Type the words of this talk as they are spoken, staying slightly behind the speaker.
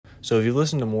So if you've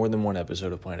listened to more than one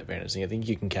episode of Planet Fantasy, I think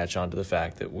you can catch on to the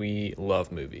fact that we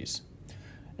love movies.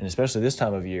 And especially this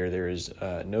time of year, there is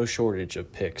no shortage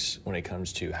of picks when it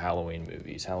comes to Halloween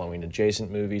movies,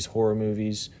 Halloween-adjacent movies, horror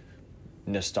movies,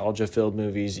 nostalgia-filled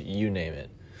movies, you name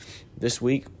it. This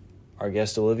week, our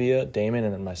guest Olivia, Damon,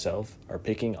 and myself are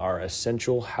picking our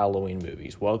essential Halloween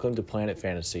movies. Welcome to Planet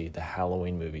Fantasy, the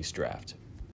Halloween Movies Draft.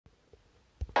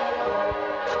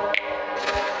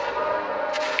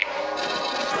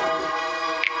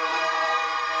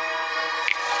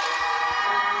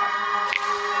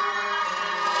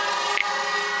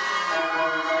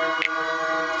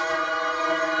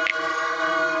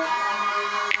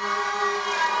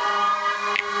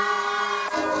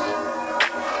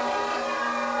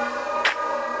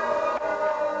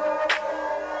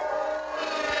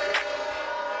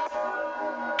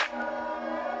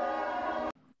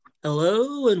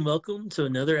 Hello and welcome to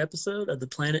another episode of the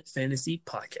Planet Fantasy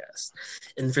Podcast.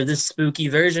 And for this spooky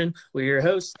version, we're your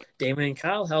hosts, Damon and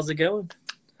Kyle. How's it going?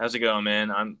 How's it going,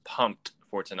 man? I'm pumped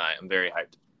for tonight. I'm very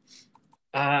hyped.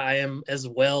 I am as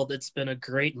well. It's been a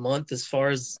great month as far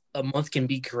as a month can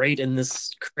be great in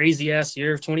this crazy-ass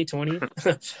year of 2020.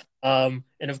 And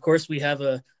of course, we have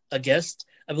a guest.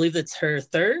 I believe it's her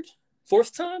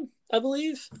fourth time, I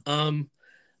believe.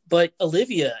 But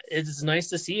Olivia, it's nice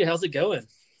to see you. How's it going?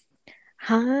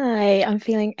 Hi, I'm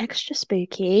feeling extra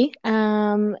spooky.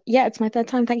 Yeah, it's my third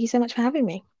time. Thank you so much for having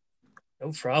me.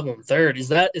 No problem. Third. Is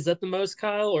that the most,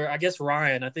 Kyle? Or I guess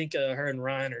Ryan. I think her and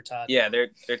Ryan are tied. Yeah,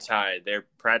 they're tied. They're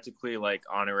practically like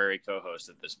honorary co-hosts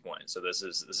at this point. So this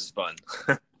is fun.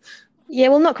 Yeah,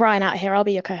 we'll knock Ryan out here. I'll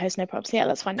be your co-host, no problems. Yeah,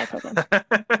 that's fine, no problem.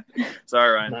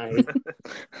 Sorry, Ryan. Nice.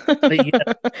 But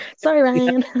yeah, Sorry,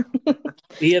 Ryan.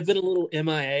 we have been a little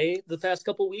MIA the past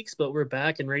couple weeks, but we're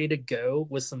back and ready to go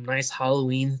with some nice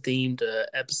Halloween-themed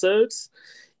episodes.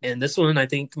 And this one, I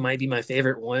think, might be my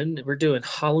favorite one. We're doing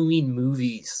Halloween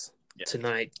movies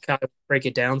tonight. Kind of break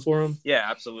it down for them. Yeah,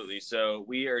 absolutely. So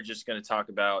we are just going to talk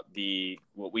about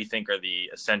what we think are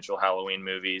the essential Halloween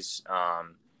movies.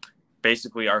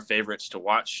 Basically, our favorites to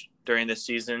watch during this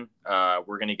season.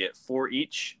 We're going to get 4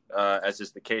 each, as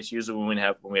is the case usually when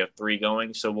we have 3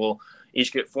 going. So we'll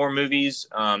each get 4 movies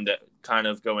that kind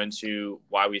of go into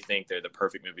why we think they're the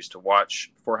perfect movies to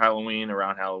watch for Halloween,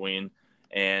 around Halloween.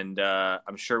 And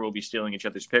I'm sure we'll be stealing each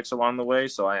other's picks along the way.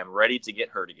 So I am ready to get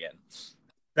hurt again.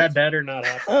 That better not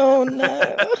happen. Oh,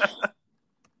 no.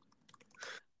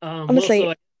 Honestly,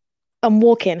 well, I'm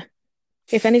walking.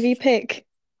 If any of you pick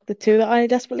the 2 that I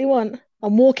desperately want,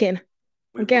 I'm walking.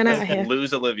 I'm getting out of here.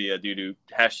 Lose Olivia due to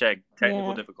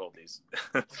 #technical difficulties.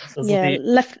 Yeah,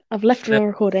 I've left the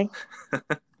recording.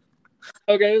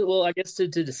 Okay, well, I guess to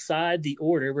decide the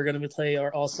order, we're going to play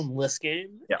our awesome list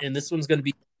game. Yeah. And this one's going to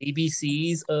be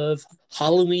ABCs of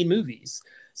Halloween movies.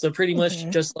 So pretty much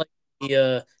just like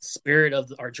the spirit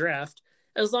of our draft,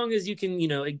 as long as you can,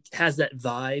 it has that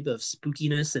vibe of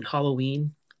spookiness and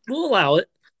Halloween, we'll allow it.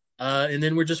 And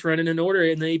then we're just running an order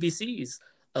in the ABCs.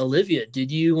 Olivia,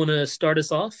 did you want to start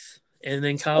us off? And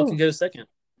then Kyle can go second.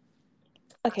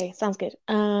 Okay, sounds good.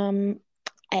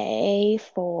 A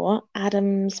for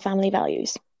Addams Family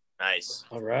Values. Nice.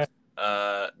 All right.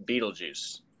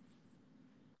 Beetlejuice.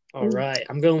 All right.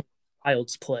 I'm going with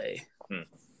Child's Play.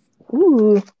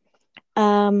 Ooh.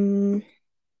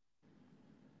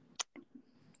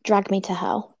 Drag Me to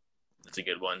Hell. That's a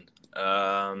good one.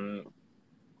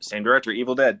 Same director,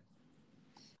 Evil Dead.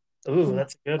 Ooh,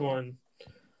 that's a good one.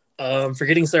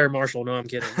 Forgetting Sarah Marshall. No, I'm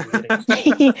kidding.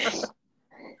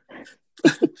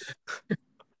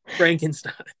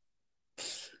 Frankenstein.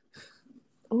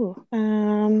 Ooh.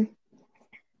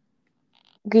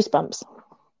 Goosebumps.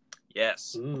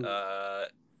 Yes.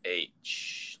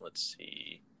 H. Let's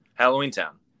see. Halloween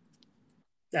Town.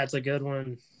 That's a good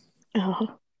one.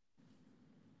 Oh.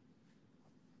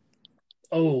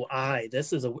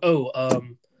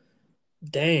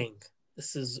 Dang.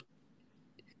 This is.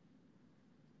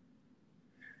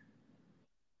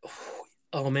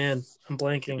 Oh man, I'm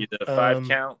blanking. You did a 5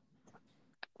 count.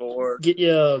 4. Get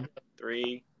you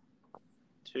 3,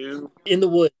 2. In the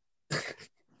Woods.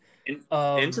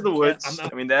 Into the Woods.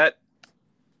 I mean that.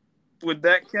 Would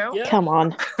that count? Yeah. Come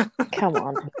on.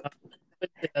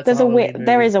 There's a witch.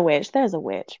 There is a witch. There's a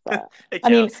witch, but I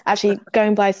mean, actually,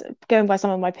 going by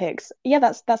some of my picks, yeah,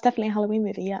 that's definitely a Halloween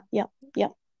movie. Yeah.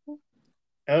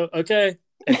 Oh, okay.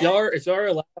 If y'all are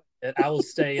allowed it, I will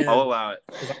stay in. I'll allow it.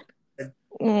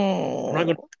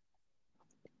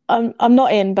 I'm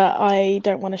not in, but I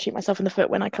don't want to shoot myself in the foot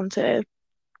when I come to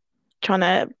trying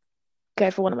to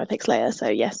go for one of my picks later. So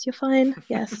yes, you're fine.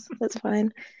 Yes, that's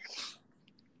fine.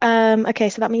 Okay,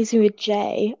 so that means you were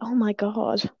J. Oh my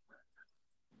god.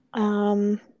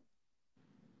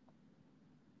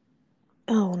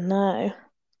 Oh no.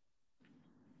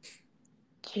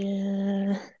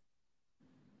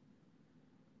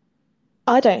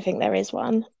 I don't think there is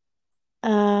one.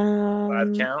 Five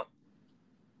Um, count.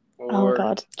 oh Or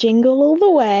God, Jingle All the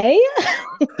Way.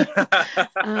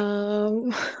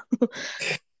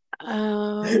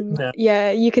 Um, No.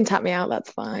 yeah, you can tap me out.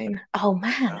 That's fine. Oh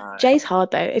man, uh, Jay's hard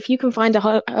though. If you can find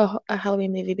a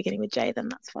Halloween movie beginning with J, then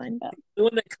that's fine. But The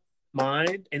one that comes to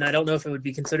mind, and I don't know if it would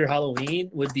be considered Halloween,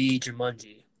 would be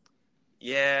Jumanji.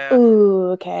 yeah.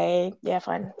 ooh, okay, yeah,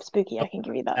 fine. Spooky. I can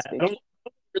give you that I don't spooky.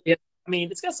 really. I mean,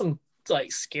 it's got some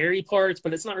like scary parts,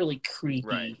 but it's not really creepy.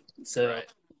 Right. So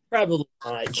Right. probably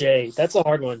not. Jay, that's a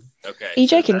hard one. Okay. Are you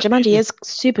So joking? Jumanji is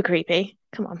super creepy.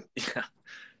 Come on. yeah.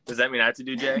 Does that mean I have to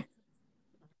do Jay?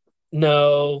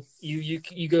 No, you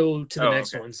go to the Oh,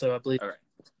 next okay. one. So I believe All right.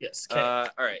 yes. K. All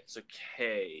right. So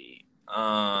K.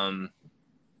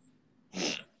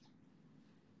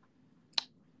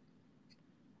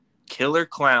 Killer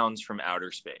Clowns from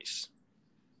Outer Space.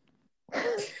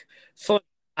 Fun.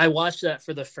 I watched that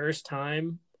for the first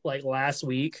time like last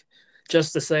week,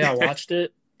 just to say I watched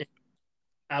it.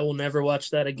 I will never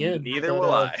watch that again. Neither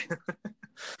will I.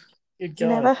 Good God,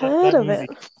 Never heard that of movie.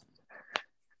 it.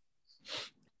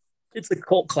 It's a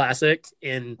cult classic,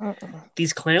 and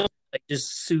these clowns are like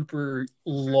just super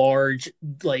large,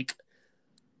 like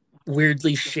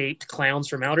weirdly shaped clowns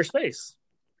from outer space.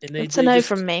 And It's a no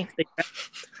from me.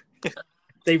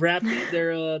 They wrap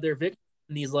their victims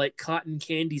in these like cotton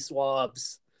candy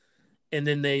swabs, and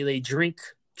then they drink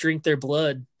their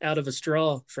blood out of a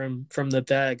straw from the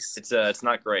bags. It's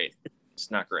not great. It's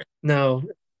not great. No,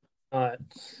 not.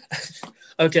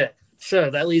 Okay, so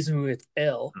that leaves me with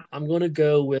L. I'm gonna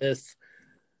go with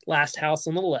Last House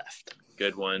on the Left.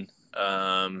 Good one.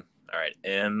 All right.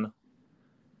 M.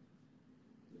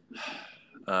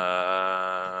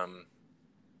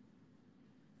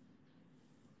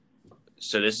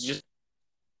 So this is just.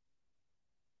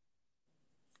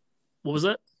 What was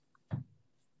that,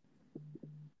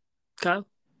 Kyle?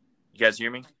 You guys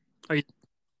hear me?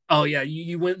 Oh yeah,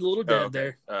 you went a little dead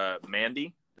okay. there.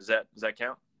 Mandy. Does that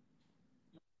count?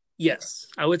 Yes,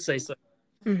 I would say so.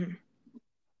 Mhm.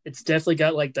 It's definitely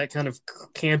got like that kind of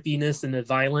campiness and the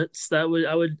violence. I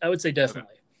would say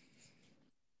definitely.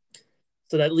 Okay.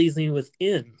 So that leaves me with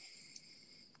N.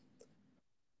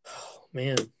 Oh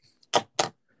man,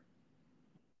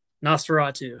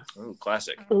 Nosferatu. Ooh,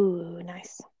 classic. Ooh,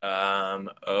 nice.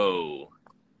 O.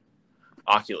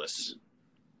 Oculus.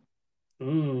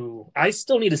 Ooh, I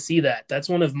still need to see that. That's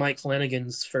one of Mike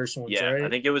Flanagan's first ones, Yeah, right? I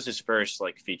think it was his first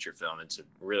like feature film. It's a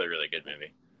really, really good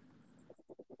movie.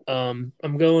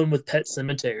 I'm going with Pet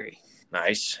Sematary.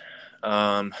 Nice.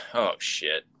 Oh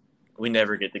shit. We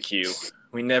never get the cue.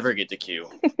 We never get the cue.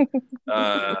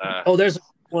 Oh, there's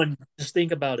one. Just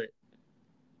think about it.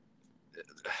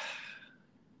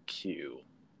 Q.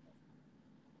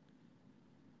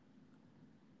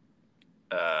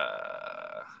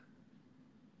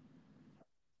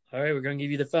 All right, we're gonna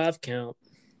give you the 5 count.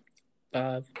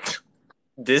 5.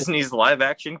 Disney's live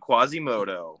action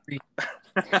Quasimodo.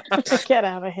 Get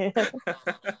out of here.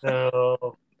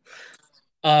 No.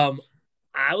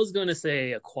 I was gonna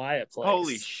say A Quiet Place.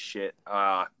 Holy shit.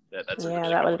 That's a Yeah, really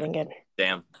that good would have one. been good.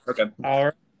 Damn. Okay. All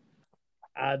right.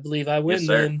 I believe I win Yes,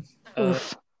 sir. then.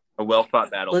 Oof. A well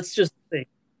fought battle. Let's just think.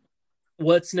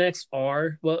 What's next?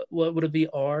 R. What would it be?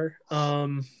 R.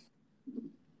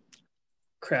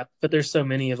 Crap. But there's so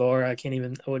many of R. I wouldn't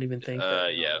even think.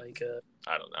 Yeah. Like,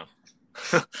 I don't know.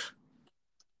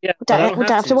 yeah. But I Don't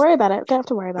have to worry about it. Don't have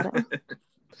to worry about it.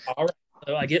 All right.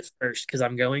 So I get first because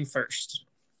I'm going first.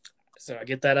 So I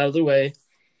get that out of the way.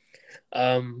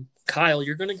 Kyle,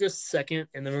 you're gonna go second,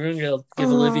 and then we're gonna give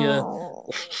Olivia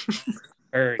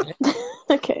her.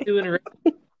 Okay.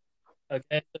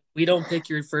 Okay. We don't pick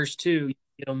your first two. You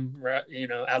get them,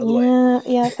 out of the way.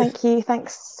 Yeah. Thank you.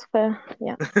 Thanks for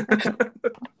Okay.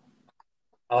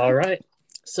 All right.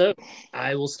 So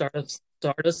I will start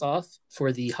us off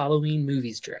for the Halloween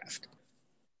movies draft,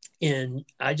 and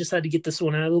I just had to get this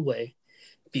one out of the way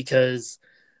because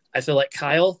I feel like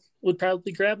Kyle would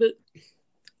probably grab it.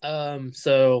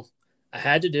 So I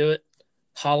had to do it.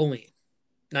 Halloween,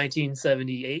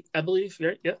 1978, I believe.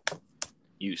 Right? Yep.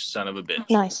 You son of a bitch.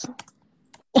 Nice.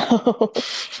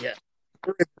 Yeah.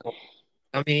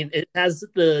 I mean, it has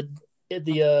the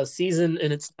season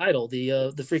in its title, the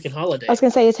freaking holiday. I was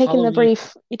gonna say you're taking Halloween. the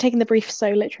brief. You're taking the brief so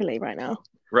literally right now.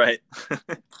 Right.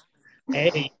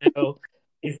 Hey,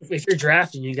 if you're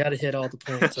drafting, you got to hit all the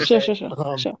points. Okay?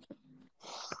 Sure.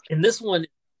 And this one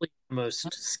is the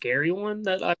most scary one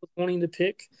that I was wanting to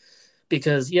pick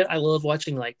because I love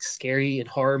watching like scary and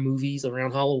horror movies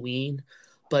around Halloween,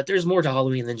 But there's more to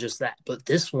Halloween than just that. But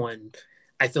this one,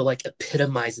 I feel like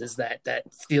epitomizes that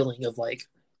feeling of like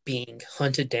being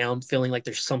hunted down, feeling like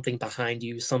there's something behind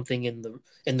you, something in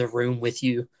the room with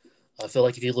you. I feel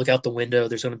like if you look out the window,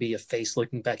 there's going to be a face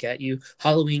looking back at you.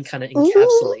 Halloween kind of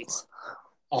encapsulates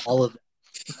all of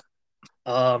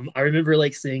that. I remember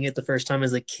like seeing it the first time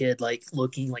as a kid, like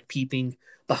looking, like peeping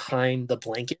behind the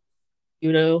blanket.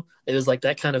 It was like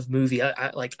that kind of movie.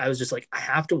 I was just like, I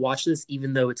have to watch this,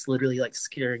 even though it's literally like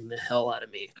scaring the hell out of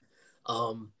me.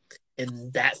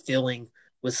 And that feeling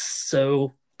was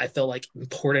so, I felt like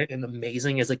important and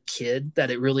amazing as a kid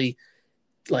that it really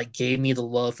like gave me the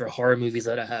love for horror movies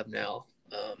that I have now.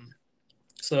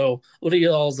 So what are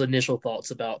y'all's initial thoughts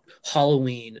about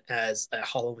Halloween as a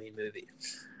Halloween movie?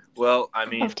 Well, I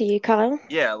mean, after you, Kyle.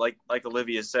 Yeah, like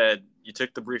Olivia said, you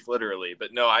took the brief literally,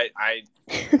 but no, I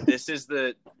this is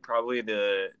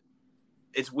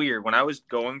it's weird. When I was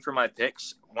going for my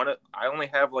picks, I only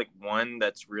have like one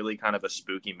that's really kind of a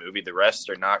spooky movie. The rest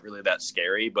are not really that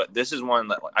scary, but this is one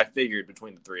that I figured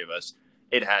between the three of us,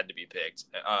 it had to be picked.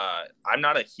 I'm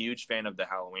not a huge fan of the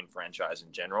Halloween franchise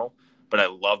in general, but I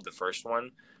love the first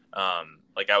one.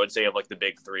 Like I would say of like the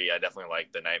big three, I definitely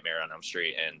like the Nightmare on Elm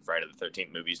Street and Friday the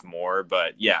 13th movies more.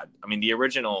 But yeah, I mean the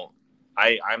original,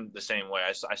 I'm the same way.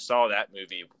 I saw that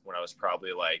movie when I was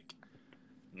probably like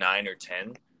 9 or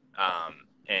 10,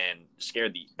 and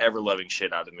scared the ever loving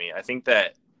shit out of me. I think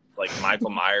that like Michael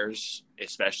Myers,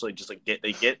 especially, just like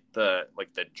they get the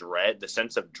dread, the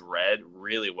sense of dread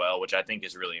really well, which I think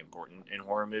is really important in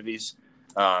horror movies.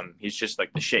 He's just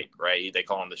like the shape, right? They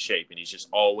call him the shape, and he's just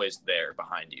always there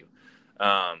behind you.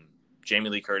 Jamie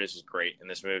Lee Curtis is great in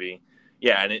this movie.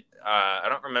 Yeah, and I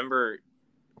don't remember.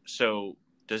 So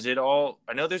does it all?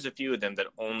 I know there's a few of them that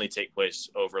only take place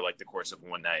over like the course of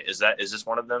one night. Is this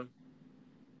one of them?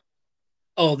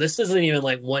 Oh, this isn't even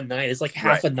like one night. It's like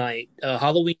half a night.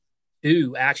 Halloween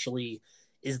 2 actually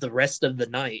is the rest of the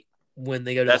night when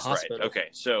they go to the hospital. Right. Okay,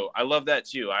 so I love that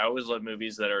too. I always love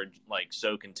movies that are like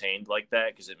so contained like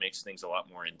that because it makes things a lot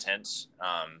more intense.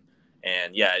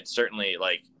 And yeah, it's certainly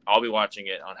like I'll be watching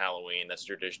it on Halloween. That's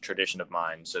a tradition of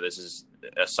mine. So this is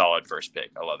a solid first pick.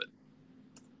 I love it.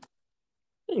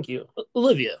 Thank you.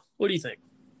 Olivia, what do you think?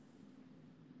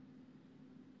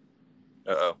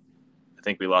 Uh-oh. I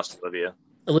think we lost Olivia.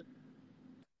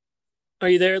 Are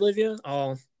you there, Olivia?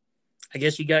 Oh, I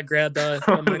guess you got grabbed by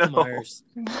Michael Myers.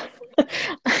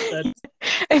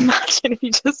 Imagine if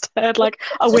you just heard like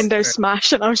a window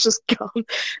smash and I was just gone.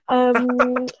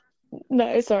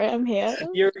 No, sorry, I'm here.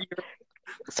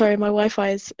 Sorry, my Wi-Fi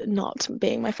is not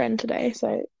being my friend today,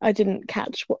 so I didn't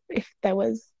catch what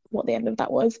the end of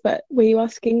that was. But were you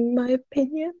asking my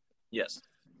opinion? Yes.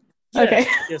 Okay.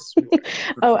 Yes.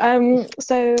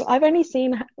 So I've only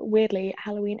seen, weirdly,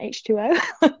 Halloween H2O.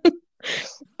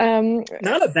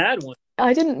 Not a bad one.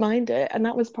 I didn't mind it, and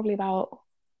that was probably about,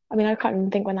 I mean, I can't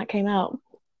even think when that came out.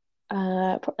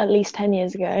 At least 10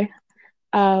 years ago.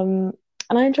 And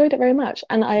I enjoyed it very much.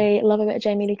 And I love a bit of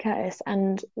Jamie Lee Curtis.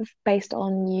 And based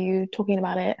on you talking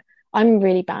about it, I'm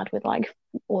really bad with like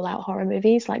all-out horror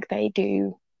movies. Like they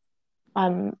do,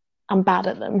 I'm bad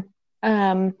at them.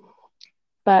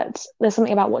 But there's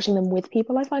something about watching them with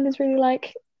people I find is really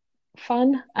like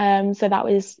fun. So that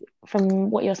was,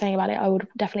 from what you're saying about it, I would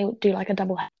definitely do like a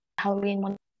double Halloween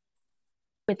one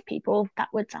with people. That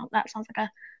sounds like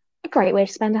a great way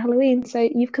to spend a Halloween. So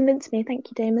you've convinced me. Thank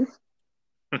you, Damon.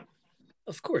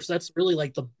 Of course, that's really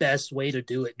like the best way to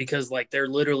do it because like they're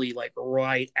literally like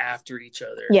right after each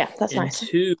other. Yeah, that's and nice.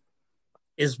 2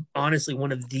 is honestly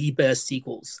one of the best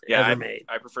sequels ever made.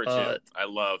 I prefer 2. I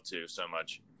love 2 so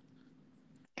much.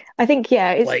 I think,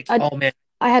 yeah, it's like, oh man,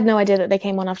 I had no idea that they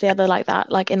came one after the other like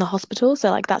that, like in the hospital. So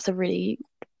like that's a really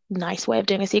nice way of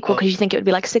doing a sequel because you think it would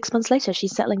be like 6 months later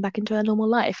she's settling back into her normal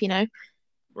life, you know?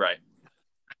 Right.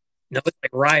 No, it's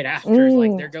like right after,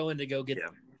 like they're going to go get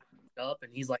him up,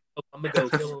 and he's like, "Oh, I'm gonna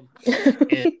go kill him."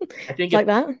 And I think like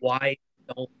that. Why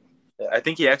don't? I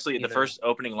think he actually first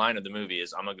opening line of the movie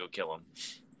is, "I'm gonna go kill him."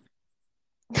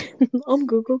 I'm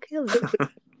Google kill him.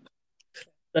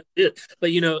 That's it. But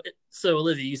so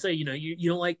Olivia, you say you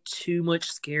don't like too much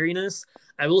scariness.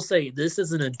 I will say this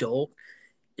as an adult,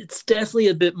 it's definitely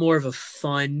a bit more of a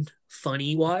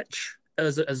funny watch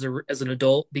as an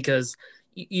adult because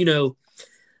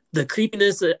the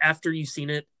creepiness after you've seen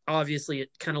it, obviously it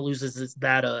kind of loses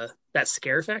that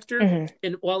scare factor. Mm-hmm.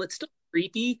 And while it's still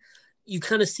creepy, you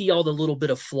kind of see all the little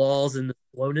bit of flaws and the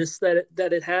slowness that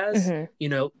it has.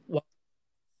 Mm-hmm. While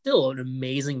still an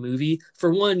amazing movie.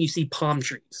 For one, you see palm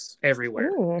trees everywhere.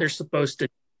 Ooh. They're supposed to.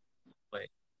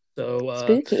 So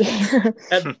spooky.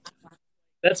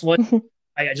 That's what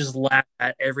I just laugh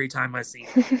at every time I see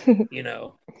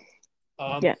it.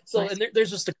 Yeah, So nice. and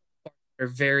there's just a are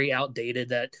very outdated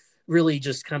that really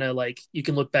just kind of like you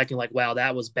can look back and like, wow,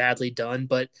 that was badly done,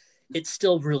 but it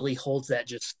still really holds that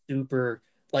just super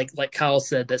like Kyle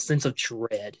said, that sense of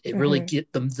dread. It really Hmm.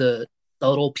 get them the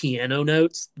subtle piano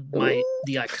notes, Ooh.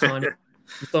 the iconic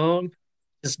song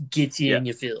just gets you Yeah, in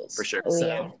your for feels. sure. Oh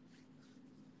yeah, So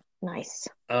nice.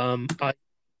 I,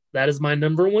 that is my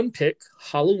number one pick,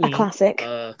 A Halloween, classic.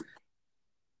 a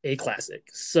classic.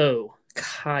 So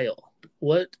Kyle,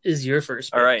 what is your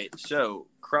first All pick? right, so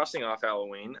crossing off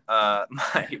Halloween,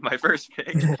 my first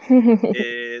pick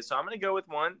is, so I'm gonna go with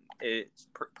one. It's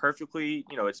perfectly,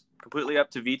 it's completely up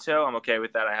to Vito. I'm okay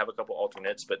with that. I have a couple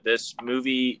alternates, but this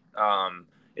movie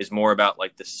is more about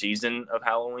like the season of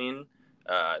Halloween.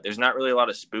 There's not really a lot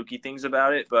of spooky things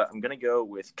about it, but I'm gonna go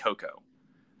with Coco.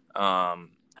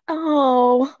 Um,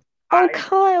 Oh, oh, I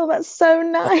Kyle, that's so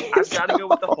I've nice. got to go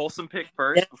with the wholesome pick Yeah,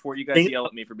 first before you guys yell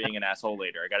at me for being an asshole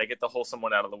later. I got to get the wholesome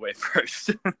one out of the way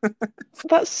first.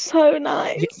 That's so yeah,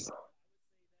 nice.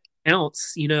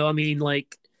 counts. I mean,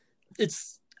 like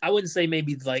it's. I wouldn't say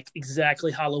maybe like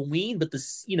exactly Halloween, but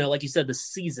this, like you said, the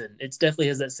season. It definitely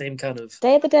has that same kind of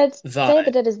Day of the Dead. Day of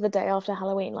the vibe. Dead is the day after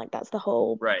Halloween. Like that's the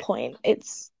whole Right. point.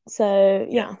 It's so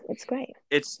Yeah. yeah, it's great.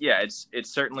 It's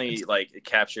certainly like it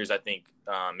captures, I think,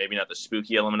 maybe not the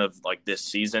spooky element of like this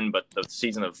season, but the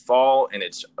season of fall, and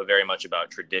it's very much about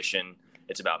tradition.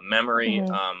 It's about memory.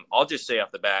 Hmm. I'll just say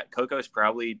off the bat, Coco is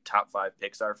probably top 5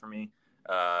 Pixar for me.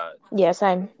 Yeah,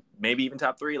 same. Maybe even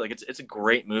top 3. Like it's a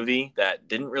great movie that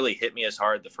didn't really hit me as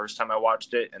hard the first time I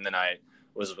watched it, and then I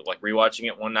was like rewatching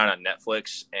it one night on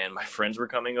Netflix, and my friends were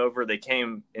coming over. They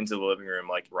came into the living room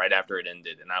like right after it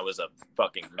ended, and I was a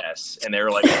fucking mess. And they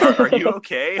were like, "Are you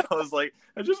okay?" I was like,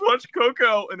 "I just watched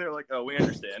Coco," and they're like, "Oh, we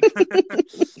understand."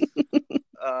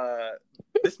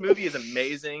 This movie is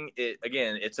amazing.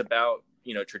 It's about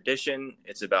tradition.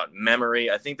 It's about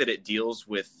memory. I think that it deals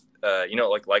with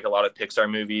like a lot of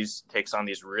Pixar movies, takes on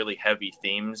these really heavy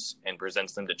themes and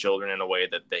presents them to children in a way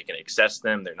that they can access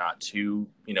them. They're not too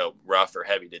rough or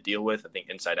heavy to deal with. I think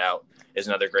Inside Out is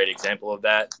another great example of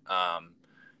that.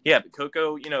 But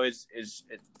Coco, it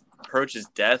approaches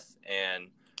death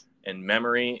and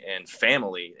memory and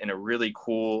family in a really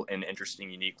cool and interesting,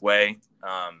 unique way.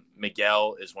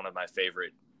 Miguel is one of my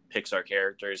favorite Pixar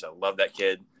characters. I love that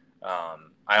kid.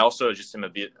 I also just I'm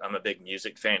a big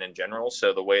music fan in general.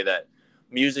 So the way that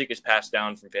music is passed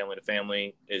down from family to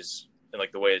family is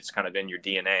like the way it's kind of in your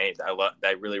DNA.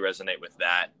 I really resonate with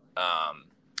that.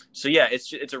 So yeah,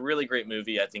 it's a really great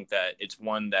movie. I think that it's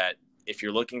one that if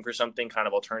you're looking for something kind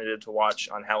of alternative to watch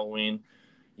on Halloween,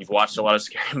 you've watched a lot of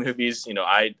scary movies.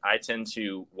 I tend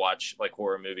to watch like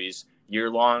horror movies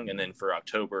year long, and then for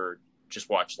October, just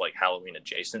watch like Halloween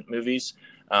adjacent movies.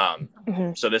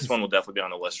 Hmm. So this one will definitely be on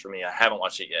the list for me. I haven't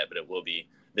watched it yet, but it will be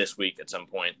this week at some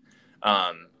point.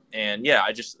 And yeah,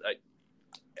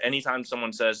 anytime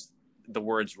someone says the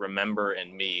words "remember"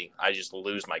 and "me," I just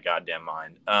lose my goddamn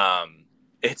mind.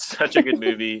 It's such a good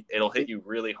movie. It'll hit you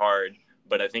really hard,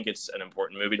 but I think it's an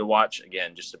important movie to watch.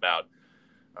 Again, just about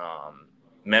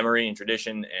memory and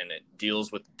tradition, and it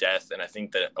deals with death. And I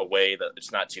think that a way that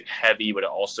it's not too heavy, but it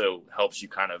also helps you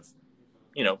kind of,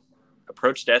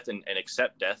 approach death and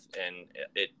accept death. And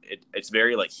it's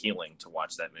very like healing to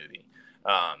watch that movie.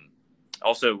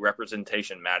 Also,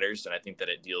 representation matters, and I think that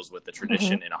it deals with the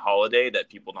tradition in a holiday that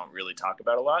people don't really talk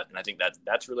about a lot, and I think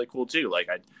that's really cool too. Like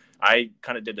I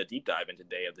kind of did a deep dive into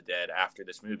Day of the Dead after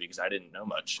this movie because I didn't know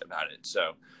much about it.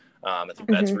 So I think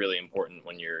that's really important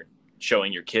when you're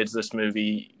showing your kids this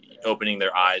movie, opening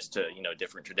their eyes to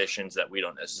different traditions that we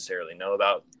don't necessarily know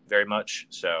about very much.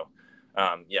 So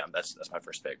that's my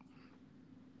first pick.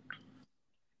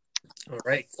 All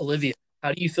right, Olivia,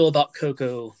 how do you feel about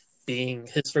Coco being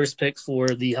his first pick for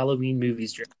the Halloween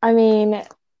movies? I mean,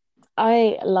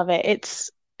 I love it.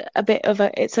 It's a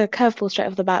curveball straight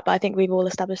off the bat, but I think we've all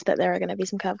established that there are going to be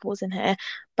some curveballs in here.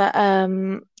 But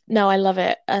no, I love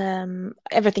it.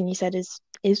 Everything you said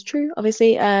is true,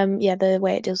 obviously. Yeah, the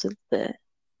way it deals with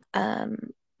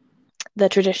the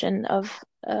tradition of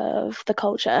the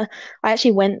culture. I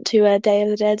actually went to a Day of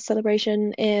the Dead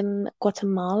celebration in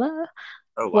Guatemala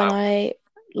Oh when wow! I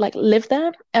like lived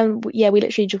there, and yeah, we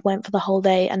literally just went for the whole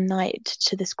day and night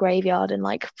to this graveyard, and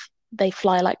like they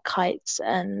fly like kites,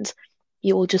 and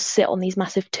you all just sit on these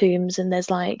massive tombs, and it's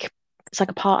like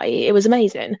a party. It was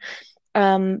amazing.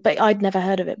 But I'd never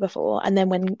heard of it before, and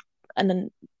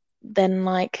then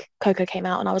like Coco came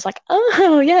out, and I was like,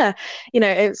 oh yeah,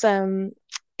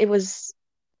 it was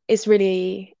it's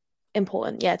really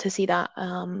important, yeah, to see that.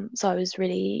 So I was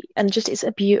really, and just it's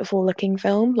a beautiful looking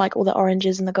film, like all the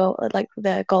oranges and the gold, like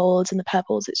the golds and the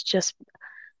purples. It's just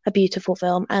a beautiful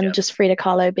film, and just Frida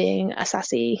Kahlo being a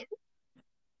sassy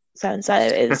so-and-so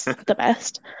is the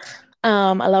best.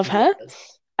 I love her.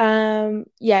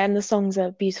 Yeah, and the songs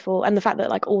are beautiful, and the fact that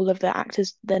like all of the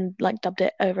actors then like dubbed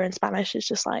it over in Spanish is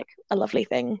just like a lovely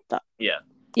thing. That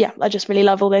I just really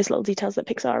love all those little details that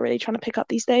Pixar are really trying to pick up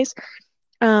these days.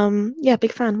 Yeah,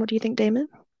 big fan. What do you think, Damon?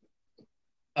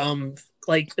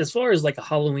 Like as far as like a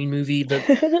Halloween movie,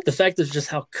 the fact of just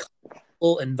how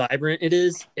colorful and vibrant it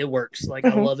is, it works. Like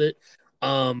I love it.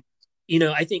 You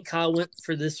know, I think Kyle went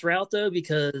for this route though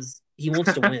because he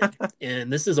wants to win,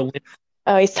 and this is a win.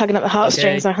 Oh, he's tugging at the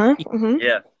heartstrings, huh?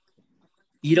 Yeah.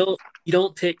 You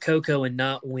don't pick Coco and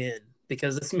not win,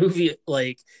 because this movie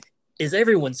like is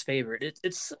everyone's favorite.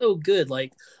 It's so good.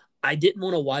 Like I didn't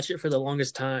want to watch it for the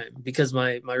longest time because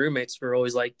my roommates were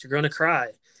always like, "You're gonna cry."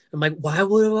 I'm like, "Why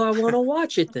would I want to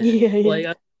watch it then?" Like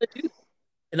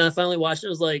and I finally watched it. I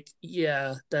was like,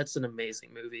 "Yeah, that's an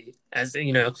amazing movie." As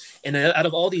you know, and out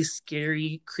of all these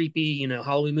scary, creepy, you know,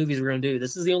 Halloween movies we're gonna do,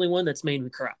 this is the only one that's made me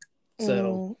cry.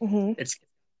 So it's,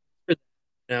 you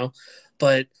know,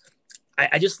 but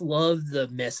I just love the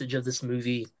message of this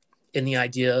movie and the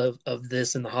idea of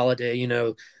this and the holiday, you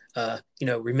know,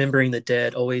 remembering the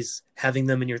dead, always having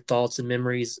them in your thoughts and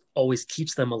memories always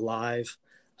keeps them alive.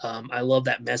 I love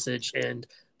that message, and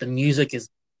the music is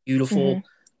beautiful.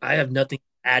 I have nothing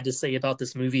to add to say about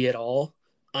this movie at all.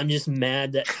 I'm just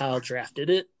mad that Kyle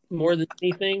drafted it more than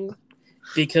anything,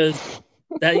 because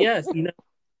that, you know,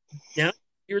 now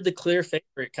you're the clear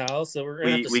favorite, Kyle. So we're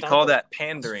gonna have to we call that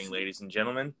pandering, ladies and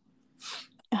gentlemen.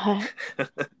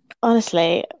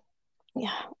 Honestly,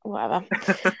 yeah, whatever.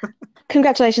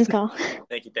 Congratulations, Carl.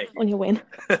 Thank you. On your win.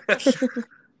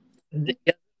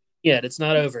 Yeah, it's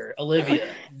not over. Olivia,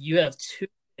 you have 2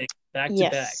 picks back to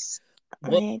back.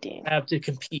 What I do. You have to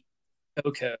compete with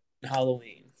Coco and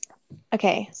Halloween?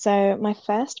 Okay, so my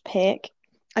first pick,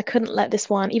 I couldn't let this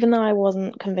one, even though I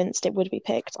wasn't convinced it would be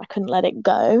picked, I couldn't let it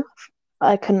go.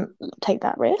 I couldn't take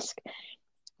that risk.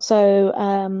 So,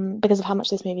 because of how much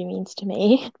this movie means to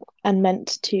me and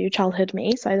meant to childhood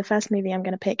me. So the first movie I'm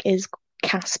going to pick is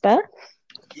Casper.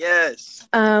 Yes.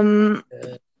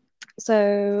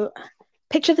 So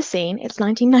picture the scene. It's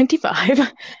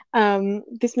 1995.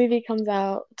 This movie comes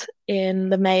out in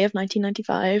the May of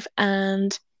 1995,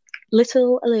 and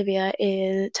little Olivia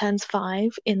turns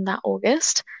 5 in that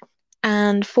August.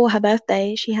 And for her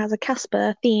birthday, she has a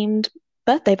Casper themed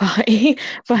birthday party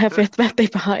for her 5th birthday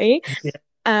party.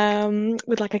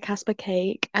 With like a Casper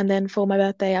cake. And then for my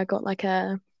birthday, I got like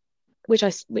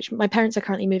which my parents are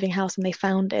currently moving house and they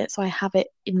found it, so I have it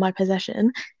in my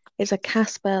possession. It's a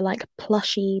Casper like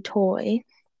plushy toy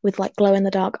with like glow in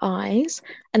the dark eyes,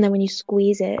 and then when you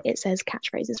squeeze it, it says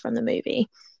catchphrases from the movie,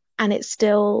 and it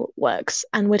still works.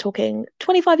 And we're talking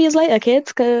 25 years later,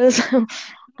 kids, because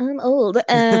I'm old.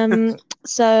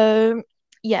 So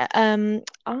yeah,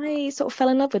 I sort of fell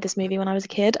in love with this movie when I was a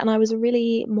kid, and I was a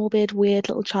really morbid, weird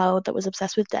little child that was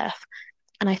obsessed with death.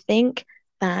 And I think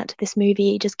that this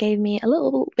movie just gave me a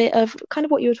little bit of kind of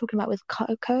what you were talking about with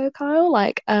Coco, Kyle,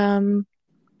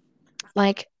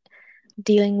 like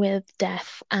dealing with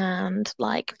death and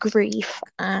like grief.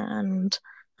 And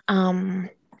I'm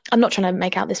not trying to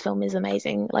make out this film is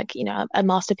amazing, like, you know, a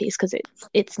masterpiece, because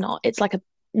it's not. It's like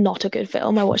not a good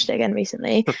film. I watched it again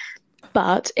recently.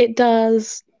 But it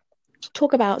does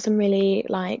talk about some really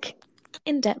like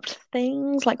in-depth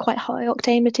things, like quite high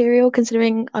octane material,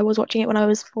 considering I was watching it when I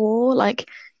was 4, like,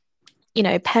 you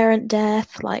know, parent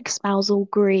death, like spousal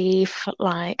grief,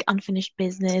 like unfinished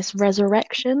business,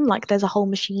 resurrection. Like there's a whole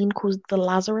machine called the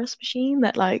Lazarus machine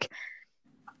that like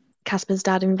Casper's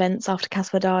dad invents after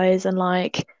Casper dies, and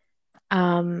like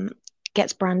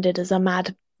gets branded as a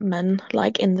madman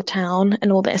like in the town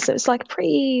and all this. So it's like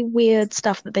pretty weird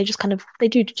stuff that they just kind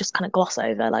of gloss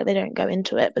over, like they don't go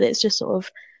into it, but it's just sort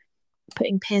of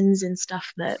putting pins in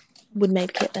stuff that would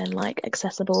make it then like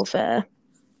accessible for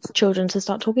children to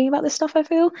start talking about this stuff, I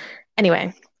feel.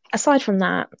 Anyway, aside from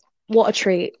that, what a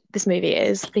treat this movie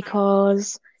is,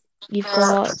 because you've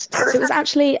got, so it was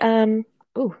actually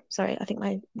oh sorry, I think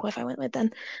my Wi-Fi went weird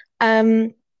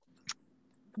then.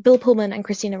 Bill Pullman and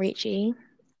Christina Ricci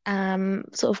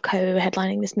sort of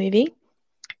co-headlining this movie,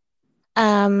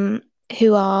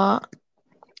 who are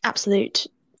absolute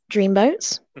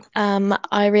dreamboats.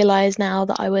 I realise now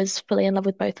that I was fully in love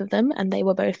with both of them, and they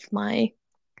were both my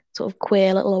sort of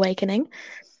queer little awakening.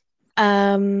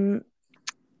 They're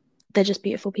just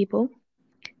beautiful people.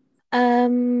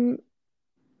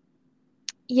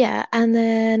 Yeah, and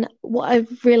then what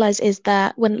I've realised is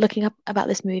that when looking up about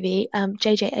this movie,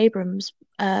 J.J. Abrams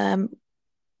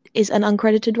is an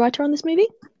uncredited writer on this movie.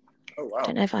 Oh wow! I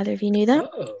don't know if either of you knew that.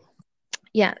 Oh.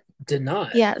 Yeah, Did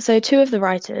not. Yeah, so two of the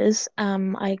writers,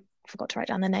 I forgot to write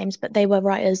down their names, but they were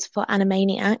writers for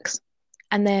Animaniacs,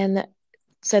 and then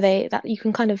so they that you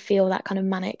can kind of feel that kind of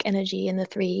manic energy in the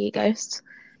three ghosts.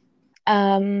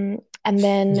 And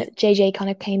then Yeah. JJ kind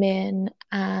of came in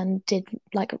and did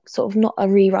like sort of not a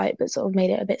rewrite, but sort of made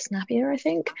it a bit snappier, I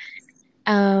think.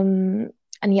 And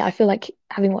yeah, I feel like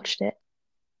having watched it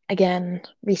again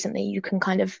recently, you can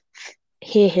kind of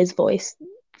hear his voice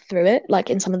through it, like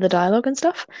in some of the dialogue and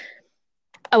stuff.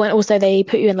 Oh, and also they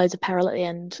put you in loads of peril at the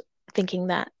end, thinking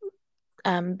that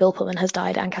Bill Pullman has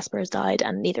died and Casper has died,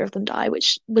 and neither of them die,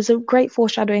 which was a great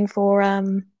foreshadowing for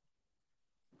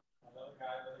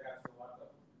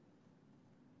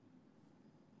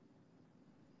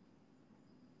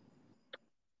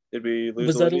Did we lose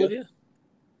Was that Olivia?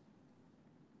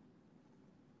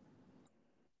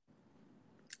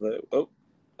 Olivia? Oh,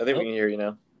 I think we Oh. can hear you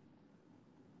now.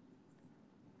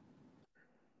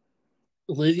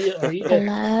 Olivia, are you there?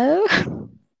 hello?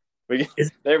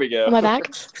 There we go. Am I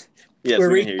back? Yes, Were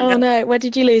we we- can hear you. Oh no, where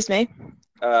did you lose me?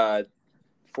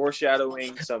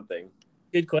 Foreshadowing something.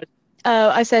 Good question. Oh,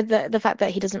 I said that the fact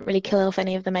that he doesn't really kill off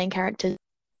any of the main characters.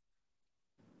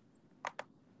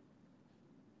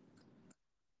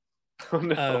 Oh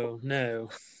no. Oh no.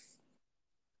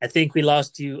 I think we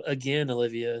lost you again,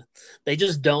 Olivia. They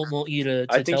just don't want you to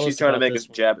I think tell she's us trying to about make this a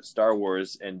one. jab at Star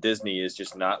Wars, and Disney is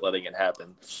just not letting it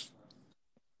happen.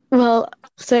 Well,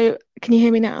 so can you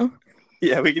hear me now?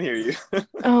 Yeah, we can hear you.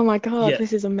 Oh my God, Yeah.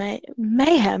 this is a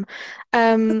mayhem.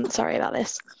 Sorry about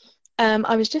this.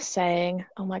 I was just saying,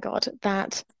 oh my God,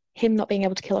 that him not being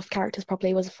able to kill off characters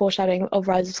properly was a foreshadowing of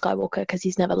Rise of Skywalker because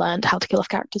he's never learned how to kill off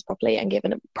characters properly and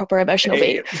given a proper emotional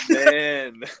beat.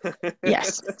 Man.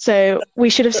 Yes, so we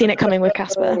should have seen it coming with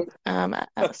Casper.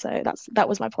 So that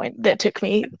was my point. That took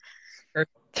me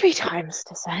 3 times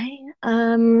to say.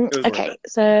 was worth Okay, it.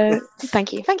 so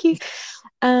thank you.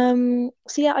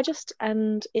 So yeah,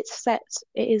 and it's set.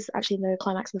 It is actually the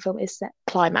climax of the film is set.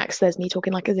 Climax. There's me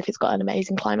talking like as if it's got an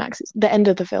amazing climax. The end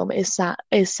of the film is set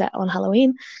on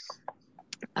Halloween.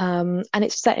 And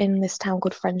it's set in this town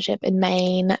called Friendship in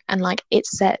Maine, and like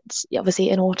it's set obviously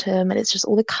in autumn, and it's just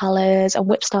all the colors. And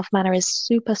Whipstaff Manor is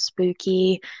super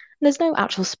spooky. There's no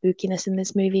actual spookiness in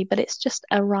this movie, but it's just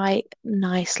a right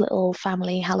nice little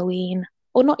family Halloween,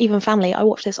 or not even family. I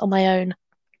watch this on my own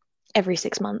every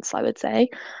 6 months, I would say.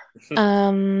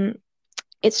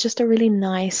 It's just a really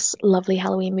nice, lovely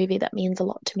Halloween movie that means a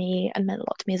lot to me and meant a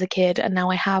lot to me as a kid. And now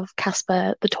I have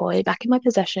Casper the toy back in my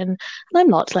possession, and I'm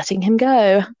not letting him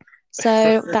go.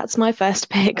 So that's my first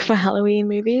pick for Halloween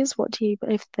movies. What do you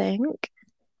both think?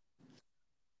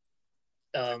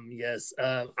 Yes.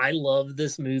 I love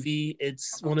this movie.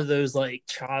 It's one of those like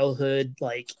childhood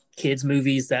like kids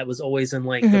movies that was always in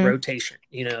like the Mhm. rotation.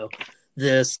 You know,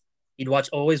 this you'd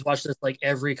always watch this like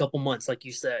every couple months, like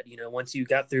you said. You know, once you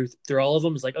got through all of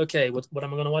them, it's like, okay, what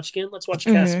am I going to watch again? Let's watch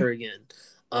Mhm. Casper again.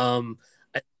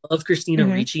 I love Christina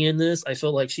Mhm. Ricci in this. I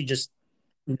felt like she just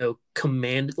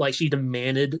she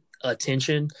demanded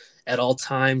attention at all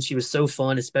times. She was so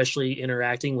fun, especially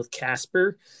interacting with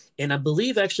Casper. And I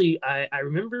believe actually, I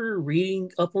remember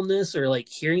reading up on this or like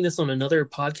hearing this on another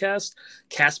podcast.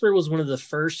 Casper was one of the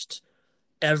first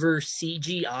ever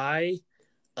CGI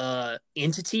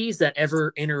entities that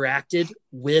ever interacted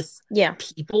with Yeah.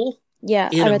 people. Yeah,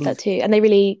 in I a read that movie. too. And they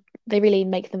really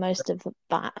make the most of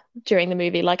that during the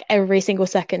movie. Like every single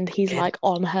second he's And like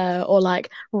on her or like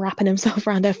wrapping himself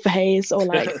around her face or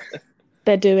like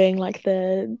they're doing like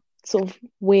the sort of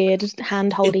weird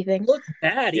hand-holdy it thing. looked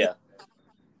bad. Yeah.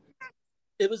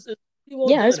 It was pretty well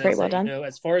Yeah, done, it's pretty I'd well say. done. You know,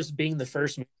 as far as being the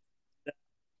first movie.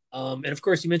 And of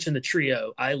course, you mentioned the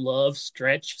trio. I love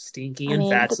Stretch, Stinky, I and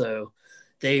mean, Fatso.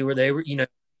 They were, you know,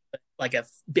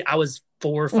 I was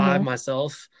 4 or 5 mhm.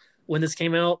 myself when this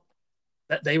came out.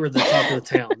 That they were the talk of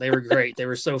the town. They were great. They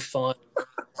were so fun.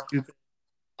 You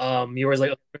were always like,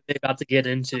 what are they about to get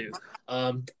into?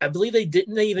 I believe they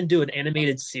even do an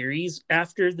animated series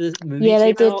after the movie Yeah,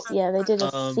 they came did. out. Yeah, they did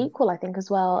a Um, sequel, I think, as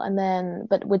well, and then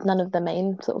but with none of the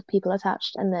main sort of people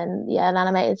attached, and then yeah, an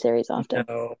animated series after.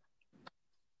 no,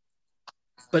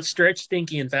 but Stretch,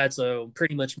 Stinky, and Fatso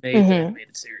pretty much made the Mhm.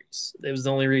 animated series. It was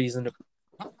the only reason to.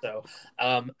 So,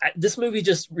 this movie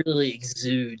just really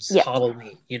exudes Yeah.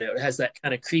 Halloween. You know, it has that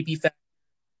kind of creepy factor.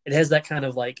 It has that kind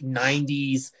of like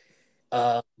 '90s,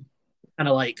 kind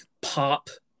of like pop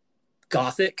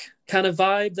gothic kind of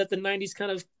vibe that the '90s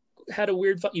kind of had a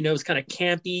weird. You know, it's kind of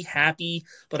campy, happy,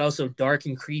 but also dark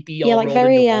and creepy, Yeah, all like rolled into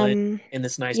very one. In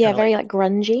this nice yeah, kind of very like,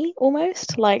 like grungy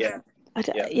almost. Like Yeah.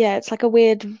 yeah, it's like a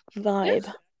weird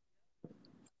vibe.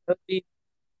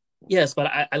 yes,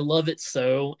 but I love it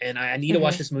so, and I need to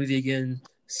watch Mhm. this movie again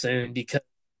soon because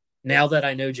now that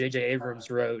I know J.J. Abrams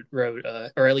wrote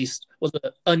or at least was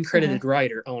an uncredited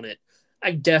writer on it,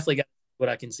 I definitely got what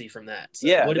I can see from that. So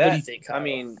Yeah, what do you think, Kyle? I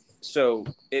mean, so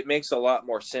it makes a lot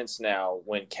more sense now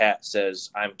when Kat says,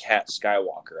 "I'm Kat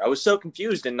Skywalker." I was so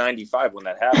confused in '95 when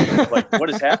that happened. I was like, what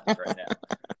is happening right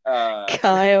now?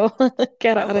 Kyle,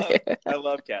 get out of here. I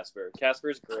love Casper.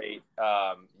 Casper's great.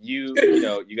 You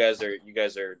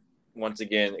guys are once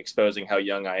again exposing how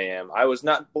young I am. I was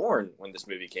not born when this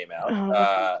movie came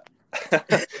out.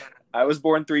 I was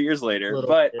born 3 years later,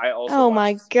 but I also Oh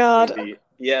my God. movie.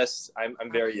 Yes,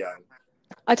 I'm very young.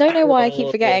 I don't know why I keep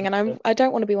forgetting, and I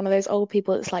don't want to be one of those old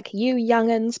people that's like, you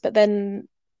young'uns, but then,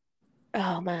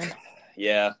 oh man.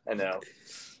 Yeah, I know.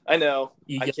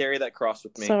 I carry that cross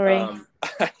with me. Sorry.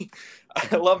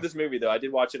 I love this movie though. I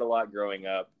did watch it a lot growing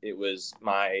up. It was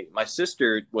my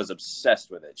sister was obsessed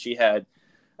with it. She had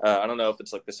I don't know if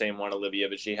it's like the same one, Olivia,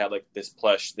 but she had like this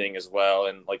plush thing as well,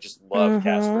 and like just loved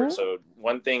Casper. So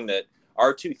one thing that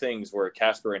our two things were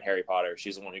Casper and Harry Potter.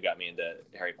 She's the one who got me into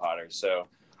Harry Potter. So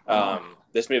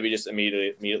this movie just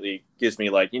immediately gives me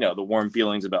like, the warm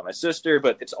feelings about my sister,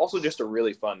 but it's also just a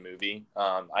really fun movie.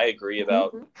 I agree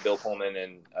about Bill Pullman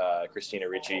and Christina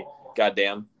Ricci.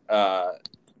 Goddamn. To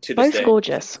this both day,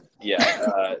 gorgeous.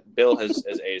 Yeah. Bill has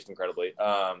aged incredibly.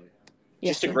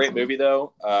 Just a great movie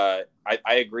though. I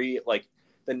agree. Like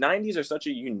the 90s are such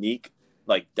a unique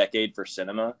like decade for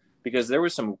cinema because there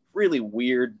was some really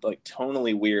weird, like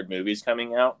tonally weird movies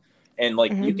coming out. And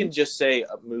like you can just say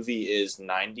a movie is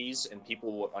 90s and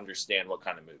people will understand what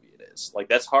kind of movie it is. Like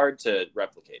that's hard to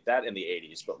replicate that in the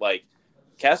 80s. But like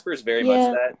Casper is very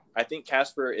much that. I think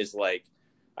Casper is like,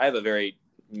 I have a very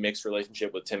mixed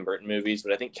relationship with Tim Burton movies,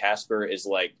 but I think Casper is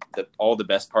like all the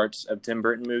best parts of Tim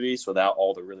Burton movies without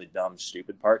all the really dumb,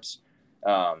 stupid parts.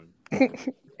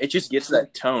 It just gets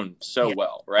that tone so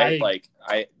well, right?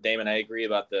 Damon, I agree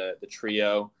about the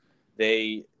trio.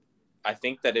 I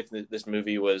think that if this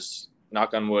movie was,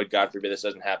 knock on wood, God forbid this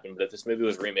doesn't happen, but if this movie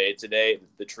was remade today,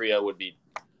 the trio would be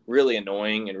really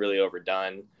annoying and really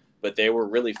overdone, but they were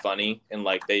really funny. And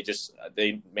like, the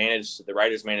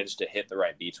writers managed to hit the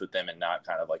right beats with them and not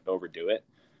kind of like overdo it.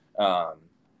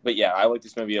 But yeah, I like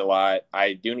this movie a lot.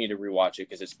 I do need to rewatch it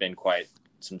because it's been quite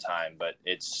some time, but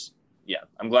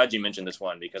I'm glad you mentioned this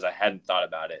one because I hadn't thought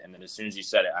about it. And then as soon as you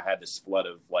said it, I had this flood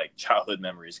of like childhood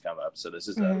memories come up. So this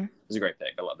is a great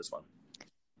pick. I love this one.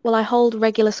 Well, I hold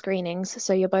regular screenings,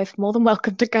 so you're both more than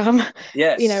welcome to come.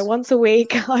 Yes. Once a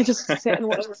week, I just sit and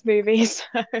watch this movie. So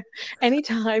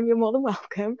anytime, you're more than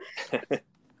welcome.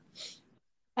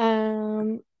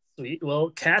 Sweet.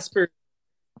 Well, Casper,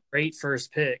 great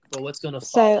first pick. But what's going to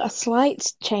follow? So a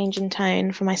slight change in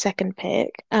tone for my second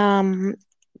pick.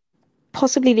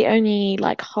 Possibly the only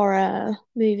like horror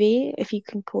movie, if you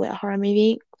can call it a horror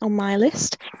movie, on my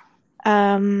list.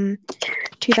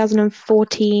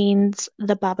 2014's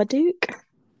The Babadook.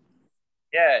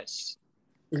 Yes.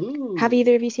 Ooh. Have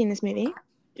either of you seen this movie?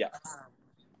 Yeah.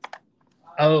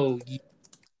 Oh,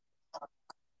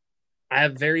 I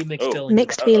have very mixed feelings.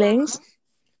 Mixed feelings.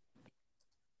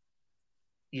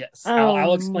 Yes,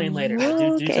 I'll explain later.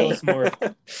 Do tell us more.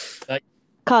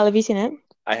 Carl, have you seen it?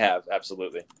 I have,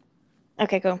 absolutely.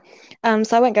 Okay, cool.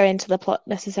 So I won't go into the plot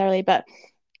necessarily, but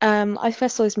I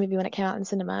first saw this movie when it came out in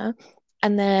cinema,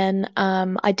 and then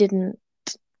I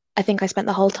think I spent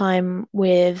the whole time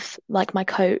with like my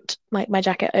coat, my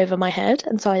jacket over my head,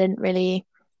 and so I didn't really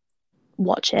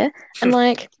watch it.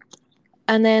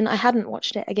 And then I hadn't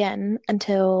watched it again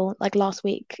until like last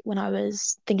week when I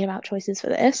was thinking about choices for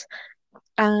this.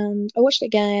 And I watched it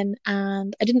again,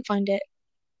 and I didn't find it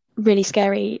really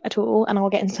scary at all, and I'll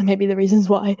get into maybe the reasons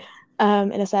why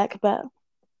in a sec, but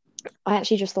I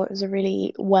actually just thought it was a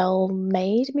really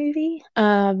well-made movie.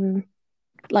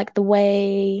 Like the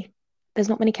way there's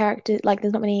not many characters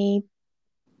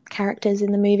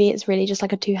in the movie. It's really just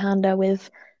like a two-hander with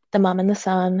the mum and the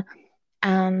son,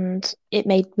 and it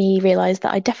made me realize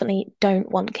that I definitely don't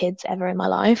want kids ever in my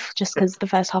life, just because the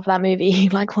first half of that movie you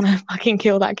like want to fucking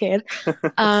kill that kid.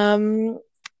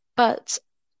 But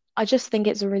I just think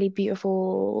it's a really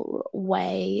beautiful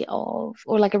way or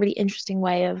like a really interesting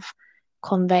way of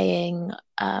conveying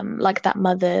like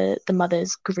the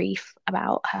mother's grief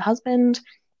about her husband.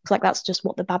 It's like that's just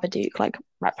what the Babadook like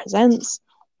represents.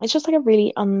 It's just like a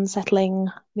really unsettling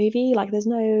movie. Like there's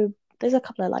a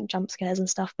couple of like jump scares and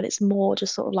stuff, but it's more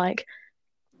just sort of like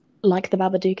the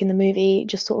Babadook in the movie,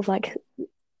 just sort of like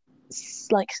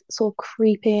sort of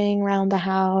creeping around the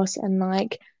house, and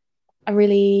like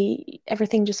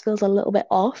everything just feels a little bit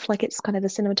off. Like it's kind of the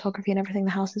cinematography and everything.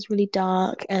 The house is really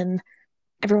dark and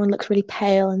everyone looks really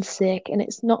pale and sick, and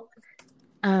it's not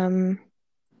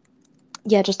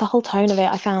just the whole tone of it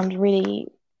I found really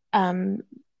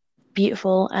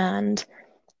beautiful, and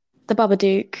the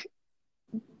Babadook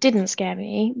didn't scare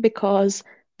me because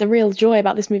the real joy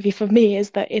about this movie for me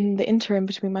is that in the interim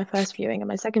between my first viewing and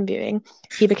my second viewing,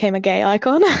 he became a gay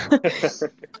icon.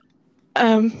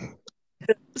 um,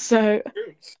 so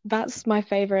that's my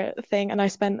favorite thing, and I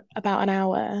spent about an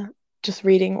hour just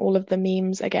reading all of the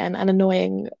memes again and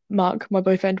annoying Mark, my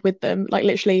boyfriend, with them. Like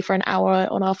literally for an hour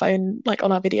on our phone, like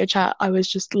on our video chat, I was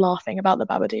just laughing about the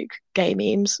Babadook gay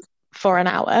memes for an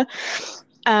hour.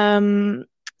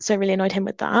 So I really annoyed him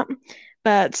with that.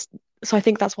 But so I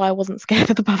think that's why I wasn't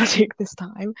scared of the Babadook this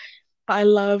time. But I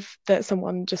love that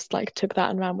someone just like took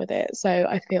that and ran with it. So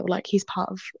I feel like he's part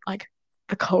of like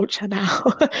the culture now.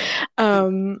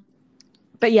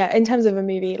 But yeah, in terms of a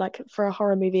movie, like for a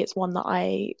horror movie, it's one that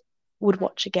I would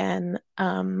watch again.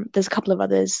 There's a couple of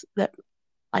others that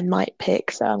I might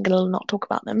pick, so I'm gonna not talk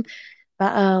about them.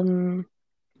 But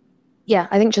yeah,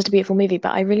 I think just a beautiful movie,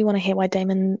 but I really want to hear why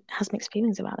Damon has mixed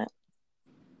feelings about it.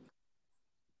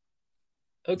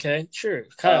 Okay, sure.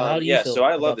 Kyle, how do you Yeah, feel so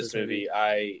I love about this this movie?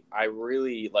 movie. I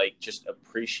really like just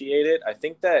appreciate it. I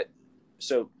think that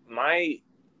so my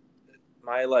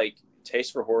like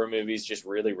taste for horror movies just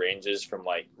really ranges from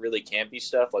like really campy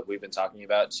stuff like we've been talking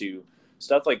about to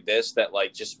stuff like this that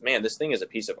like just man, this thing is a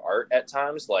piece of art at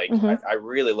times. Like I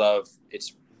really love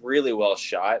it's really well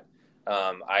shot.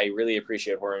 I really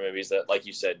appreciate horror movies that, like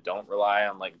you said, don't rely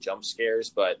on like jump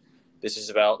scares, but this is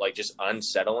about like just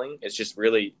unsettling. It's just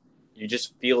really you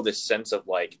just feel this sense of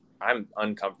like I'm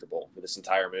uncomfortable for this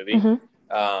entire movie.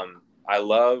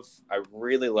 I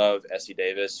really love Essie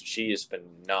Davis. She is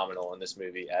phenomenal in this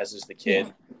movie, as is the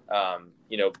kid.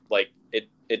 You know, like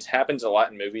it happens a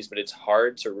lot in movies, but it's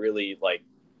hard to really like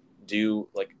do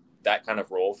like that kind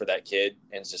of role for that kid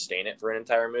and sustain it for an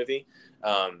entire movie.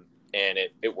 And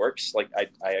it works. Like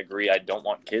I agree. I don't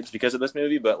want kids because of this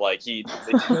movie, but like they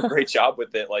do a great job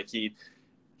with it. Like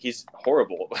he's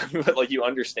horrible, but like you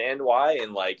understand why.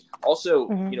 And like also,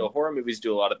 you know, horror movies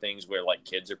do a lot of things where like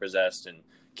kids are possessed and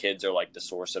kids are like the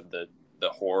source of the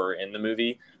horror in the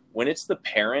movie. When it's the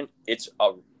parent, it's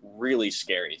a really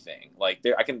scary thing. Like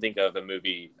I can think of a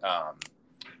movie.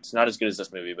 It's not as good as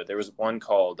this movie, but there was one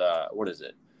called what is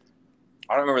it?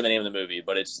 I don't remember the name of the movie,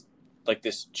 but it's like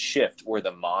this shift where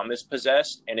the mom is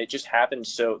possessed, and it just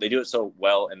happens so they do it so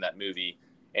well in that movie,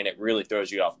 and it really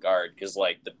throws you off guard because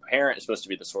like the parent is supposed to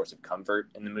be the source of comfort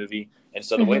in the movie, and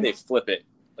so the way they flip it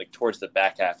like towards the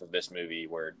back half of this movie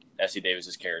where Essie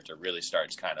Davis's character really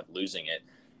starts kind of losing it,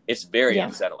 it's very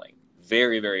unsettling,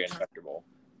 very very uncomfortable.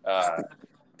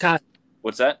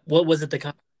 What's that? What was it?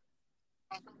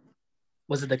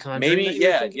 Was it The Conjuring? Maybe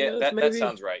that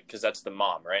sounds right because that's the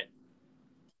mom, right?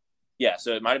 Yeah,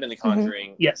 so it might have been The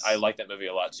Conjuring. Yes, I like that movie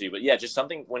a lot too. But yeah, just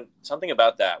something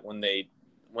about that when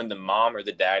the mom or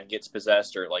the dad gets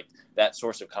possessed or like that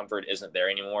source of comfort isn't there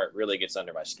anymore, it really gets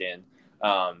under my skin.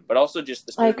 But also just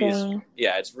this movie is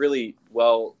it's really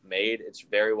well made. It's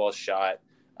very well shot.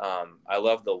 I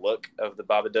love the look of the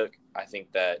Babadook. I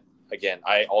think that again,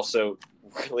 I also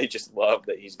really just love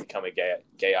that he's become a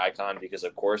gay icon because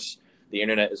of course the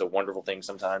internet is a wonderful thing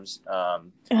sometimes.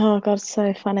 Oh God,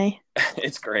 so funny.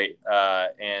 It's great.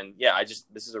 And yeah,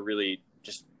 this is a really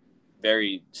just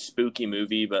very spooky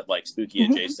movie, but like spooky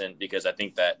adjacent because I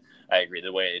think that I agree.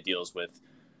 The way it deals with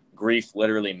grief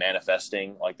literally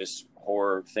manifesting like this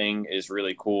horror thing is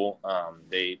really cool.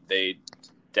 They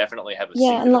definitely have a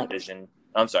singular vision.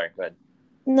 I'm sorry, go ahead.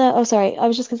 No, oh sorry. I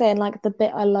was just gonna say, and like the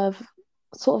bit I love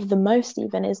sort of the most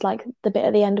even is like the bit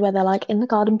at the end where they're like in the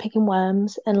garden picking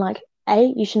worms and like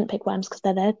you shouldn't pick worms because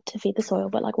they're there to feed the soil,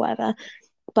 but like whatever.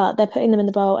 But they're putting them in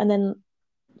the bowl, and then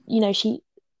you know she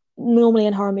normally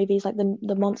in horror movies like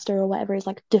the monster or whatever is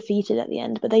like defeated at the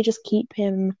end, but they just keep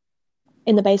him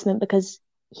in the basement because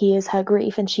he is her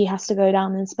grief, and she has to go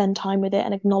down and spend time with it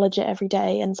and acknowledge it every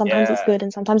day. And sometimes it's good,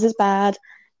 and sometimes it's bad.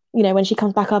 You know, when she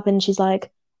comes back up and she's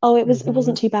like, "Oh, it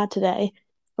wasn't too bad today."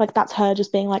 Like that's her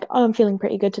just being like, "Oh, I'm feeling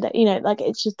pretty good today." You know, like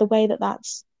it's just the way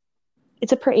that's.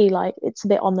 It's a pretty like it's a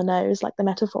bit on the nose, like the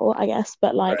metaphor, I guess,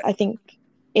 but like I think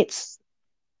it's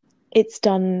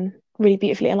done really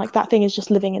beautifully, and like that thing is just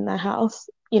living in their house.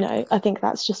 You know, I think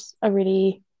that's just a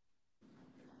really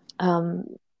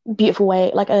beautiful way,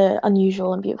 like a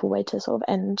unusual and beautiful way to sort of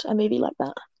end a movie like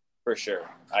that. For sure,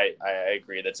 I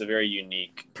agree. That's a very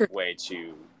unique way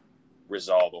to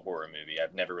resolve a horror movie.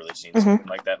 I've never really seen something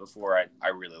like that before. I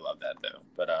really love that though.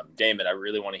 But Damon, I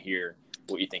really want to hear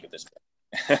what you think of this.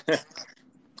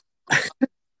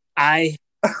 I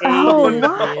hate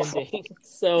the ending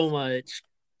so much.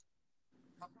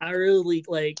 I really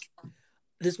like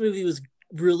this movie was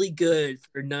really good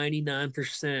for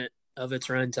 99% of its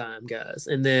runtime, guys.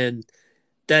 And then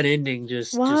that ending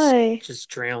just Why? just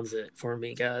drowns it for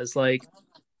me, guys. Like,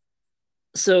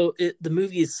 the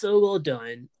movie is so well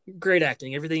done, great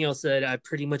acting, everything else that I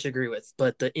pretty much agree with.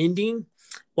 But the ending,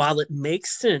 while it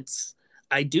makes sense,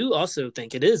 I do also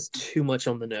think it is too much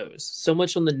on the nose. So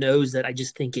much on the nose that I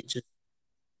just think it just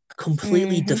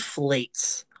completely Hmm.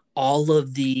 deflates all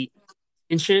of the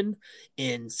tension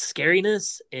and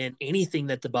scariness and anything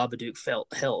that the Babadook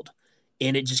felt held.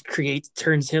 And it just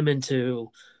turns him into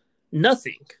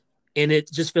nothing. And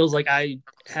it just feels like I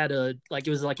had it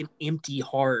was like an empty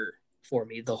horror for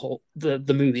me,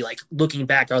 the movie. Like looking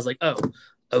back, I was like, oh,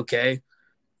 okay,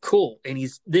 cool. And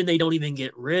then they don't even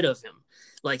get rid of him.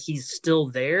 Like he's still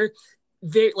there.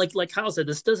 Very like Kyle said,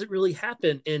 this doesn't really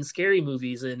happen in scary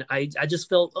movies, and I just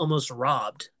felt almost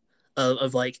robbed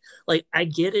of like I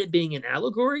get it being an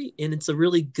allegory, and it's a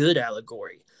really good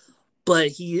allegory, but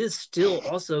he is still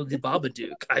also the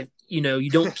Babadook. You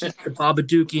don't keep the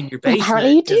Babadook in your Well,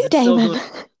 apparently basement you because do, it's still Damon.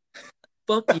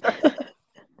 going to fuck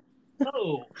you.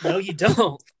 No, you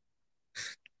don't.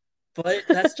 But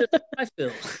that's just how I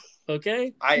feel.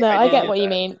 Okay, No, I get do what you that.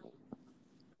 mean.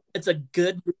 it's a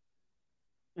good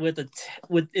with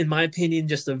in my opinion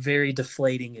just a very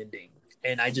deflating ending,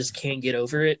 and I just can't get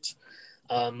over it.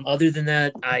 Other than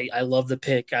that, I love the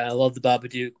pick. I love the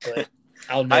Babadook, but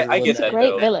I'll never I live get He's a that that great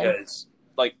though, villain. because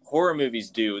like horror movies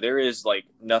do, there is like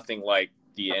nothing like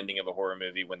the ending of a horror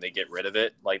movie when they get rid of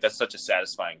it. Like that's such a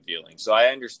satisfying feeling. So I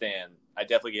understand. I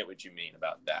definitely get what you mean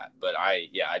about that. But I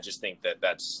just think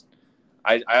that's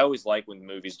I always like when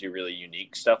movies do really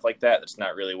unique stuff like that. That's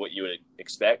not really what you would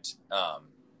expect.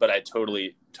 But I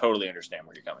totally understand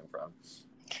where you're coming from.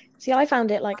 See, I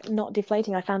found it like not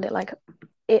deflating. I found it like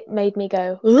it made me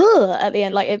go ugh at the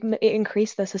end. Like it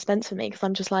increased the suspense for me because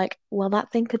I'm just like, well,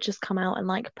 that thing could just come out and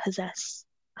like possess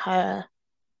her.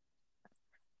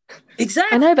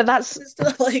 exactly. I know, but that's It's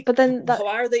still like, but then that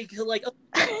why are they like,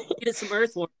 oh, get some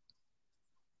earthworm?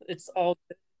 It's all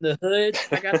in the hood.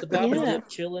 I got the Babadook yeah.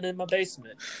 chilling in my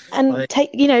basement. And Like,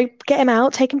 get him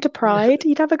out, take him to Pride.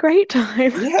 You'd have a great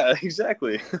time. Yeah,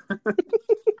 exactly.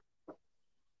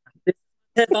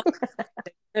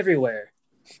 everywhere.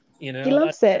 He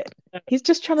loves it. He's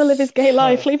just trying to live his gay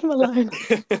life. Leave him alone.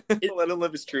 Let him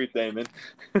live his truth, Damon.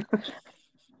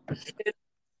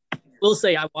 Will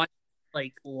say I watched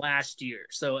like last year,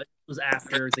 so it was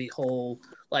after the whole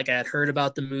like I had heard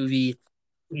about the movie.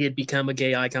 He had become a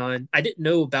gay icon. I didn't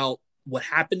know about what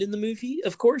happened in the movie.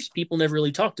 Of course, people never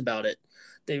really talked about it.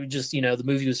 They were just, the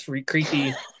movie was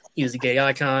creepy. He was a gay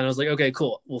icon. I was like, okay,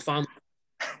 cool. We'll find.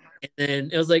 And then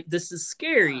it was like, this is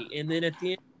scary. And then at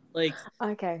the end, like,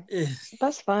 Okay, ugh.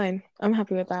 that's fine. I'm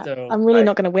happy with that. So I'm really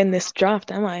not going to win this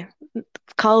draft, am I?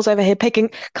 Carl's over here picking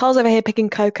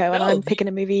Coco, and I'm picking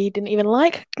a movie he didn't even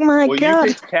like. My Well, God.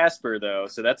 you picked Casper though,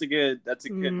 so that's a good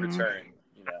return.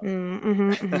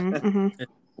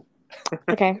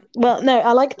 Okay. Well, no,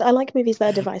 I like movies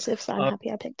that are divisive, so I'm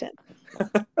happy I picked it.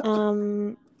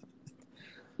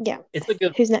 Yeah. It's a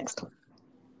good. Who's next?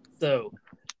 So,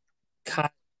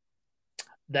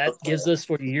 that gives us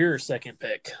for your second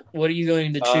pick. What are you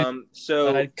going to choose?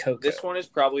 So Coco? This one is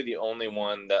probably the only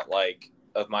one that like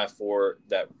of my four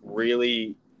that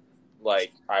really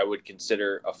like I would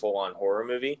consider a full-on horror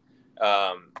movie.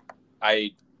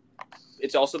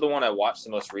 It's also the one I watched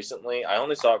the most recently. I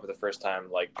only saw it for the first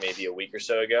time like maybe a week or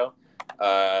so ago.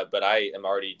 But I am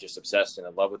already just obsessed and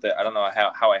in love with it. I don't know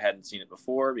how I hadn't seen it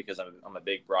before because I'm a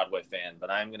big Broadway fan,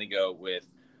 but I'm going to go with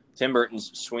Tim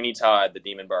Burton's Sweeney Todd, the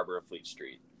Demon Barber of Fleet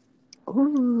Street.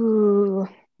 Ooh.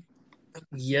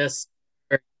 Yes.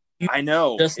 I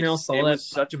know. Just now saw it that was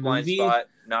such a blind movie. spot.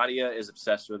 Nadia is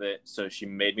obsessed with it, so she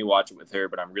made me watch it with her,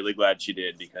 but I'm really glad she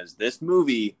did because this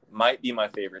movie might be my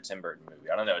favorite Tim Burton movie.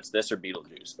 I don't know, it's this or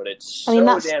Beetlejuice, but it's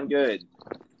so damn good.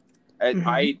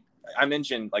 I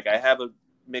mentioned, like, I have a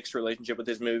mixed relationship with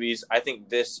his movies. I think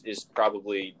this is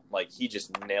probably, like, he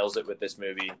just nails it with this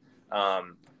movie.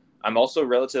 I'm also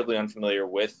relatively unfamiliar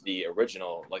with the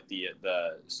original, like the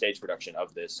stage production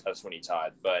of Sweeney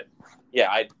Todd. But yeah,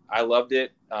 I loved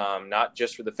it. Not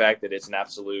just for the fact that it's an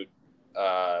absolute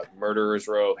murderer's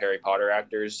row of Harry Potter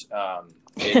actors.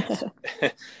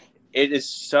 It is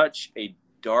such a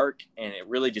dark and it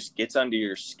really just gets under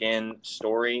your skin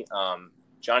story.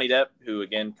 Johnny Depp, who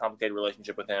again, complicated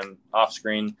relationship with him off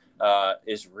screen,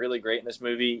 is really great in this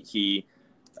movie.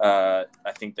 I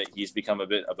think that he's become a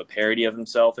bit of a parody of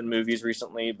himself in movies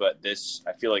recently, but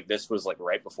I feel like this was like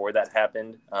right before that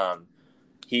happened.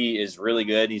 He is really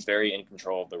good. He's very in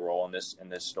control of the role in this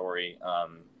story.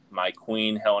 My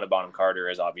queen, Helena Bonham Carter,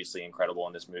 is obviously incredible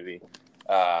in this movie.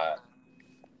 I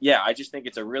just think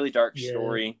it's a really dark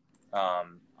story.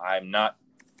 I'm not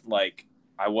like,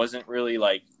 I wasn't really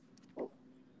like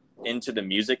into the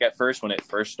music at first when it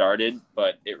first started,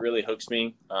 but it really hooks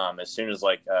me. As soon as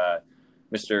like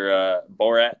Mr.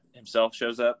 Borat himself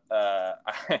shows up,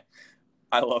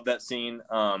 I love that scene.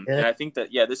 And I think that,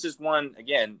 this is one,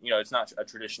 again, it's not a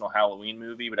traditional Halloween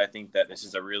movie, but I think that this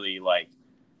is a really like,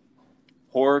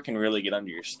 horror can really get under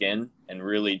your skin, and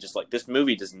really just like, this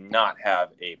movie does not have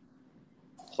a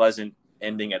pleasant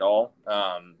ending at all.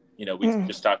 We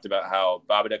just talked about how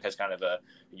Babadook has kind of a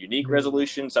unique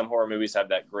resolution. Some horror movies have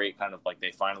that great kind of like,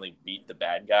 they finally beat the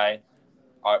bad guy.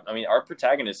 Our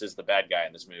protagonist is the bad guy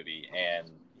in this movie, and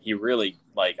he really,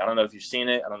 like, I don't know if you've seen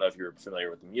it, I don't know if you're familiar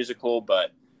with the musical,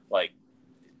 but like,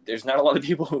 there's not a lot of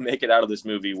people who make it out of this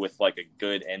movie with like a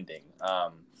good ending.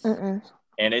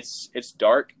 And it's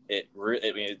dark. It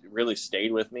really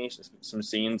stayed with me. Some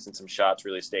scenes and some shots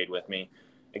really stayed with me.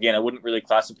 Again, I wouldn't really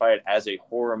classify it as a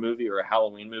horror movie or a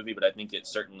Halloween movie, but I think it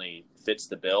certainly fits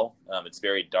the bill. It's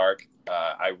very dark.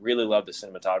 I really love the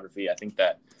cinematography. I think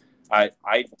that I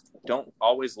don't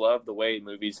always love the way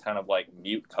movies kind of like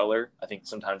mute color. I think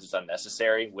sometimes it's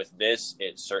unnecessary. With this,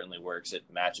 it certainly works. It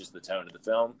matches the tone of the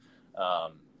film.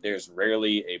 There's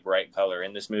rarely a bright color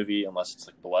in this movie unless it's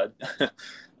like blood.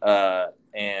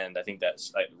 And I think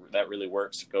that really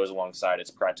works. It goes alongside.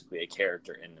 It's practically a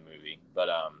character in the movie. But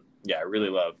I really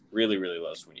love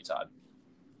Sweeney Todd.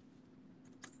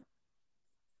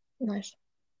 Nice.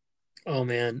 Oh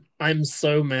man, I'm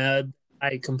so mad.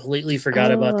 I completely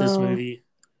forgot about this movie.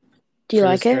 Do you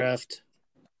like it? Draft.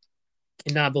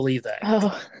 Cannot believe that.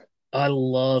 Oh, I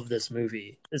love this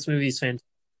movie. This movie's fantastic.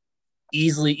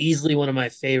 Easily one of my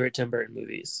favorite Tim Burton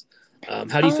movies. How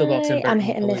do you feel about Tim Burton? I'm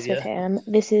hit and miss with him.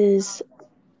 This is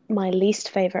my least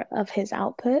favorite of his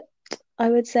output, I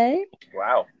would say.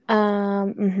 Wow.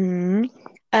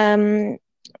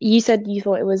 You said you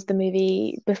thought it was the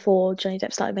movie before Johnny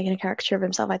Depp started making a caricature of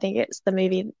himself. I think it's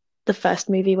the first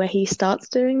movie where he starts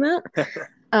doing that.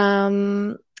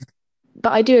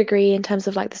 But I do agree in terms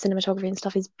of like the cinematography and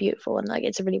stuff is beautiful, and like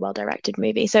it's a really well directed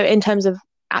movie. So in terms of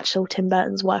actual Tim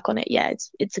Burton's work on it,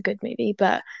 it's a good movie,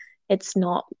 but it's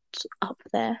not up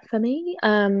there for me.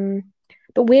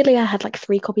 But weirdly, I had like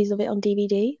 3 copies of it on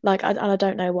DVD. Like, I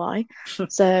don't know why.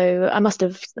 So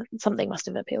something must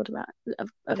have appealed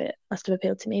of it must have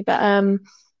appealed to me. But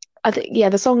I think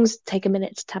the songs take a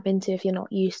minute to tap into if you're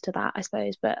not used to that, I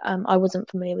suppose. But I wasn't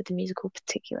familiar with the musical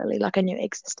particularly. Like, I knew it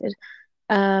existed.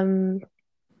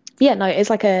 It's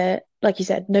like you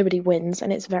said, nobody wins,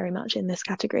 and it's very much in this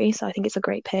category. So I think it's a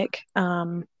great pick.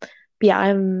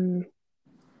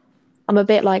 I'm a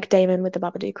bit like Damon with the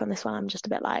Babadook on this one. I'm just a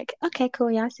bit like, okay,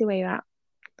 cool, I see where you're at.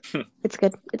 It's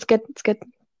good.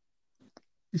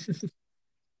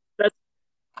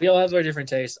 We all have our different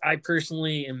tastes. I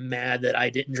personally am mad that I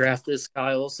didn't draft this,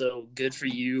 Kyle. So good for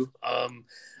you.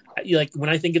 Like when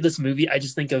I think of this movie, I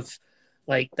just think of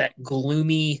like that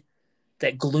gloominess.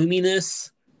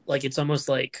 Like it's almost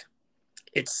like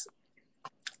it's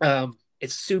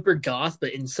super goth,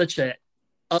 but in such a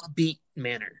upbeat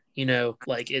manner.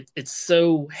 Like it's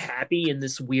so happy in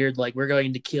this weird, like we're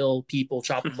going to kill people,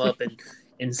 chop them up,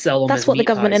 and sell them. That's as what the meat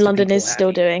government pies in to London people is still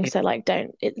happy. doing. So like,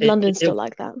 London's still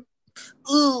like that.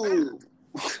 Ooh.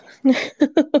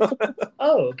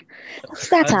 Oh,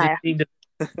 satire.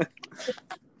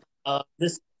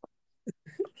 This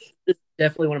is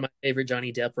definitely one of my favorite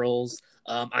Johnny Depp roles.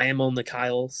 I am on the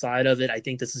Kyle side of it. I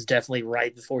think this is definitely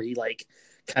right before he like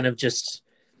kind of just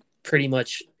pretty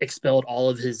much expelled all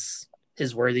of his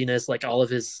worthiness, like all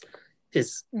of his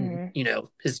his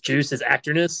juice, his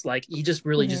actorness. Like he just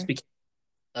really just became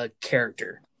a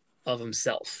character of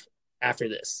himself after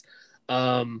this.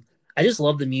 I just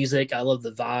love the music. I love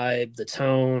the vibe, the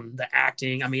tone, the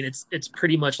acting. I mean, it's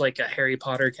pretty much like a Harry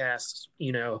Potter cast.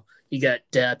 You got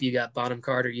Depp, you got Bonham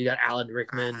Carter, you got Alan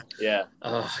Rickman. Yeah.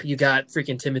 You got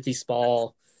freaking Timothy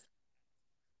Spall.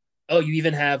 Oh, you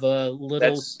even have a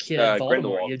little kid Voldemort.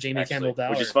 Grindelwald, you have Jamie Campbell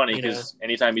Bower, which is funny because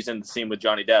anytime he's in the scene with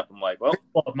Johnny Depp, I'm like, well,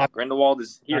 Grindelwald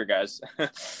is here, guys.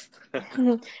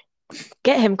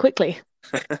 Get him quickly.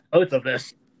 Both of them.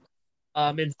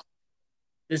 And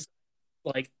this,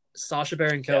 like Sacha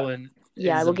Baron Cohen,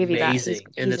 I will give you that. Amazing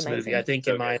in this movie. I think,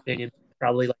 so in my opinion,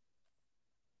 probably like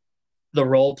the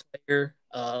role player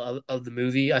of the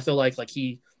movie. I feel like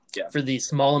he. Yeah. For the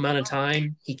small amount of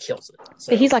time, he kills it.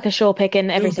 So, but he's like a sure pick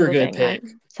in every single thing. Pick.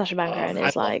 Right? Sacha Baron Cohen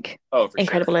is like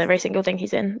incredible in every single thing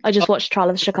he's in. I just watched Trial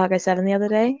of Chicago 7 the other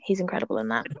day. He's incredible in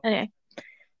that. Anyway,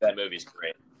 that movie's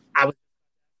great. I would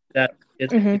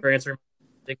for answering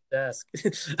my desk.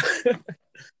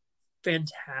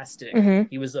 Fantastic.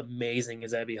 He was amazing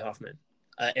as Abby Hoffman.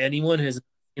 Anyone who's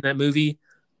in that movie,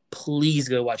 please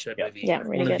go watch that movie. Yeah,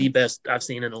 really one good. Of the best I've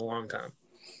seen in a long time.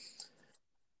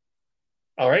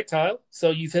 All right, Kyle. So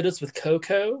you've hit us with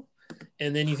Coco,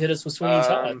 and then you've hit us with Sweeney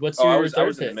Todd. What's I your was third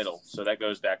in the pick? middle, so that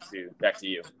goes back to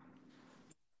you.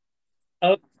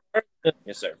 Oh,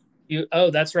 Yes, sir.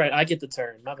 that's right. I get the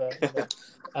turn. My bad.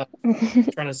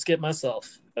 Trying to skip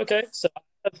myself. Okay, so I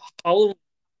have Halloween,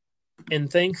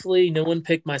 and thankfully, no one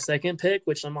picked my second pick,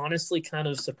 which I'm honestly kind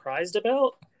of surprised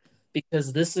about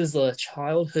because this is a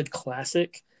childhood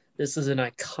classic. This is an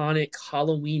iconic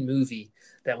Halloween movie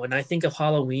that when I think of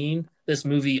Halloween, this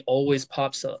movie always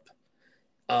pops up.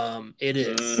 It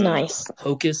is Nice.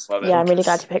 Hocus Love it. Yeah, I'm really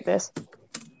glad Pocus. you picked this.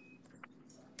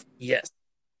 Yes.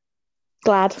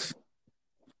 Glad.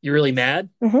 You're really mad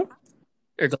Mhm.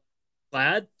 or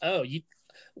glad? Oh, you.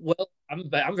 Well, I'm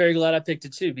very glad I picked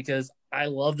it too because I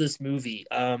love this movie.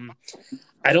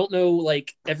 I don't know,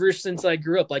 like ever since I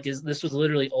grew up, this was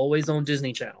literally always on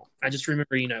Disney Channel. I just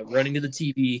remember, running to the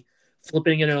TV,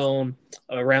 flipping it on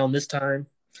around this time,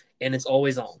 and it's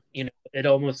always on. It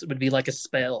almost would be like a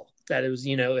spell that it was.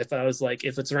 If I was like,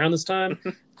 if it's around this time,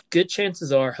 good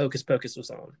chances are Hocus Pocus was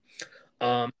on.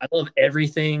 I love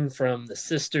everything from the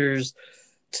sisters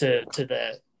to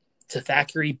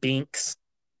Thackeray Binks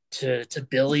to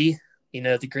Billy,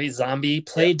 the great zombie,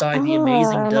 played by the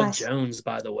amazing Oh, Doug nice. Jones,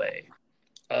 by the way.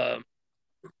 Um,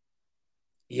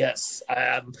 yes,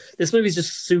 this movie is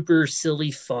just super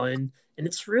silly fun, and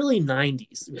it's really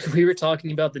 90s. We were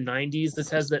talking about the 90s. This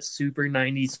has that super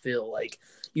 90s feel. Like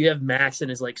you have Max in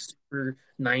his like super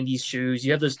 90s shoes.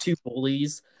 You have those two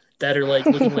bullies that are like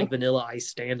looking like Vanilla Ice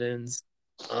stand-ins.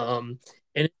 And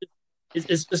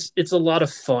it's a lot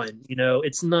of fun.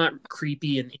 It's not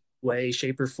creepy in any way,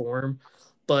 shape, or form.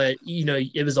 But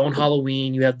it was on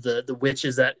Halloween. You have the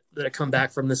witches that come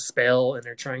back from the spell, and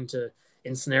they're trying to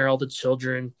ensnare all the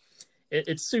children.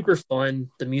 It's super fun.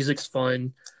 The music's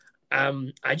fun. I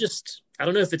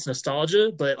don't know if it's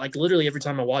nostalgia, but like literally every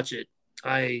time I watch it,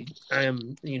 I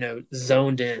am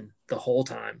zoned in the whole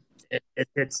time.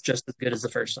 It's just as good as the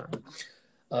first time.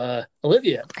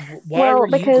 Olivia, why Well, were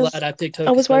you glad because I picked I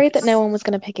Hocus was worried that no Pocus? one was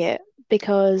going to pick it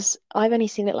because I've only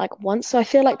seen it like once. So I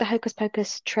feel like the Hocus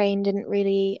Pocus train didn't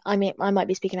really, I mean, I might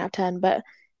be speaking out of turn, but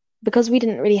because we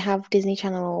didn't really have Disney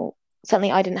Channel,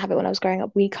 certainly I didn't have it when I was growing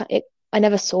up, I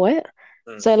never saw it.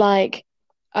 Mm. So like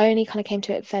I only kind of came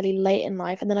to it fairly late in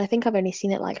life, and then I think I've only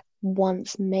seen it like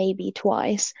once, maybe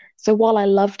twice. So while I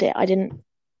loved it, I didn't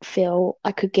feel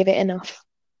I could give it enough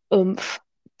oomph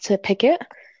to pick it.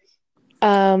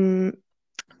 Um,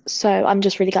 so I'm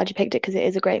just really glad you picked it because it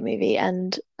is a great movie,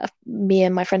 and me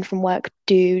and my friend from work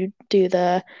do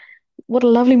the "What a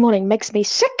lovely morning" makes me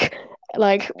sick.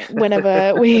 Like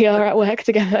whenever we are at work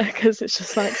together, because it's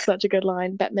just like such a good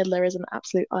line. Bette Midler is an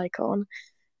absolute icon.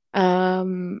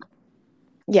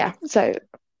 Yeah. So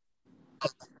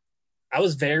I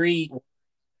was very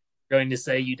going to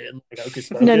say you didn't like Hocus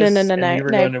no, no, no, Pocus, no, and no, we were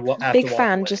no. going to have Big to walk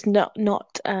fan, away. just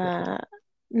not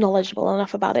knowledgeable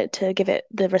enough about it to give it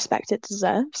the respect it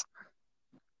deserves.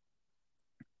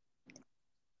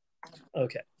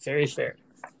 Okay, very fair.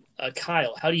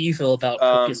 Kyle, how do you feel about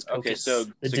Hocus Pocus? Okay, so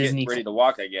the so Disney. get ready to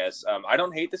walk, I guess. I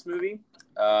don't hate this movie.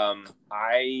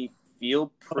 I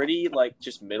feel pretty like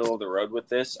just middle of the road with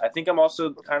this. I think I'm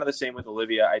also kind of the same with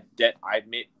Olivia. I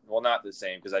admit, well, not the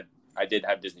same because I did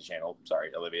have Disney Channel.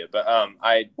 Sorry, Olivia, but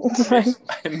Sorry.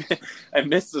 I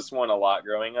missed this one a lot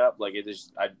growing up. Like it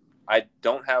is, I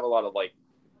don't have a lot of like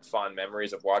fond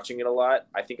memories of watching it a lot.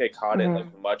 I think I caught it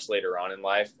like much later on in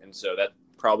life, and so that's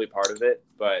probably part of it.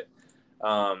 But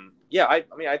yeah, I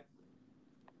mean,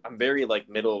 I'm very like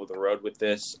middle of the road with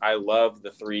this. I love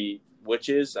the three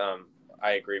witches.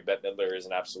 I agree. Bette Midler is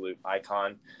an absolute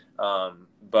icon.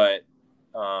 But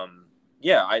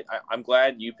yeah, I'm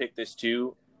glad you picked this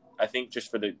too. I think just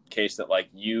for the case that like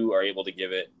you are able to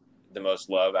give it the most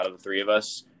love out of the three of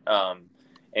us.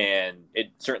 And it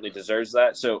certainly deserves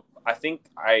that. So I think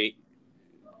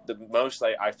the most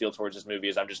I feel towards this movie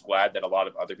is I'm just glad that a lot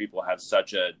of other people have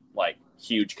such a like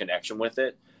huge connection with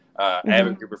it. I have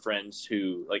a group of friends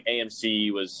who like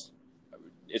AMC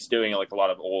it's doing like a lot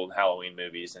of old Halloween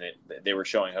movies, and they were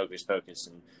showing Hocus Pocus,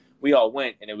 and we all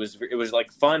went, and it was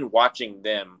like fun watching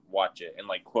them watch it and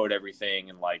like quote everything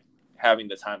and like having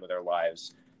the time of their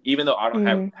lives. Even though I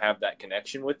don't have that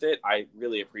connection with it, I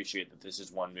really appreciate that this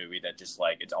is one movie that just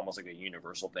like it's almost like a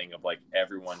universal thing of like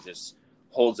everyone just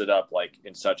holds it up like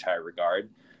in such high regard.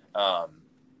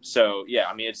 So yeah,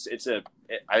 I mean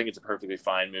I think it's a perfectly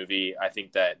fine movie. I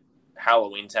think that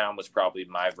Halloween Town was probably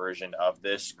my version of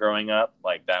this growing up.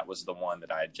 Like that was the one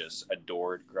that I just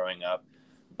adored growing up.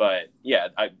 But yeah,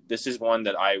 this is one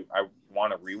that I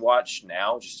want to rewatch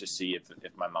now just to see if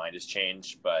my mind has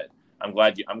changed. But I'm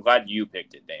glad you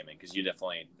picked it, Damon, because you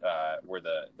definitely were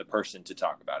the person to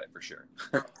talk about it for sure.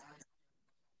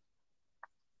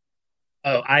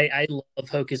 Oh, I love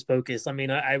Hocus Pocus. I mean,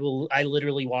 I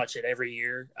literally watch it every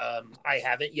year. I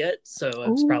haven't yet, so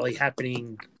it's Ooh. probably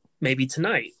happening maybe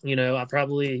tonight. You know, I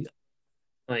probably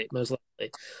might most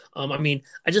likely. I mean,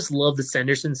 I just love the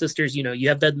Sanderson sisters. You know, you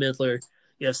have Bette Midler,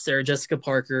 you have Sarah Jessica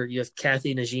Parker, you have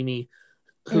Kathy Najimy,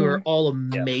 who are Mm. all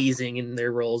Yeah. amazing in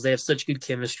their roles. They have such good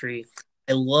chemistry.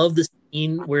 I love the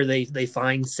scene where they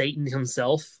find Satan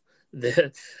himself,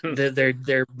 their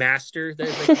master, as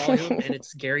they call him, and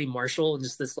it's Gary Marshall and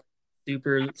just this like,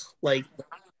 super like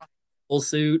full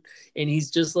suit, and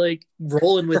he's just like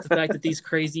rolling with the fact that these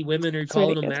crazy women are It's really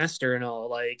calling him good. master and all,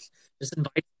 like just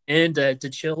invite him in to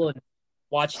chill and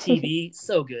watch TV.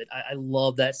 So good. I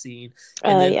love that scene.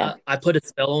 And then Yeah. I put a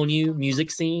spell on you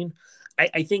music scene.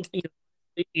 I think you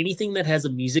know, anything that has a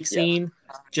music Yeah. scene,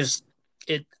 just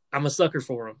it. I'm a sucker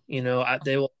for them. You know,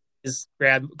 they will just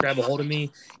grab a hold of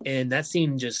me, and that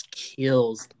scene just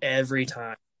kills every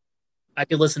time. I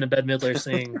could listen to Bette Midler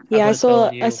sing "I Yeah, Put a Spell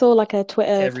on I You" saw like a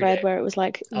Twitter every thread day. where it was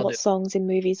like, I'll do what it. songs in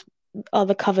movies are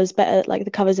the covers better, like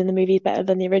the covers in the movies better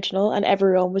than the original, and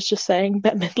everyone was just saying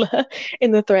Bette Midler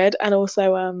in the thread, and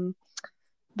also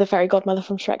the fairy godmother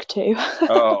from Shrek 2.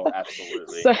 Oh,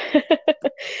 absolutely. So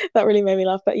that really made me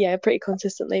laugh. But yeah, pretty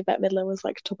consistently, Bette Midler was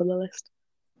like top of the list.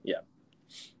 Yeah.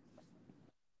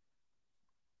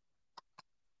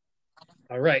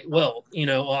 All right. Well, you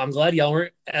know, I'm glad y'all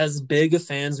weren't as big of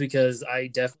fans because I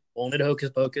definitely wanted Hocus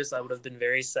Pocus. I would have been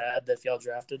very sad if y'all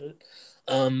drafted it.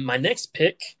 My next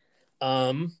pick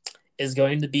is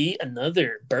going to be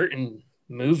another Burton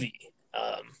movie.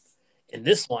 And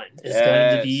this one is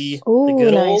going to be Yes. the Ooh,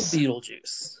 good old nice.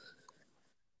 Beetlejuice.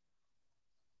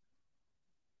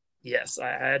 Yes, I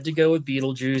had to go with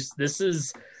Beetlejuice. This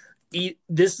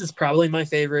is probably my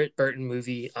favorite Burton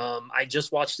movie. I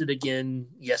just watched it again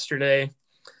yesterday.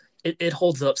 It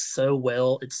holds up so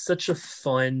well. It's such a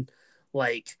fun,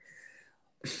 like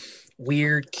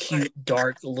weird, cute,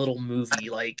 dark little movie.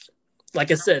 Like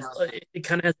I said, it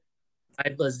kind of has the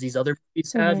vibe as these other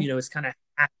movies have. Hmm. You know, it's kind of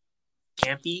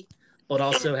campy, but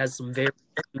also has some very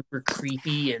super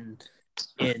creepy and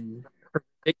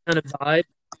horrific kind of vibe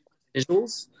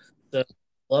visuals. So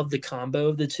love the combo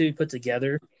of the two put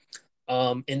together.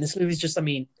 And this movie's just, I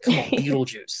mean, come on,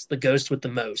 Beetlejuice, the ghost with the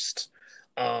most.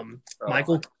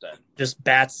 Michael 100%. just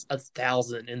bats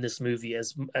 1,000 in this movie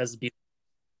as Beetlejuice.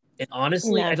 And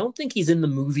honestly, I No. don't think he's in the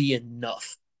movie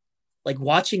enough. Like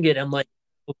watching it, I'm like,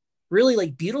 really,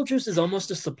 like Beetlejuice is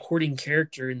almost a supporting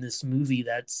character in this movie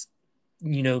that's,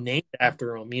 you know, named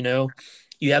after him. You know,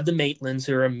 you have the Maitlands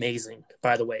who are amazing,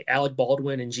 by the way. Alec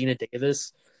Baldwin and Gina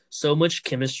Davis, so much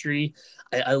chemistry.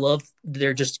 I love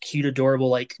their just cute, adorable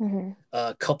like Hmm.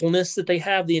 coupleness that they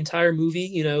have the entire movie.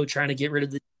 You know, trying to get rid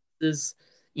of the diseases,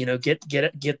 you know, get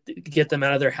them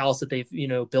out of their house that they've you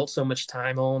know built so much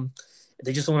time on.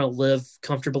 They just want to live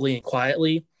comfortably and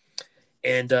quietly.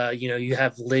 And you know, you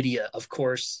have Lydia, of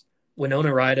course.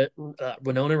 Winona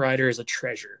Ryder is a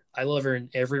treasure. I love her in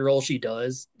every role she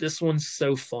does. This one's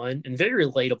so fun and very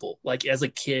relatable. Like as a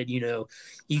kid, you know,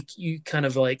 you kind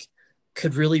of like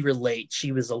could really relate.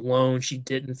 She was alone. She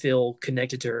didn't feel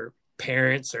connected to her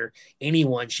parents or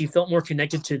anyone. She felt more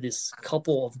connected to this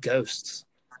couple of ghosts,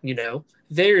 you know,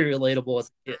 very relatable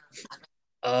as a kid.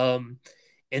 Um,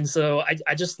 and so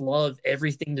I just love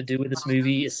everything to do with this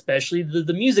movie, especially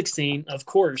the music scene. Of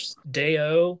course,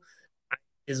 Day-O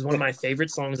is one of my favorite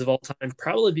songs of all time,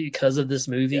 probably because of this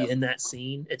movie Yeah. and that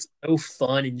scene. It's so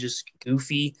fun and just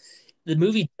goofy. The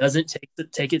movie doesn't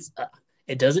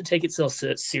it doesn't take itself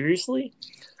seriously,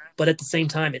 but at the same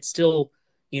time, it still,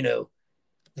 you know,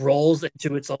 rolls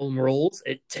into its own rules.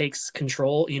 It takes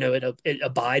control. You know, it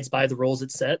abides by the rules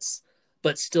it sets,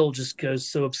 but still just goes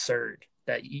so absurd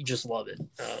that you just love it.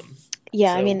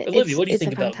 Yeah, I So, mean Olivia, what do you it's a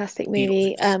think about fantastic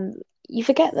movie. Beetlejuice? You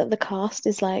forget that the cast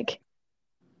is like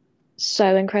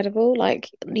so incredible. Like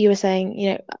you were saying,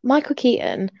 you know, Michael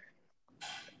Keaton,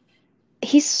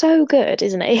 he's so good,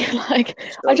 isn't he? Like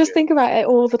I So just good. think about it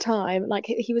all the time. Like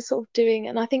he was sort of doing,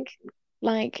 and I think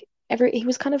like he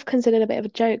was kind of considered a bit of a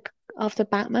joke after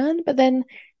Batman, but then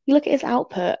you look at his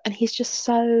output and he's just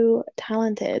so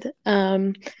talented.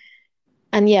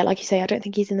 And yeah, like you say, I don't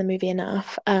think he's in the movie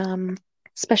enough.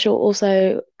 Special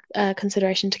also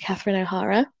consideration to Catherine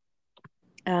O'Hara.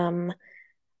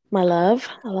 My love,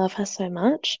 I love her so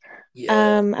much.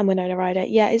 Yeah. And Winona Ryder.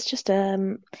 Yeah, it's just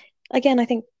again, I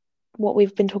think what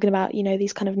we've been talking about, you know,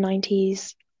 these kind of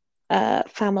 90s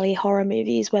family horror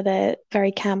movies where they're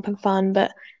very camp and fun,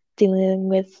 but dealing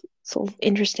with sort of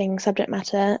interesting subject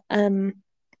matter.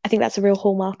 I think that's a real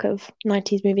hallmark of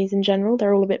 90s movies in general.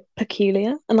 They're all a bit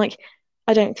peculiar. And like,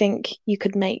 I don't think you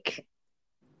could make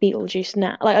Beetlejuice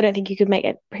now. Like, I don't think you could make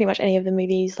it pretty much any of the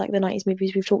movies, like the 90s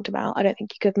movies we've talked about. I don't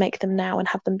think you could make them now and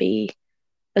have them be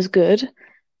as good.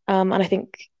 And I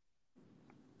think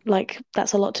like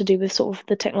that's a lot to do with sort of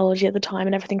the technology at the time,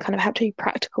 and everything kind of had to be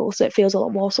practical. So it feels a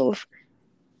lot more sort of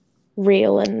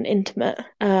real and intimate.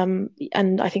 And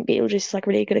I think Beetlejuice is like a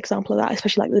really good example of that,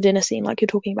 especially like the dinner scene, like you're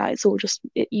talking about. It's all just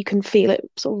you can feel it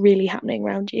sort of really happening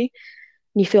around you, and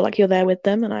you feel like you're there with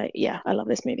them. And I love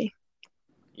this movie.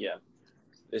 Yeah,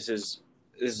 this is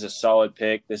a solid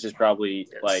pick. This is probably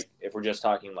like, if we're just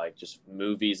talking like just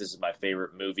movies, this is my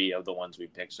favorite movie of the ones we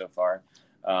picked so far.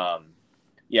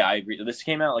 Yeah, I agree. This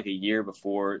came out like a year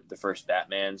before the first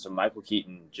Batman, so Michael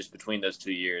Keaton, just between those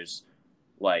 2 years,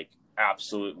 like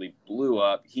absolutely blew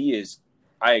up.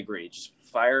 I agree, just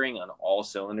firing on all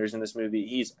cylinders in this movie.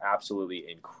 He's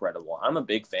absolutely incredible. I'm a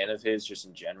big fan of his just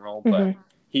in general, but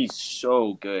he's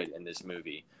so good in this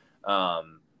movie.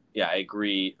 Yeah, I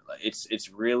agree. It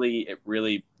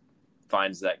really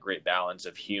finds that great balance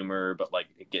of humor, but like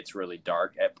it gets really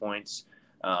dark at points.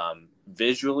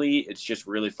 Visually, it's just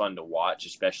really fun to watch,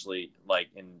 especially like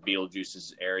in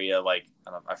Beetlejuice's area. Like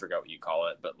I forgot what you call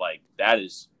it, but like that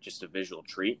is just a visual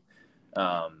treat.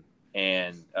 I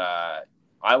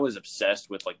was obsessed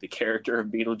with like the character of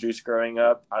Beetlejuice growing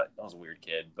up. I was a weird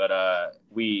kid, but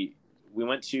we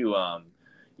went to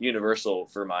Universal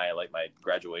for my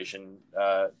graduation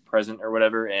present or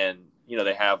whatever, and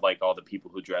they have like all the people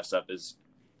who dress up as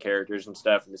characters and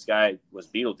stuff, and this guy was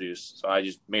Beetlejuice, so I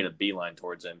just made a beeline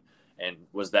towards him and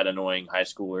was that annoying high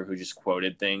schooler who just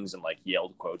quoted things and like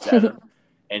yelled quotes at him.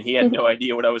 And he had no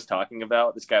idea what I was talking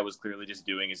about. This guy was clearly just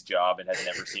doing his job and had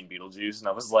never seen Beetlejuice. And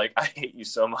I was like, I hate you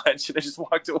so much. And I just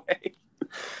walked away.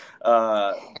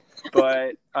 Yeah,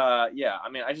 I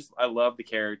mean, I love the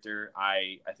character.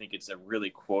 I think it's a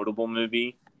really quotable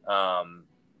movie.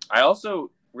 I also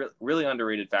really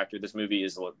underrated factor. This movie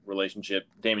is a relationship.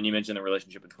 Damon, you mentioned the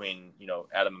relationship between,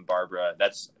 Adam and Barbara.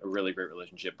 That's a really great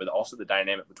relationship, but also the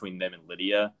dynamic between them and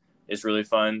Lydia is really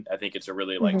fun. I think it's a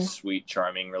really sweet,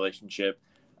 charming relationship.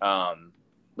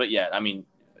 But yeah, I mean,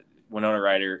 Winona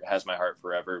Ryder has my heart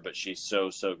forever, but she's so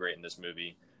great in this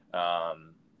movie.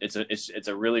 It's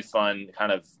a really fun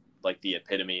kind of like the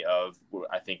epitome of what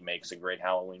I think makes a great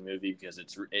Halloween movie, because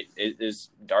it is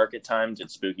dark at times,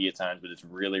 it's spooky at times, but it's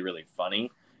really, really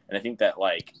funny. And I think that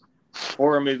like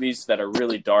horror movies that are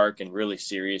really dark and really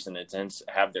serious and intense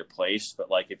have their place.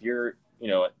 But like if you're,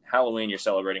 at Halloween, you're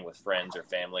celebrating with friends or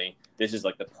family, this is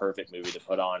like the perfect movie to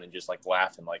put on and just like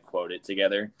laugh and like quote it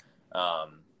together.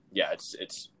 Yeah,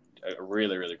 it's a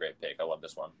really, really great pick. I love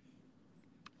this one.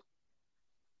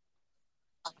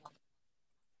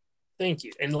 Thank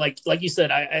you. And like you said,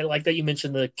 I like that you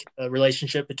mentioned the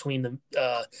relationship between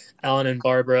the Alan and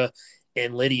Barbara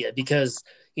and Lydia, because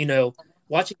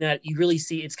watching that, you really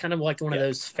see it's kind of like one of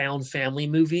those found family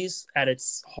movies at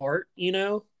its heart,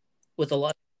 with a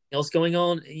lot else going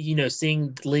on.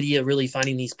 Seeing Lydia really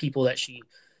finding these people that she,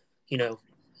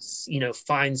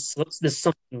 finds this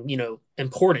something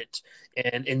important,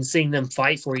 and seeing them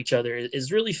fight for each other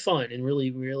is really fun and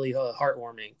really, really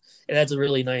heartwarming. It adds a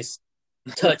really nice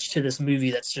touch to this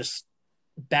movie that's just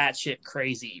batshit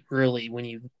crazy. Really, when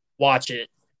you watch it,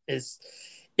 it's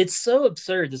so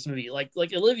absurd. This movie, like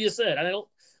Olivia said, I don't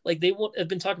like they have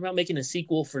been talking about making a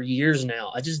sequel for years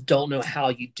now. I just don't know how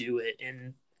you do it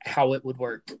and how it would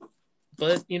work.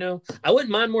 But I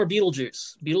wouldn't mind more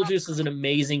Beetlejuice. Beetlejuice is an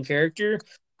amazing character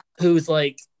who's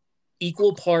like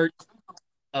equal part.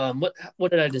 What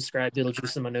did I describe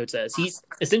Beetlejuice in my notes as? He's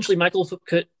essentially Michael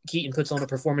Keaton puts on a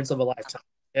performance of a lifetime.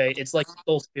 Okay, it's like the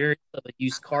soul spirit of a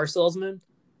used car salesman,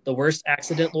 the worst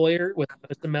accident lawyer with the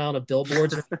most amount of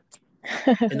billboards,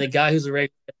 and the guy who's a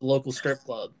regular at the local strip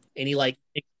club. And he like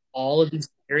takes all of these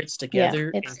spirits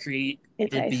together and created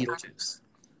Beetlejuice.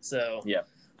 So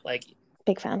like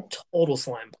big fan, total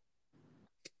slime.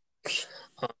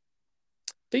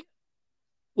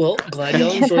 Well, glad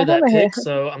y'all enjoyed that pick.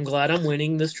 So I'm glad I'm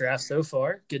winning this draft so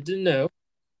far. Good to know.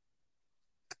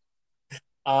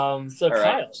 So Kyle,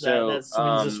 right. that swings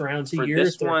us around to your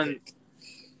this one. Pick.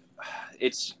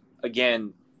 It's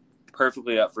again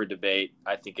perfectly up for debate.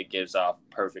 I think it gives off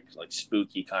perfect like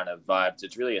spooky kind of vibes.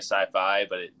 It's really a sci-fi,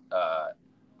 but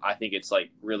I think it's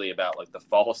like really about like the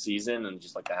fall season and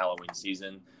just like the Halloween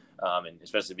season, and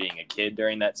especially being a kid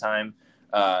during that time.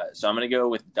 So I'm gonna go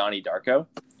with Donnie Darko.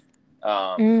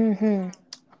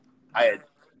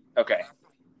 Okay,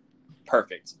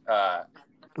 perfect.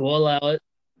 We'll allow it.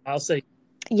 I'll say.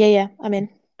 Yeah, I'm in.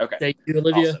 Okay. Thank you,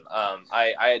 Olivia. Awesome.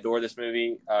 I adore this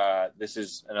movie. This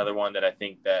is another one that I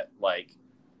think that like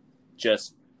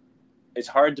just, it's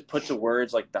hard to put to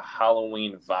words like the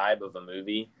Halloween vibe of a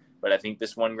movie, but I think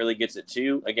this one really gets it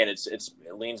too. Again, it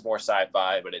leans more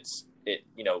sci-fi, but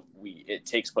it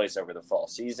takes place over the fall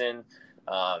season.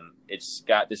 It's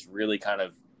got this really kind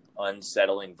of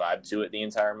unsettling vibe to it the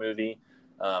entire movie.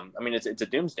 I mean, it's a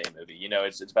doomsday movie.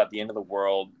 It's about the end of the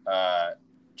world.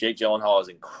 Jake Gyllenhaal is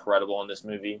incredible in this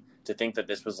movie. To think that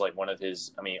this was like one of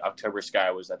his, I mean, October Sky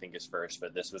was, I think, his first,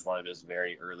 but this was one of his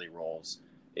very early roles,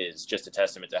 is just a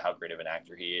testament to how great of an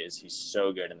actor he is. He's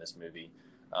so good in this movie.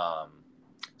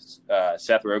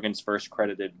 Seth Rogen's first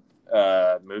credited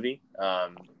movie,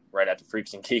 right after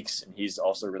Freaks and Geeks, and he's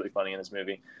also really funny in this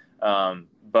movie.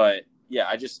 But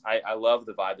yeah, I love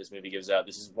the vibe this movie gives out.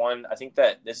 I think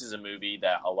that this is a movie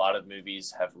that a lot of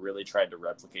movies have really tried to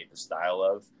replicate the style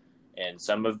of, and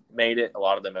some have made it, a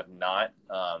lot of them have not.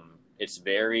 It's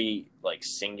very like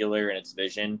singular in its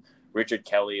vision. Richard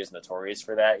Kelly is notorious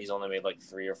for that. He's only made like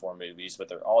 3 or 4 movies, but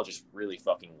they're all just really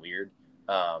fucking weird.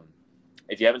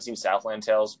 If you haven't seen Southland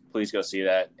Tales, please go see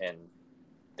that, and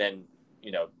then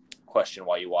question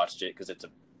why you watched it, because it's a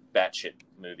batshit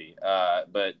movie.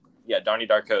 But yeah, Donnie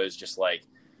Darko is just like,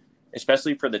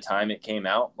 especially for the time it came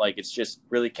out, like it's just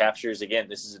really captures, again,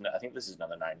 I think this is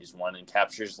another 90s one, and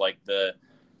captures like the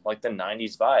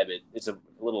 90s vibe. It's a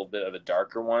little bit of a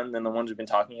darker one than the ones we've been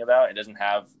talking about. It doesn't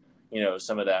have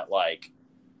some of that like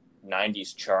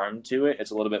 90s charm to it.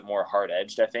 It's a little bit more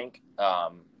hard-edged, I think.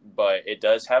 But it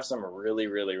does have some really,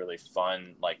 really, really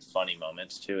fun, like funny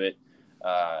moments to it.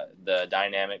 The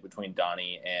dynamic between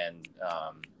Donnie and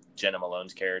Jenna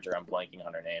Malone's character, I'm blanking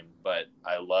on her name, but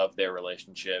I love their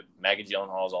relationship. Maggie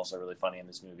Gyllenhaal is also really funny in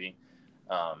this movie.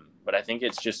 But I think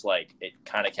it's just like, it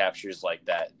kind of captures like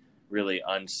that really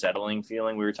unsettling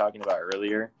feeling we were talking about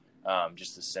earlier.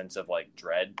 Just a sense of like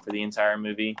dread for the entire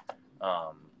movie.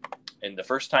 And the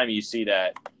first time you see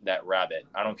that rabbit,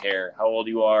 I don't care how old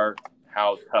you are,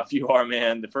 how tough you are,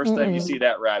 man. The first time you see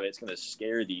that rabbit, it's going to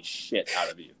scare the shit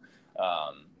out of you.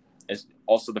 It's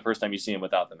also the first time you see him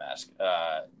without the mask.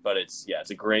 But it's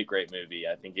a great, great movie.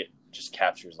 I think it just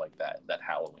captures like that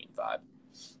Halloween vibe.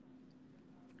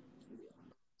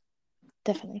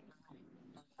 Definitely.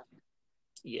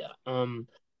 Yeah.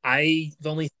 I've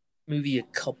only seen the movie a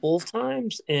couple of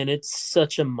times, and it's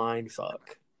such a mind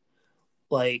fuck.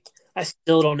 Like, I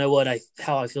still don't know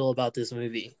how I feel about this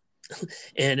movie.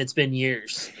 And it's been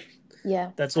years.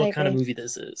 Yeah. That's what kind of movie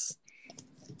this is.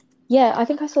 Yeah, I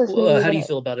think I saw this movie. How do you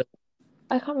feel about it?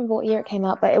 I can't remember what year it came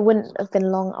out, but it wouldn't have been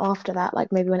long after that,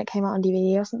 like maybe when it came out on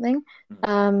DVD or something.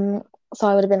 So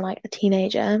I would have been like a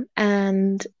teenager.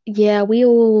 And yeah, we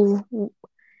all,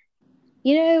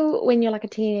 when you're like a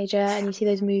teenager and you see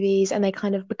those movies and they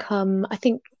kind of become, I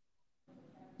think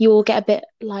you all get a bit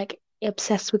like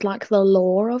obsessed with like the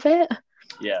lore of it.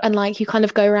 Yeah. And like you kind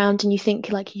of go around and you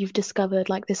think like you've discovered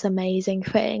like this amazing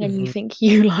thing, and you think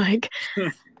you like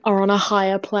are on a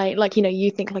higher plane. Like,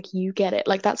 you think like you get it.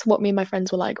 Like that's what me and my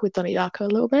friends were like with Donnie Darko a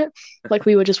little bit. Like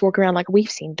we were just walking around like, we've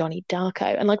seen Donnie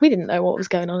Darko, and like we didn't know what was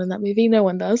going on in that movie. No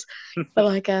one does. But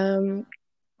like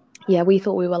yeah, we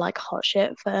thought we were like hot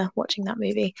shit for watching that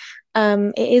movie.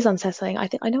 It is unsettling. I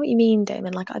know what you mean,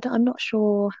 Damon. Like I'm not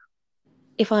sure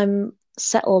if I'm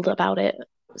settled about it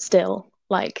still,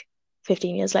 like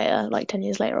 15 years later, like 10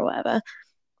 years later or whatever.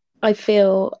 I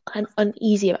feel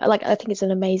uneasy. Like I think it's an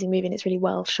amazing movie, and it's really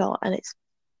well shot, and it's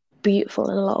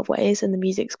beautiful in a lot of ways, and the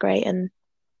music's great and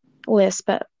all this.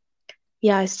 But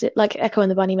yeah, I still like Echo and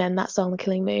the Bunnymen, that song, The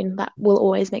Killing Moon, that will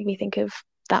always make me think of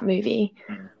that movie.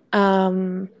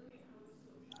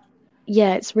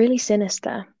 Yeah, it's really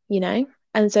sinister,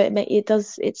 and so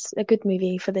it's a good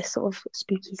movie for this sort of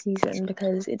spooky season,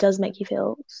 because it does make you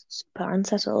feel super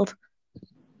unsettled.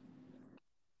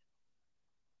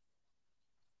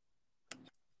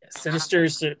 Sinister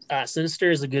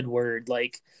is a good word.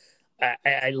 Like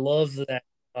I love that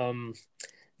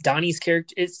Donnie's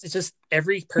character, it's just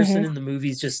every person in the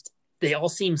movies, just they all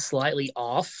seem slightly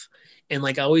off, and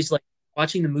like I always like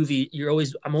watching the movie,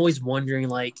 I'm always wondering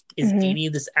like, is any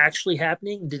of this actually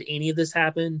happening? Did any of this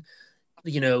happen?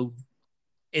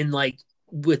 And like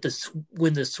when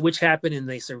the switch happened and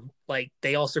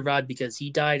they all survived because he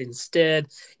died instead,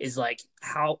 is like,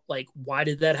 how, like, why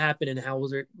did that happen, and how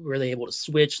were they able to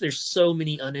switch? There's so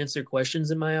many unanswered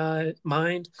questions in my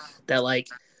mind that like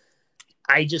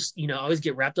I just I always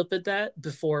get wrapped up at that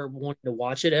before wanting to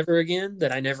watch it ever again,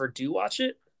 that I never do watch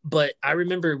it. But I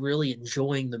remember really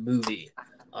enjoying the movie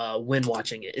when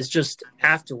watching it. It's just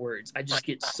afterwards I just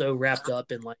get so wrapped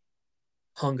up and like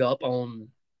hung up on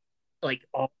like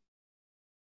all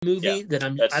movie that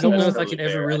I don't know if I can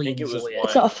ever really enjoy it.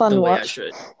 It's not a fun watch.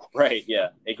 Right, yeah.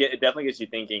 It definitely gets you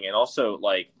thinking. And also,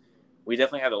 like, we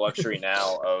definitely have the luxury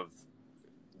now of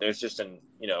there's just an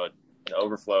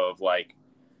overflow of like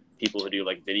people who do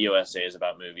like video essays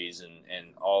about movies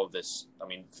and all of this. I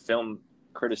mean, film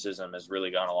criticism has really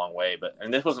gone a long way,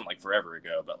 and this wasn't like forever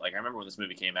ago, but like I remember when this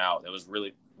movie came out, it was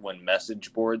really when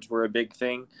message boards were a big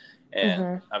thing.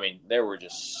 And I mean, there were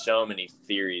just so many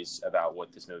theories about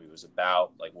what this movie was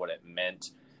about, like what it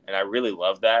meant. And I really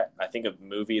love that. I think a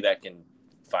movie that can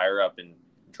fire up and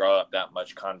draw up that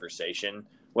much conversation,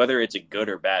 whether it's a good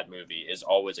or bad movie, is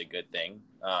always a good thing.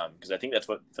 Because I think that's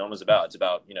what film is about. It's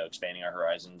about, expanding our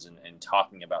horizons and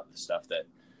talking about the stuff that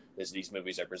these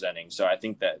movies are presenting. So I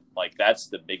think that like that's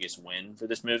the biggest win for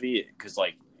this movie, because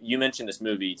like you mentioned this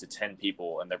movie to 10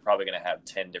 people and they're probably going to have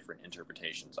 10 different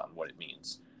interpretations on what it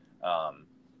means.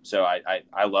 So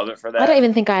I love it for that. I don't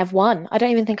even think I have one. I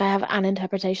don't even think I have an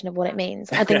interpretation of what it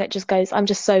means. I think it just goes, I'm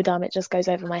just so dumb, it just goes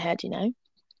over my head,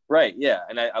 Right, yeah.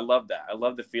 And I love that. I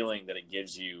love the feeling that it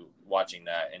gives you watching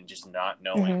that and just not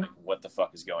knowing like, what the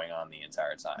fuck is going on the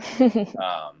entire time.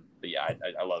 But yeah,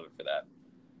 I love it for that.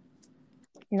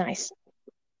 Nice.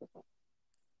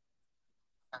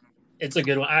 It's a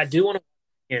good one. I do want to.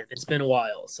 It's been a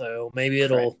while, so maybe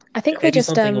it'll. I think we're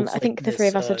just. I think the three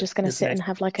of us are just going to sit and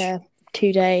have like a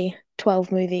 2-day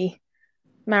 12 movie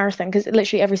marathon, because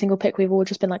literally every single pick we've all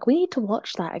just been like, we need to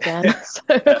watch that again. So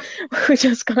we're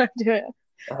just gonna do it.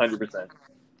 100%.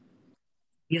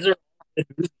 These are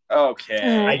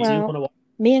okay. I do want to watch.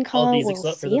 Me and Carl these will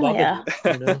except for see the you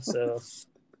later. So.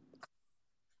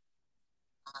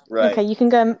 Right. Okay, you can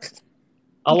go.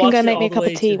 I'll you can go make me a cup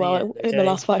of tea in the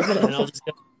last 5 minutes. And I'll just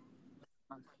go.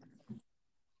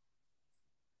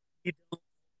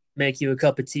 Make you a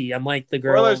cup of tea. I'm like the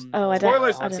girl. I don't know. I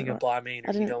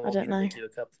don't know. Make you a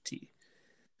cup of tea.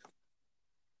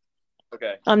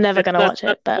 Okay. I'm never going to watch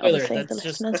it, but obviously that's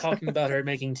just talking about her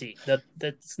making tea.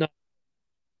 That's not.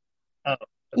 Oh.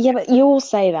 Okay. Yeah, but you all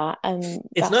say that, and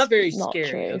it's not very scary.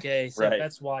 True. Okay, so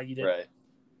that's why you didn't.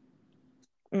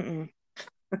 Right.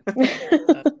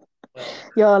 Well,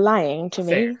 you're lying to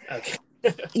fair. Me. Okay.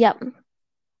 Yep.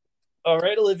 All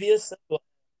right, Olivia. So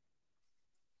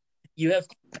you have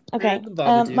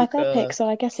my third pick. So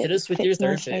I guess it fits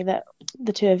nicely pick. that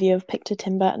the two of you have picked a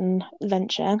Tim Burton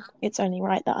venture. It's only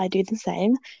right that I do the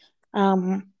same.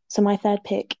 So my third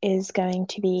pick is going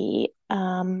to be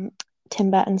Tim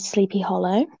Burton's Sleepy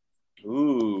Hollow.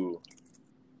 Ooh.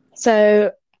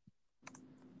 So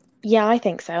yeah, I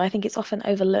think so. I think it's often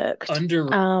overlooked.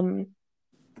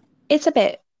 It's a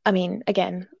bit. I mean,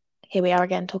 again, here we are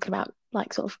again talking about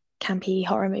like sort of campy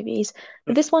horror movies.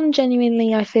 But this one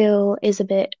genuinely I feel is a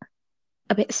bit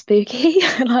spooky.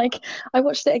 Like I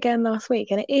watched it again last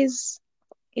week and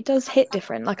it does hit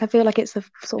different. Like I feel like it's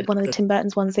sort of one of the Tim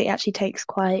Burton's ones that he actually takes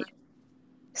quite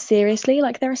seriously.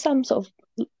 Like there are some sort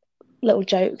of little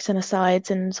jokes and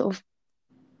asides and sort of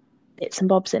bits and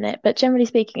bobs in it, but generally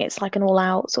speaking it's like an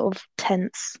all-out sort of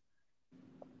tense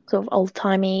sort of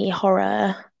old-timey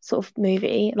horror sort of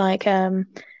movie. Like and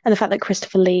the fact that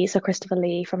Christopher Lee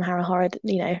from Harrow Horror,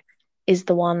 is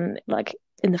the one like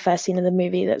in the first scene of the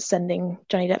movie that's sending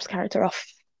Johnny Depp's character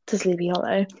off to Sleepy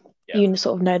Hollow. Yeah. You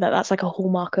sort of know that that's like a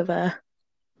hallmark of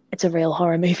it's a real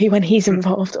horror movie when he's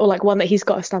involved, or like one that he's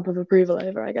got a stamp of approval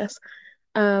over, I guess.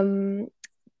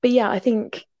 But yeah, I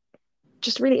think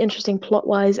just really interesting plot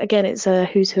wise. Again, it's a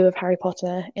who's who of Harry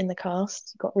Potter in the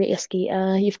cast. You've got Rita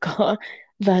Skeeter, you've got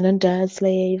Vernon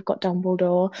Dursley, you've got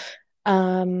Dumbledore,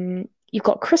 you've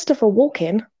got Christopher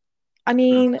Walken. I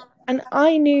mean, and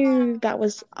I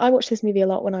watched this movie a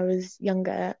lot when I was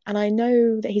younger, and I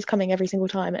know that he's coming every single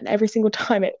time, and every single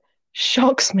time it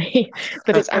shocks me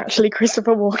that it's actually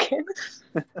Christopher Walken.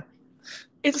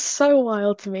 It's so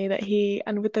wild to me that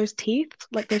and with those teeth,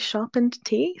 like those sharpened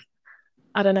teeth,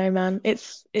 I don't know, man.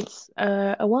 It's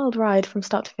a wild ride from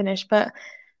start to finish. But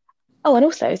and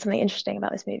also something interesting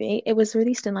about this movie, it was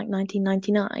released in like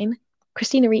 1999.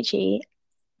 Christina Ricci,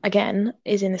 again,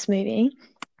 is in this movie.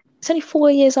 It's only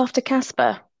 4 years after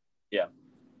Casper. Yeah.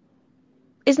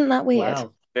 Isn't that weird?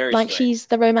 Wow. Very like strange. She's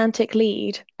the romantic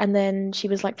lead, and then she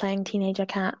was like playing teenager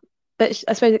Kat. But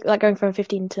I suppose like going from a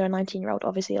 15 to a 19-year-old,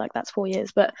 obviously like that's 4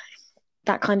 years. But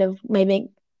that kind of maybe,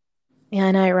 yeah,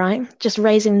 I know, right? Just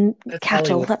raising cattle.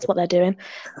 Hollywood. That's what they're doing.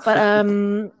 But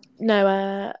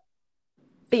no.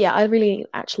 But yeah, I really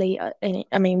actually,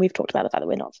 I mean, we've talked about the fact that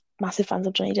we're not massive fans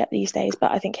of Johnny Depp these days,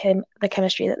 but I think the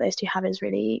chemistry that those two have is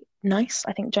really nice.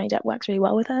 I think Johnny Depp works really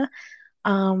well with her.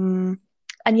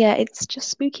 And yeah, it's just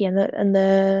spooky, and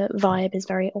the vibe is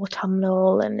very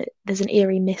autumnal, and there's an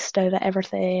eerie mist over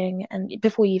everything. And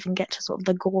before you even get to sort of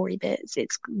the gory bits,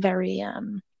 it's very,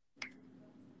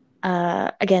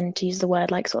 again, to use the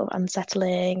word, like sort of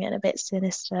unsettling and a bit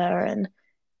sinister. And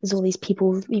there's all these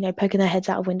people, poking their heads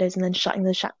out of windows and then shutting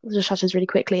the shutters really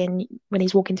quickly. And when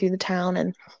he's walking through the town,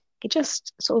 and it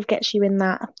just sort of gets you in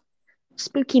that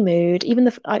spooky mood.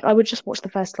 Even I would just watch the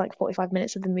first like 45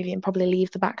 minutes of the movie and probably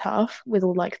leave the back half with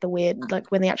all like the weird, like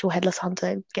when the actual headless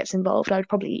hunter gets involved, I would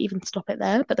probably even stop it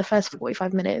there. But the first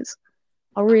 45 minutes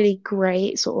are really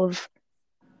great, sort of,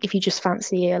 if you just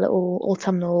fancy a little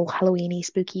autumnal, Halloweeny,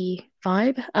 spooky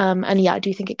vibe. And yeah, I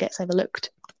do think it gets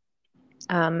overlooked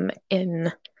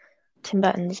in Tim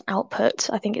Burton's output.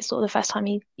 I think it's sort of the first time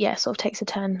he, sort of takes a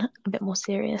turn a bit more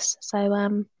serious.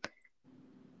 So,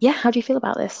 yeah, how do you feel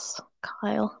about this,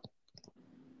 Kyle?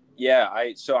 Yeah,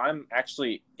 I'm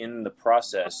actually in the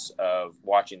process of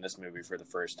watching this movie for the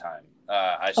first time.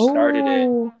 I started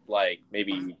it like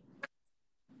maybe.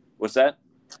 What's that?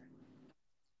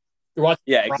 You're watching.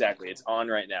 Yeah, exactly. It's on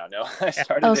right now. No, I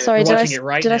started. Oh, sorry. Did I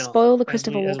now, spoil the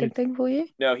Christopher Walken thing for you?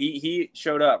 No, he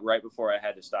showed up right before I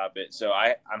had to stop it. So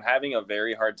I'm having a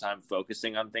very hard time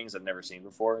focusing on things I've never seen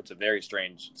before. It's a very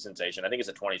strange sensation. I think it's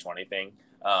a 2020 thing.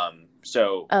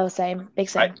 Same, big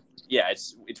same. Yeah,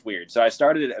 it's weird. So I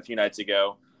started it a few nights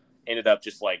ago. Ended up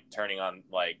just like turning on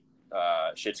like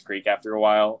Schitt's Creek after a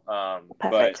while.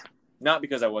 Perfect. But not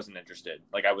because I wasn't interested.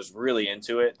 Like I was really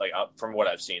into it, like from what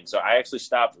I've seen. So I actually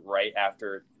stopped right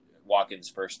after Walken's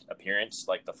first appearance,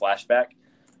 like the flashback.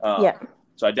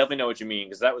 So I definitely know what you mean,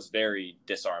 because that was very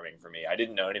disarming for me. I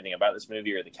didn't know anything about this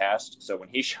movie or the cast. So when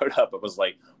he showed up, it was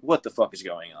like, what the fuck is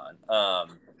going on?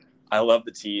 I love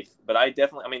the teeth, but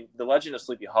The Legend of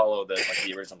Sleepy Hollow, the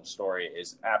original story,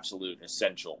 is absolute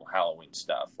essential Halloween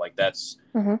stuff. Like that's,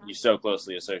 you so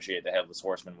closely associate the Headless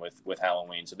Horseman with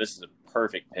Halloween. So this is a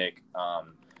perfect pick.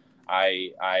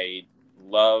 I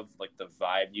love like the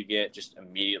vibe you get just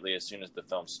immediately as soon as the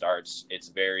film starts. It's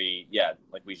very,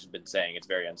 like we've been saying, it's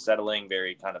very unsettling,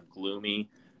 very kind of gloomy.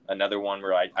 Another one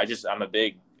where I'm a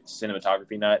big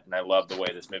cinematography nut, and I love the way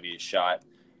this movie is shot.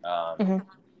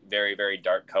 Very, very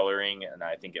dark coloring, and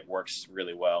I think it works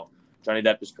really well. Johnny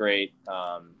Depp is great.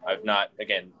 I've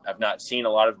not seen a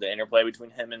lot of the interplay between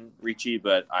him and Ricci,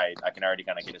 but I can already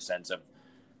kind of get a sense of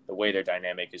the way their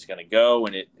dynamic is going to go,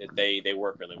 and they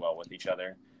work really well with each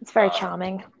other. It's very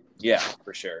charming. Yeah,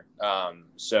 for sure. I'm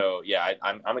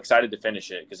excited to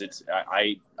finish it, because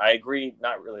I agree,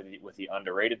 not really with the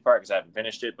underrated part because I haven't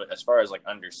finished it, but as far as like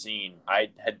underseen, I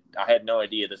had no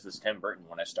idea this was Tim Burton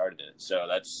when I started it. So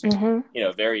that's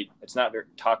it's not very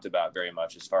talked about very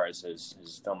much as far as his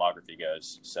filmography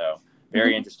goes. So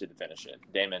very interested to finish it.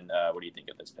 Damon, what do you think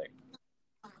of this pick?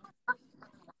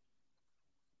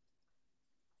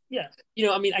 Yeah,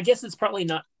 I guess it's probably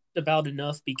not about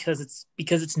enough because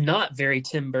it's not very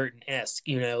Tim Burton-esque.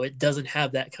 It doesn't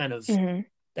have that kind of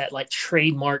that like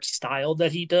trademark style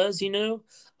that he does.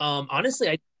 Honestly,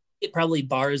 I think it probably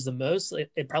bars the most.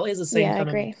 It probably has the same kind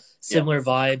of similar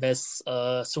vibe as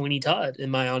Sweeney Todd, in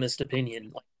my honest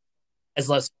opinion. As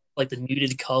less like the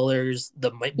muted colors,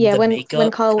 the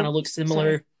makeup kind of looks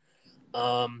similar.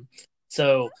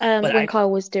 When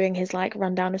Kyle was doing his like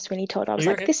rundown of Sweeney Todd, I was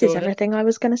like, this is everything I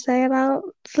was going to say about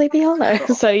Sleepy Hollow.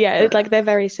 So yeah, they're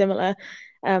very similar.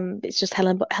 It's just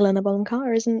Helena Bonham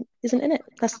Carter isn't in it.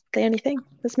 That's the only thing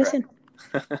that's missing.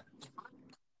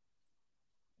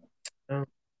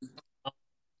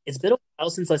 It's been a while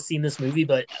since I've seen this movie,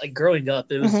 but like growing up,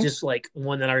 it was just like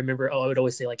one that I remember. I would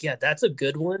always say like, yeah, that's a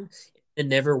good one, and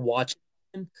never watch it.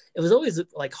 It was always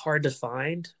like hard to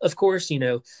find. Of course,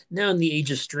 now in the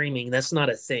age of streaming, that's not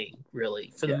a thing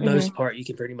really. For the most part, you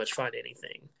can pretty much find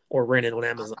anything or rent it on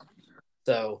Amazon.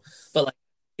 So, but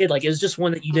it was just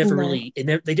one that you never really.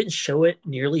 They didn't show it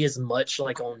nearly as much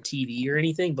like on TV or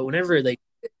anything. But whenever they,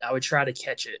 I would try to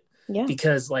catch it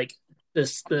because like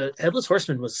the Headless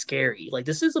Horseman was scary. Like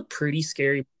this is a pretty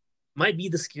scary. Might be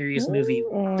the scariest movie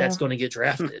that's going to get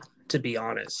drafted, to be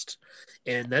honest,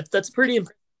 and that's pretty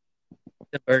impressive.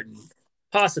 Burton,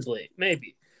 possibly,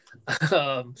 maybe.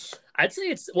 I'd say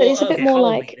it's a bit more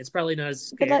Halloween. Like it's probably not as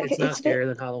scary. It's not scarier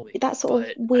than Halloween. That sort of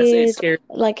weird,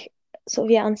 like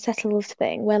sort of unsettled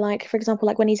thing where, like, for example,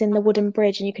 like when he's in the wooden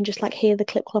bridge and you can just like hear the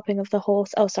clip clopping of the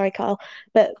horse. Oh, sorry, Carl,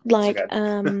 but like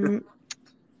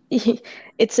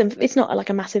it's not like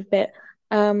a massive bit.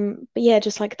 But yeah,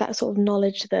 just like that sort of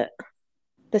knowledge that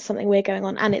there's something weird going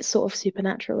on, and it's sort of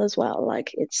supernatural as well.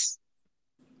 Like it's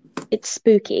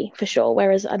spooky for sure,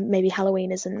 whereas maybe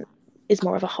Halloween is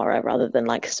more of a horror rather than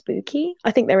like spooky.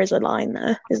 I think there is a line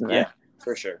there, isn't there? Yeah,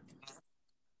 for sure.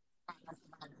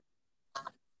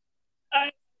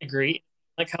 I agree.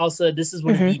 Like Hal said, this is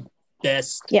one of the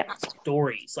best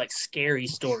stories, like scary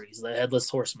stories. The Headless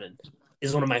Horseman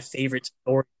is one of my favorite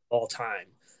stories of all time.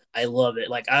 I love it.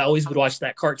 Like I always would watch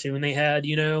that cartoon they had,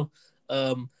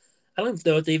 I don't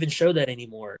know if they even show that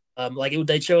anymore. Like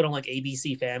they'd show it on like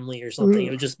ABC Family or something. Mm.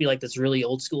 It would just be like this really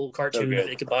old school cartoon of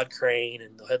Ichabod Crane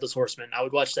and the Headless Horseman. I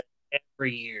would watch that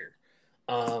every year.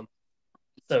 So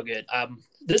good.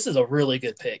 This is a really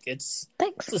good pick. It's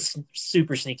Thanks. a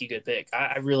super sneaky good pick.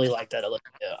 I really like that,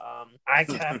 Olivia. I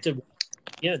have to.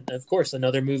 Yeah, of course,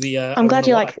 another movie. I'm glad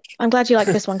you like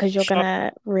this one because you're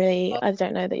gonna really. I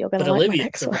don't know that you're gonna But like Olivia, my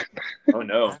next one. Oh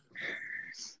no.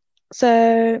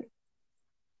 So,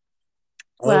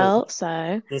 Oh,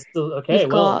 so okay.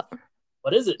 you've Well, got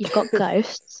what is it? you've got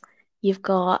ghosts, you've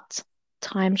got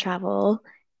time travel,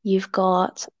 you've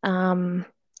got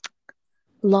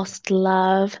lost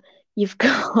love, you've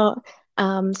got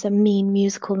some mean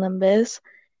musical numbers,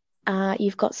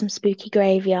 you've got some spooky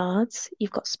graveyards,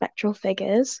 you've got spectral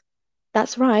figures.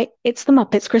 That's right, it's the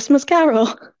Muppets Christmas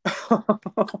Carol.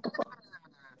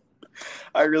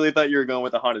 I really thought you were going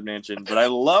with the Haunted Mansion, but I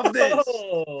love this.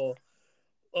 Oh,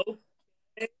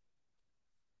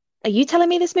 Are you telling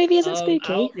me this movie isn't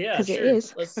spooky? Yeah, Because sure. it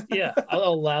is. I'll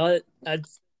allow it.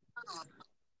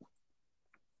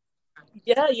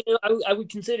 Yeah, I would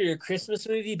consider it a Christmas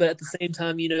movie, but at the same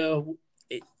time,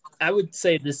 I would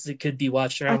say it could be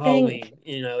watched around Halloween.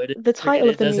 The title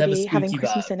of the does have a movie having spooky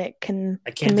Christmas vibe. in it can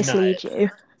can't mislead deny it. you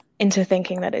into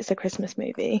thinking that it's a Christmas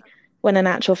movie, when in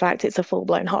actual fact it's a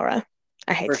full-blown horror.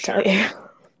 I hate to tell you.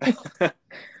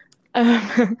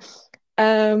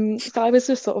 So I was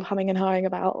just sort of humming and hawing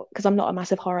about, because I'm not a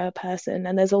massive horror person,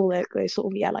 and there's all those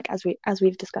sort of, like as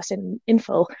we've discussed in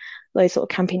full, those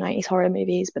sort of campy 90s horror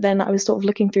movies. But then I was sort of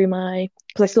looking through because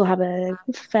I still have a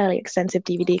fairly extensive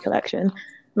DVD collection, and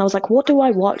I was like, what do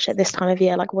I watch at this time of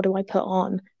year? Like, what do I put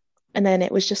on? And then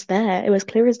it was just there. It was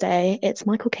clear as day. It's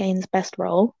Michael Caine's best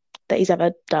role that he's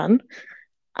ever done.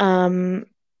 And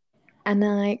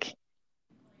like,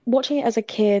 watching it as a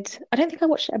kid, I don't think I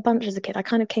watched it a bunch as a kid. I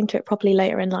kind of came to it properly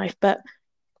later in life, but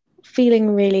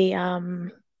feeling really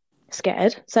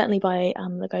scared, certainly by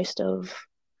the ghost of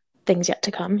things yet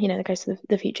to come, the ghost of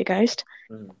the future ghost.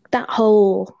 That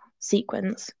whole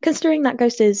sequence, considering that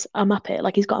ghost is a Muppet,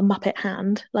 like he's got a Muppet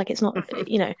hand, like it's not,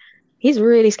 he's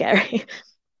really scary.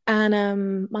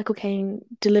 And Michael Caine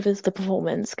delivers the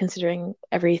performance, considering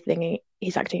everything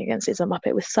he's acting against is a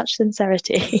Muppet, with such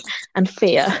sincerity and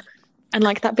fear. And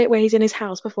like that bit where he's in his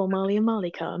house before Marley and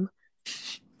Marley come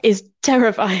is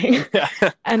terrifying.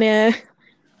 And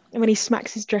when he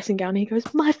smacks his dressing gown, he goes,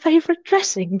 "My favorite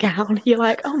dressing gown." You're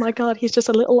like, oh my God, he's just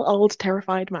a little old,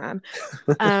 terrified man.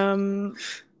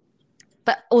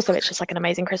 But also it's just like an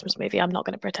amazing Christmas movie. I'm not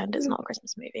going to pretend it's not a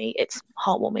Christmas movie. It's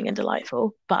heartwarming and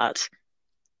delightful, but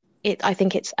I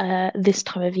think it's this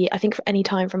time of year. I think for any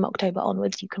time from October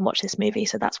onwards, you can watch this movie.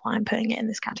 So that's why I'm putting it in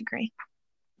this category.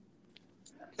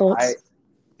 Thoughts?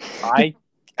 I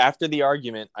after the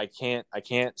argument, I can't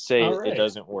say Right. It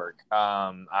doesn't work.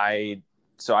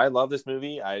 So I love this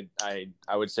movie. I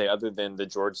would say, other than the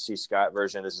George C. Scott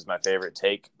version, this is my favorite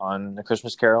take on A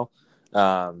Christmas Carol.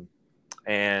 And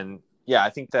yeah, I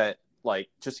think that, like,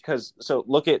 just because, so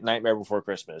look at Nightmare Before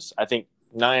Christmas. I think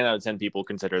 9 out of 10 people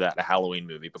consider that a Halloween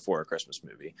movie before a Christmas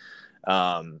movie.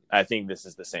 I think this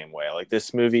is the same way. Like,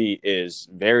 this movie is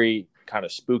very kind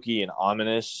of spooky and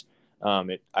ominous.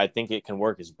 I think it can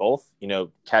work as both.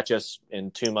 Catch us in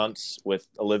 2 months with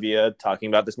Olivia talking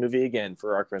about this movie again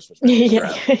for our Christmas movie.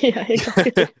 yeah,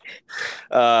 exactly.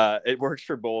 It works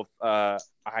for both. I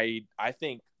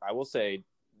think I will say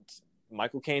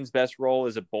Michael Caine's best role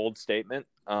is a bold statement.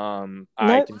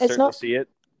 I can certainly see it.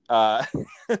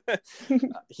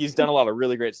 He's done a lot of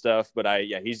really great stuff, but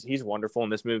he's wonderful in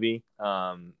this movie.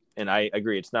 And I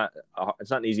agree, it's not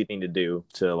an easy thing to do,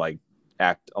 to like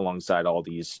act alongside all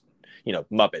these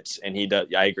Muppets, and he does.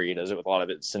 I agree, he does it with a lot of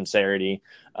its sincerity.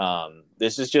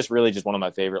 This is just really just one of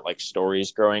my favorite like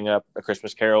stories growing up, A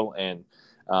Christmas Carol, and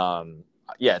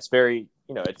it's very,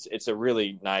 it's a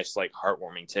really nice, like,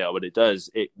 heartwarming tale, but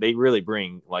they really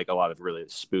bring like a lot of really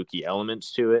spooky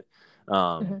elements to it.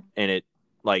 And it,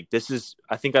 like,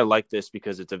 I think I like this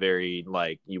because it's a very,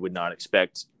 like, you would not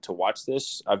expect to watch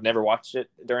this. I've never watched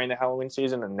it during the Halloween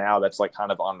season, and now that's like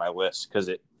kind of on my list, because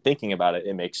thinking about it,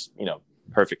 it makes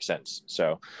perfect sense.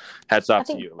 So hats off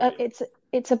to you.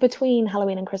 It's a between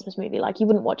Halloween and Christmas movie. Like, you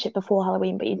wouldn't watch it before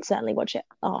Halloween, but you'd certainly watch it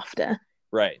after.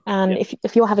 Right. And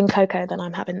if you're having Coco, then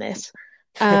I'm having this.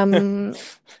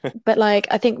 But like,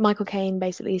 I think Michael Caine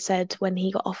basically said when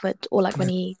he got offered, or like when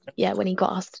he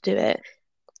got asked to do it,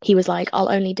 he was like, I'll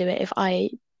only do it if I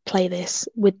play this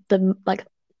with the, like,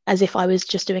 as if I was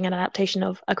just doing an adaptation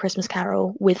of A Christmas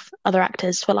Carol with other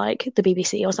actors for like the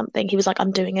BBC or something. He was like,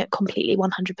 I'm doing it completely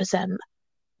 100%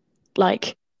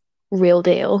 like real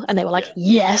deal. And they were like,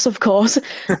 yes, of course.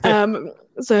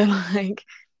 So like,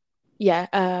 yeah,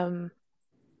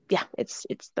 yeah, it's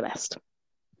the best.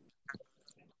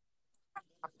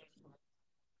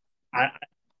 I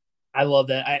I love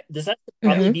that. This has to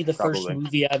probably Hmm. be the first Probably.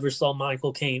 movie I ever saw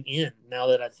Michael Caine in. Now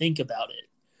that I think about it,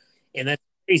 and that's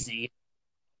crazy.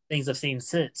 Things I've seen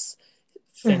since.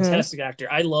 Hmm. Fantastic actor.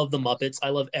 I love the Muppets. I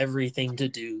love everything to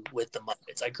do with the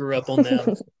Muppets. I grew up on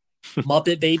them.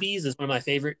 Muppet Babies is one of my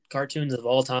favorite cartoons of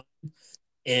all time,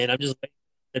 and I'm just waiting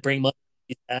to bring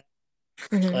Muppet back.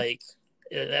 Hmm. Like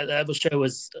that show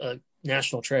was a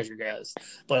national treasure, guys.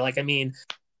 But like, I mean,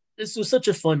 this was such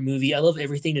a fun movie. I love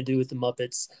everything to do with the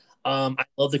Muppets. I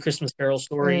love the Christmas Carol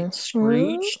story. Hmm.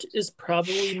 Scrooged is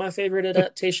probably my favorite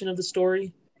adaptation of the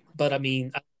story, but I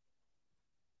mean,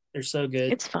 they're so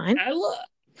good. It's fine. I love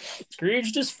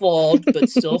Scrooged is flawed, but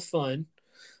still fun.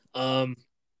 Um,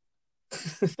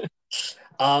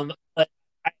 but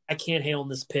I can't hate on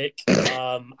this pick.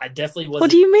 I definitely What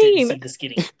do you didn't mean? see this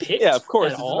getting picked Yeah, of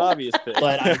course, at it's an all. obvious pick.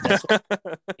 But I that's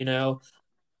you know,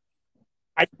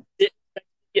 I did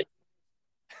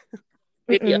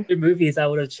maybe Mm-mm. other movies I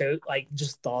would have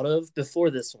just thought of before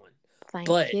this one. Thank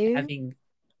But you. having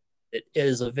it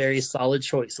is a very solid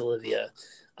choice, Olivia.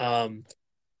 Um,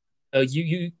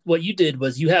 you what you did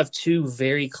was you have two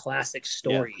very classic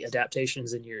story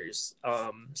adaptations in yours.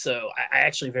 So I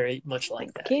actually very much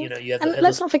like Thank that. you. You know, you have the And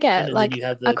let's Headless not Horseman, forget, and then like, you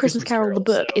have A the Christmas Christmas Carol, the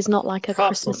Carol. So book, is not like a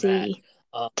props on that. Christmassy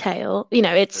tale. You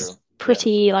know, it's True.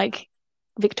 pretty like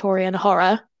Victorian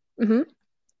horror. Hmm.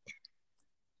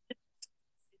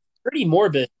 Pretty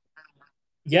morbid.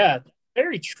 Yeah,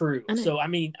 very true. I know. So I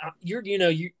mean, you're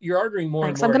arguing more and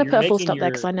Thanks. I'm more. going to You're put a full making stop there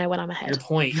because your I know when I'm ahead.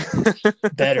 point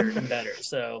better and better.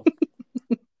 So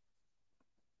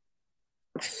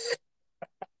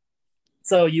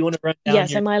you want to run down Yeah,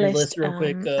 so my your list, list real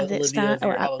quick, as it Olivia, stands, of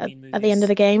or your at Halloween the end of movies?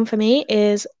 the game for me,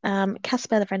 is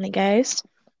Casper the Friendly Ghost,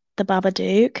 The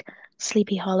Babadook,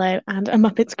 Sleepy Hollow, and A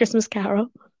Muppet's Christmas Carol.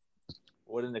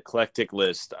 What an eclectic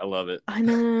list. I love it. I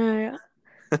know.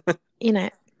 You know,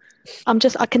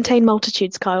 I contain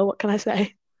multitudes, Kyle. What can I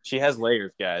say? She has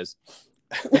layers, guys.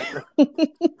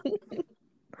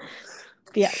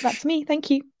 Yeah, that's me. Thank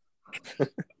you. All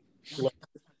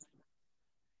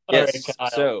right, Yes. Kyle.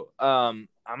 So, I'm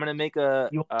gonna make a.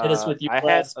 You want to hit us with your I had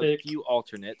last a pick? few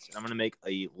alternates, and I'm gonna make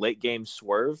a late game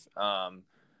swerve.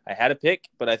 I had a pick,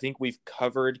 but I think we've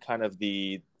covered kind of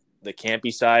the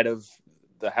campy side of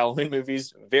the Halloween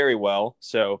movies very well.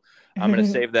 So I'm gonna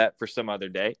save that for some other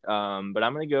day. But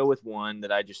I'm gonna go with one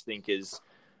that I just think is,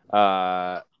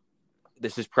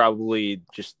 this is probably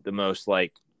just the most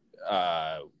like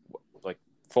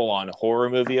full-on horror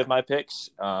movie of my picks,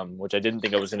 which I didn't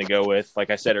think I was going to go with. Like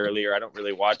I said earlier, I don't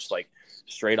really watch like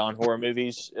straight-on horror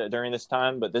movies during this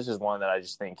time, but this is one that I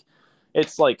just think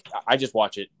it's like I just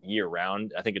watch it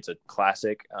year-round. I think it's a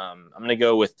classic. I'm going to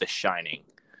go with The Shining.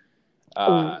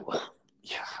 Yeah,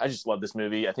 I just love this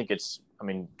movie. I think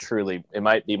truly, it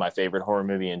might be my favorite horror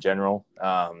movie in general.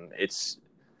 It's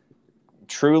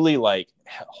truly like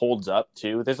holds up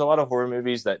too. There's a lot of horror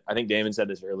movies that I think Damon said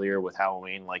this earlier with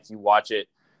Halloween. Like you watch it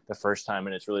the first time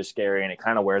and it's really scary and it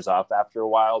kind of wears off after a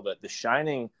while. But The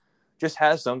Shining just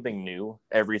has something new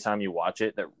every time you watch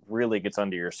it that really gets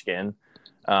under your skin.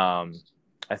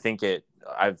 I think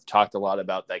I've talked a lot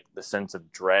about like the sense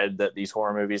of dread that these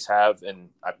horror movies have. And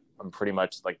I'm pretty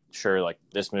much like sure like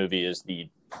this movie is the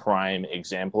prime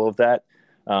example of that.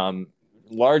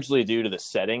 Largely due to the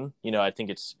setting. You know, I think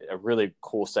it's a really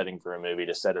cool setting for a movie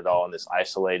to set it all in this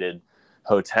isolated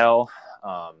hotel.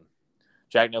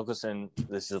 Jack Nicholson,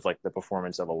 this is like the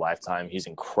performance of a lifetime. He's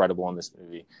incredible in this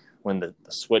movie. When the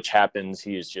switch happens,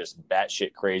 he is just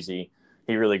batshit crazy.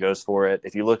 He really goes for it.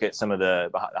 If you look at some of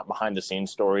the behind the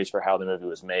scenes stories for how the movie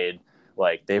was made,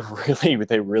 like they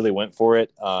really went for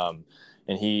it.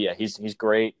 And he's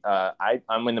great.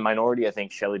 I'm in the minority. I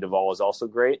think Shelley Duvall is also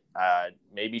great.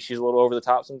 Maybe she's a little over the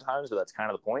top sometimes, but that's kind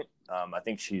of the point. I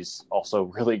think she's also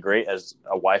really great as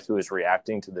a wife who is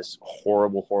reacting to this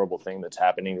horrible, horrible thing that's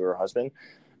happening to her husband.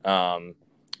 Damon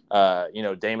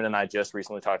and I just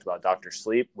recently talked about Dr.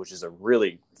 Sleep, which is a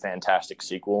really fantastic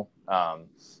sequel.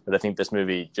 But I think this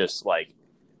movie just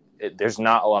there's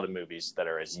not a lot of movies that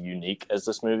are as unique as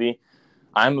this movie.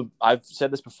 I've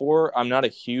said this before. I'm not a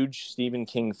huge Stephen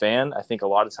King fan. I think a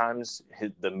lot of times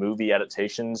the movie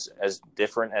adaptations, as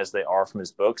different as they are from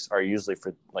his books, are usually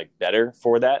for better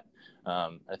for that.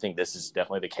 I think this is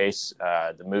definitely the case.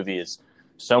 The movie is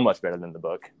so much better than the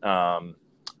book.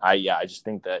 I just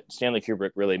think that Stanley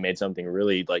Kubrick really made something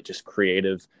really just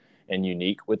creative and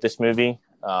unique with this movie.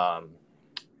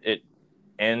 It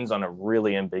ends on a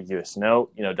really ambiguous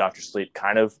note. You know, Dr. Sleep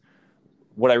kind of.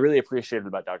 What I really appreciated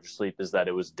about Dr. Sleep is that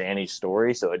it was Danny's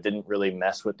story, so it didn't really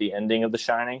mess with the ending of The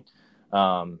Shining.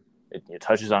 It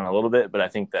touches on a little bit, but I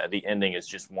think that the ending is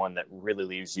just one that really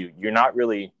leaves you. You're not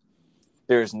really.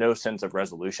 There's no sense of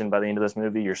resolution by the end of this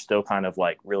movie. You're still kind of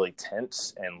like really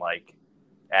tense and like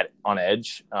on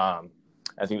edge.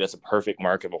 I think that's a perfect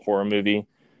mark of a horror movie.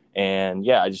 And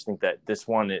yeah, I just think that this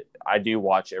one I do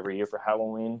watch every year for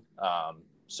Halloween.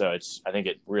 So I think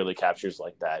it really captures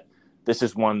like that. This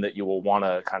is one that you will want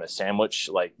to kind of sandwich,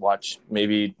 like watch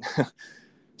maybe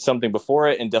something before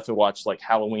it and definitely watch like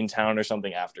Halloween Town or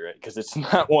something after it, because it's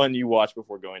not one you watch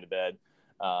before going to bed.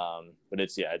 But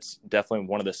it's definitely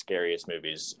one of the scariest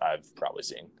movies I've probably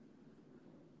seen.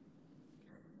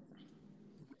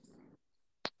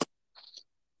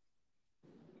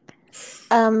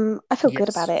 I feel good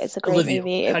about it. It's a great Olivia,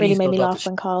 movie. how It do you really made feel me about laugh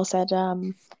when Carl said,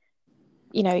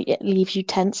 it leaves you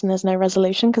tense and there's no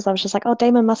resolution, because I was just like, oh,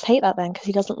 Damon must hate that then, because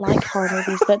he doesn't like horror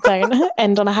movies that don't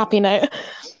end on a happy note.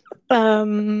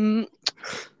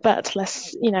 But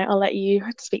I'll let you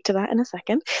speak to that in a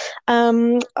second.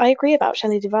 I agree about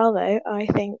Shelley Duvall, though. I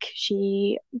think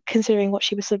considering what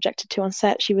she was subjected to on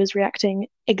set, she was reacting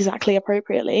exactly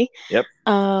appropriately. Yep.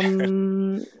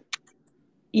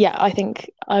 Yeah, I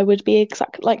think I would be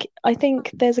I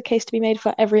think there's a case to be made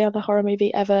for every other horror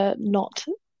movie ever not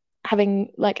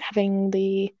having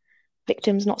the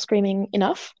victims not screaming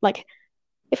enough. Like,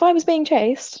 if I was being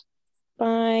chased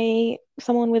by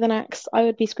someone with an axe, I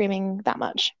would be screaming that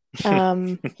much.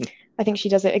 I think she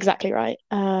does it exactly right.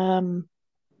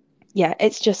 Yeah,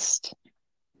 it's just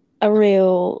a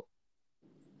real,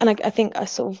 and I think I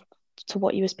sort of, to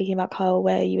what you were speaking about, Kyle,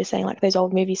 where you were saying like those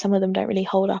old movies, some of them don't really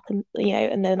hold up, and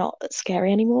and they're not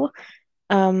scary anymore.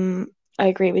 I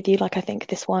agree with you. Like, I think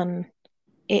this one,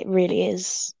 it really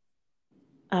is.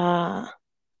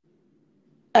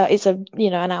 It's an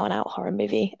out and out horror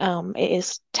movie. It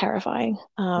is terrifying.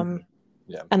 Yeah.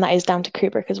 And that is down to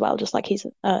Kubrick as well. Just like he's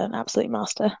an absolute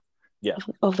master. Yeah.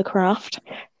 of the craft.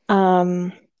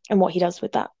 And what he does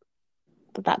with that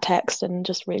text and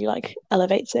just really like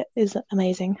elevates it is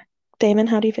amazing. Damon,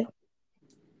 how do you feel?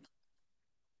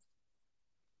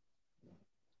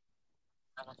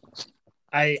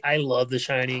 I love The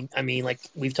Shining. I mean, like,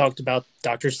 we've talked about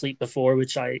Doctor Sleep before,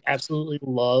 which I absolutely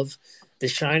love. The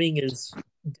Shining is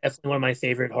definitely one of my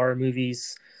favorite horror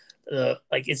movies.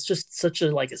 Like, it's just such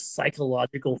a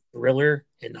psychological thriller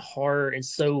and horror, and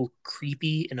so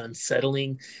creepy and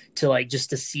unsettling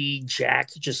to see Jack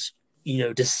just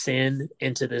descend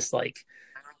into this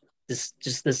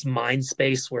this mind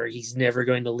space where he's never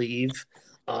going to leave.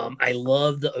 I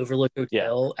love the Overlook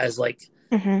Hotel as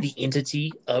the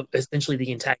entity of essentially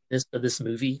the antagonist of this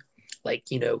movie.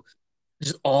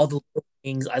 Just all the little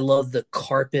things. I love the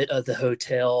carpet of the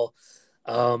hotel.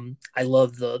 I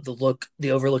love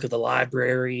the overlook of the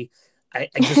library. I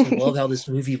just love how this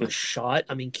movie was shot.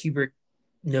 I mean, Kubrick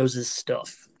knows his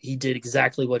stuff. He did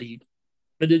exactly what he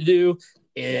wanted to do,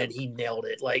 and he nailed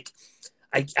it.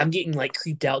 I'm getting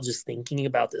creeped out just thinking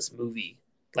about this movie.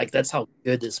 That's how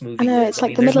good this movie I know, is. it's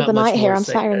like the middle of the night here. I'm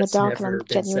sat here in the dark and I'm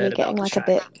genuinely getting a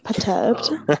bit perturbed.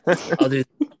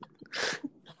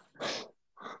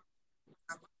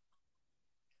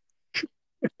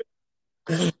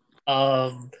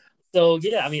 So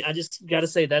yeah, I mean, I just got to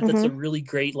say that's a really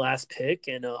great last pick,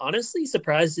 and honestly,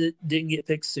 surprised it didn't get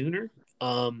picked sooner.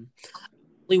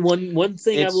 Only one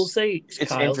thing I will say, it's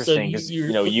Kyle, interesting because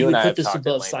so you and I have talked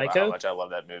above Psycho. About how much I love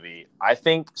that movie. I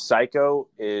think Psycho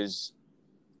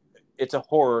it's a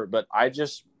horror, but I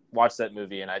just watched that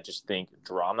movie and I just think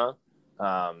drama,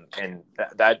 and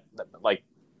that like,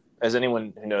 as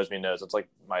anyone who knows me knows, it's like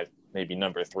my maybe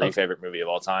number 3 favorite movie of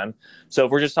all time. So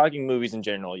if we're just talking movies in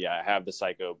general, yeah, I have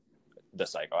Psycho.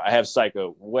 I have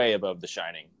Psycho way above The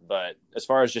Shining. But as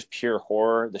far as just pure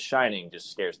horror, The Shining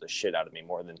just scares the shit out of me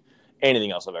more than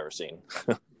anything else I've ever seen.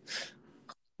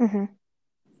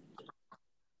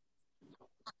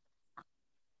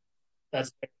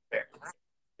 That's fair.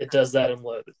 It does that in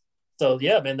loads. So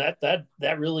yeah, man,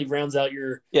 that really rounds out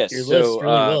your list really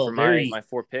well. For Very my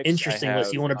 4 picks, interesting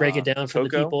list. You want to break it down for the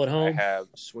people at home? I have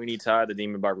Sweeney Todd, The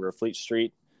Demon Barber of Fleet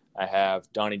Street. I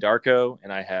have Donnie Darko,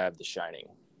 and I have The Shining.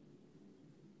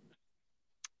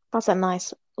 That's a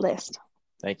nice list.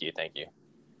 Thank you.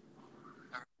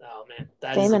 Oh man,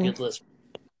 that is a good list.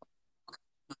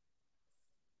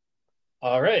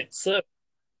 All right, so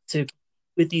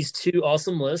with these 2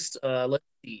 awesome lists, let's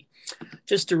see.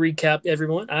 Just to recap,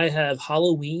 everyone, I have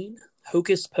Halloween,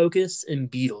 Hocus Pocus,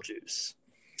 and Beetlejuice.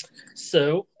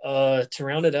 So to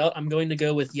round it out, I'm going to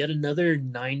go with yet another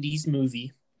 90s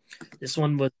movie. This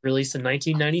one was released in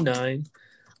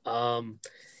 1999.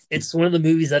 It's one of the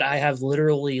movies that I have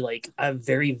literally I have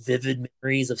very vivid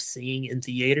memories of seeing in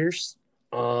theaters.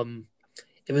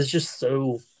 It was just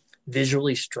so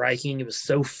visually striking. It was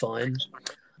so fun.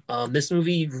 This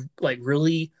movie like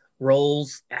really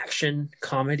rolls action,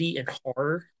 comedy, and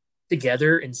horror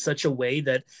together in such a way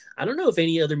that I don't know if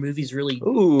any other movie's really done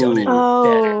it Ooh, better.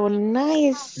 Oh, And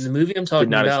nice. the movie I'm did talking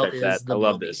not about expect that. is The I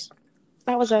love Mummy. this.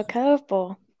 That was a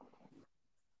curveball.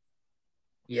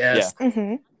 Yes,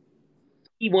 Mm-hmm.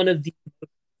 one of the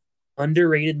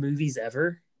underrated movies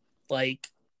ever. Like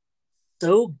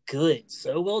so good,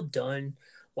 so well done.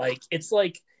 Like it's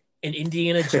like an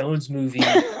Indiana Jones movie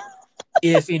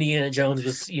if Indiana Jones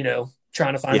was,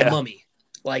 trying to find the Yeah. mummy.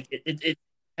 Like it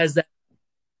has that.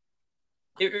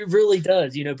 It really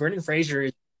does. Brendan Fraser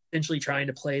is essentially trying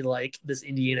to play like this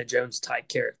Indiana Jones type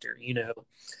character,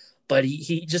 but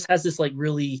he just has this like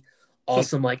really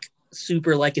awesome, like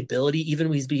super likability, even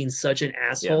when he's being such an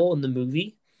asshole in the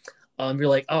movie. You're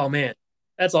like, oh man,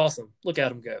 that's awesome. Look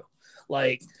at him go.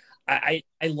 Like I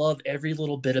love every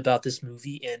little bit about this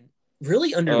movie, and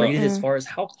really underrated as far as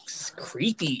how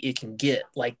creepy it can get.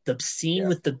 Like the scene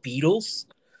with the Beatles,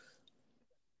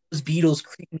 those Beatles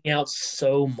creep me out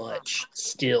so much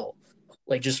still.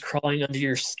 Like just crawling under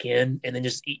your skin and then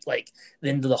just eat like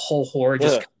then the whole horror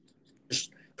just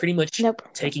pretty much Nope.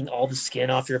 taking all the skin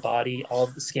off your body, all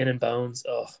of the skin and bones.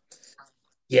 Oh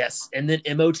yes. And then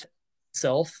Imhotep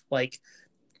himself, like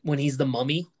when he's the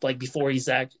mummy, like before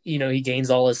he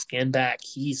gains all his skin back,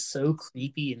 he's so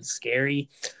creepy and scary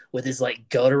with his like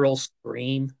guttural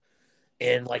scream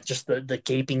and like just the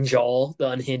gaping jaw, the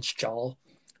unhinged jaw.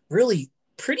 Really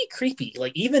pretty creepy.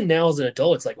 Like even now as an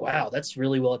adult, it's like, wow, that's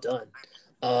really well done.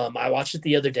 I watched it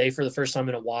the other day for the first time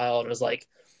in a while, and I was like,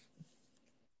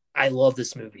 I love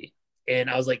this movie.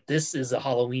 And I was like, this is a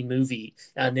Halloween movie.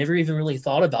 And I never even really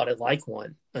thought about it like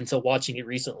one until watching it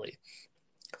recently.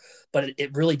 But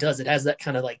it really does. It has that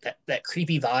kind of like that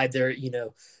creepy vibe.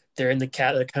 They're in the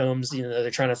catacombs.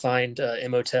 They're trying to find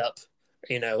Imhotep.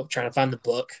 Trying to find the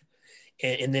book,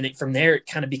 and then from there it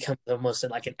kind of becomes almost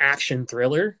like an action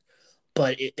thriller.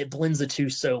 But it blends the two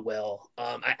so well.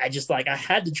 I just like I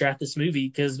had to draft this movie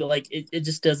because like it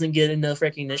just doesn't get enough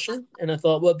recognition, and I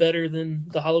thought what better than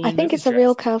the Halloween? I think movies it's a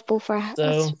real draft. curveball for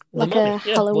So like Mummy. a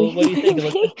Halloween What do you think,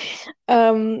 movie.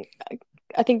 Elizabeth?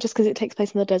 I think just because it takes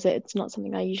place in the desert, it's not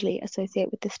something I usually associate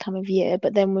with this time of year.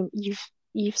 But then when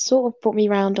you've sort of brought me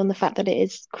around on the fact that it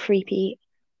is creepy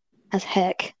as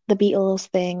heck. The Beatles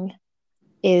thing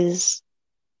is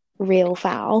real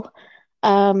foul.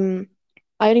 I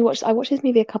watched this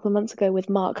movie a couple of months ago with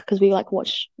Mark because we like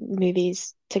watch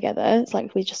movies together. It's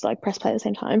like we just like press play at the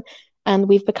same time, and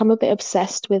we've become a bit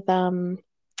obsessed with Brendo,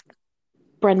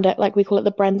 like we call it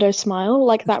the Brendo smile,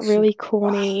 like that really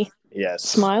corny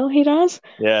smile he does.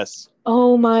 Yes.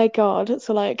 Oh my God.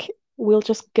 So like we'll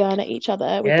just gurn at each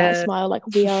other with that smile. Like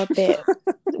we're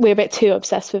a bit too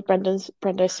obsessed with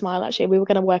Brendo's smile actually. We were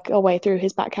gonna work our way through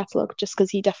his back catalogue just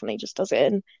because he definitely just does it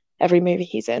in every movie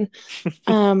he's in.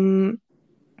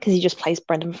 Because he just plays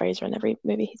Brendan Fraser in every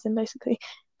movie he's in basically.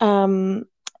 Shout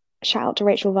out to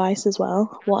Rachel Weisz as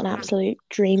well. What an absolute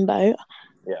dreamboat.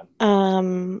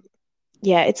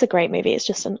 Yeah, it's a great movie. It's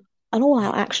just an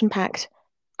all-out action-packed,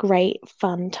 great,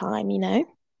 fun time,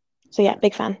 So yeah,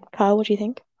 big fan. Kyle, what do you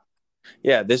think?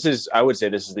 Yeah, I would say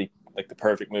this is the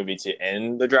perfect movie to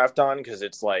end the draft on because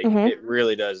it's like it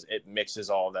really does. It mixes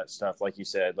all of that stuff, like you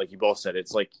said, like you both said.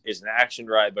 It's an action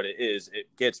ride, but it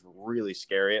gets really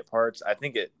scary at parts. I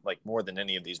think it like more than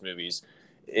any of these movies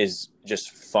is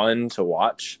just fun to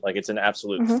watch. Like it's an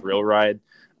absolute thrill ride.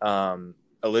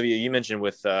 Olivia, you mentioned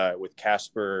with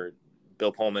Casper,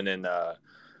 Bill Pullman,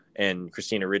 and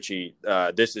Christina Ricci.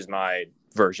 This is my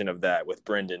version of that with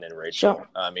Brendan and Rachel. Sure.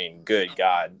 I mean, good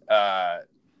God,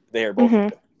 they are both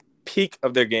at the peak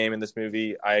of their game in this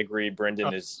movie. I agree.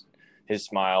 Brendan his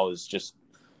smile is just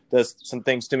does some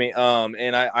things to me.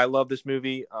 And I love this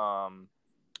movie.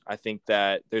 I think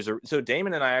that so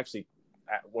Damon and I actually,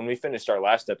 when we finished our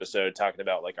last episode talking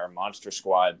about like our monster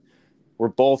squad, we're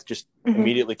both just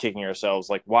immediately kicking ourselves.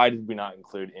 Like, why did we not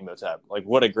include Imhotep? Like,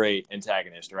 what a great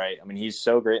antagonist, right? I mean, he's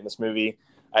so great in this movie.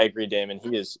 I agree, Damon.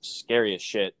 He is scary as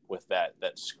shit with that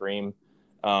scream.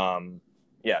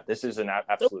 Yeah, this is an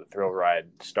absolute thrill ride,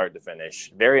 start to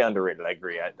finish. Very underrated, I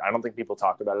agree. I don't think people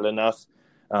talk about it enough.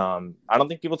 I don't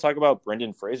think people talk about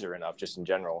Brendan Fraser enough, just in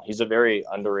general. He's a very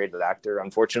underrated actor.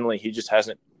 Unfortunately, he just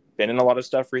hasn't been in a lot of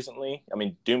stuff recently. I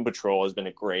mean, Doom Patrol has been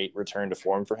a great return to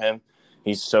form for him.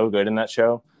 He's so good in that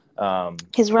show.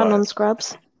 His run on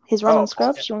Scrubs. You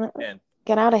want to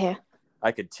get out of here?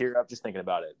 I could tear up just thinking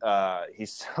about it.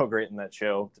 He's so great in that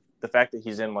show. The fact that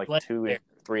he's in like 2 or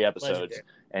 3 episodes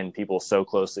and people so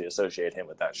closely associate him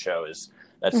with that show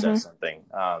that says something.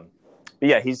 but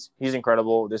yeah, he's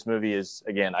incredible. This movie is,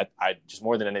 again, I just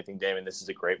more than anything, Damon, this is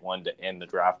a great one to end the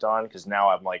draft on, because now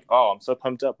I'm like, oh, I'm so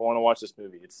pumped up. I want to watch this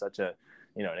movie. It's such a,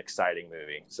 an exciting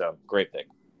movie. So great pick.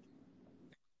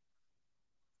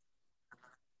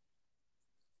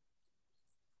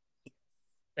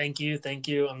 Thank you.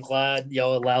 I'm glad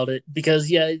y'all allowed it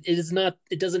because yeah, it is not.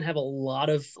 It doesn't have a lot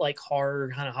of like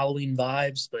horror kind of Halloween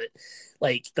vibes, but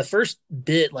like the first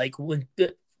bit, like when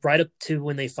right up to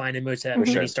when they find Imhotep and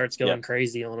sure. he starts going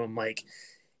crazy on them, like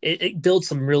it builds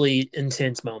some really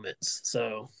intense moments.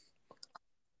 So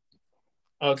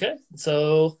okay,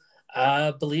 so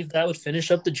I believe that would finish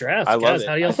up the draft. I love Guys, it.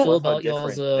 how do y'all I feel love how about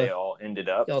y'all's different they all ended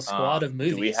up. y'all's squad of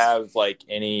movies? Do we have like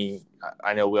any?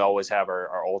 I know we always have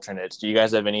our alternates. Do you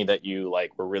guys have any that you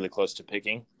like were really close to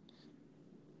picking?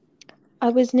 I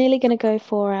was nearly going to go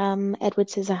for Edward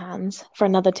Scissorhands for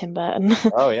another Tim Burton.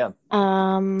 Oh yeah.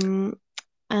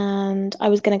 And I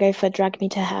was going to go for Drag Me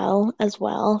to Hell as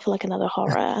well for like another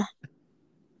horror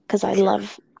because I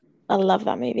love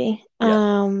that movie.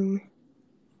 Yeah.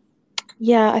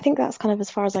 Yeah, I think that's kind of as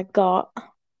far as I got.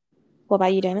 What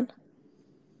about you, Damon?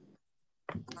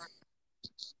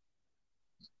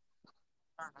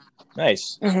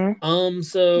 Nice. Mm-hmm.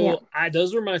 So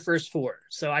those were my first four.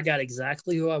 So I got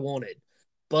exactly who I wanted.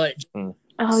 But oh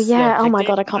yeah, oh my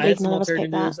picking, God, I can't I had believe some none of us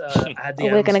picked that. alternatives. I had the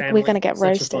we're Addams Family. we're gonna get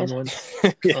Such a fun roasted.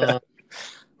 one. Yeah.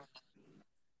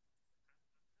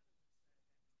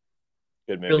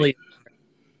 Good movie. Really,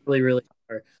 really, really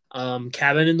hard.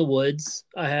 Cabin in the Woods.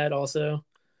 I had also.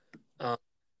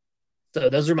 So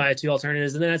those are my two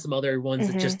alternatives, and then I had some other ones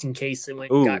that just in case it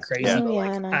got crazy. Yeah. But Oh,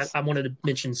 like yeah, nice. I wanted to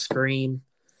mention Scream,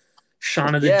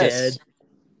 Shaun of the Yes.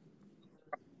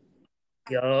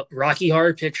 Dead, Rocky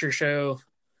Horror Picture Show,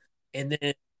 and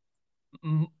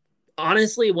then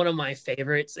honestly one of my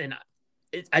favorites, and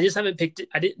I just haven't picked it.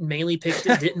 I didn't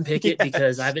pick it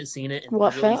because I haven't seen it in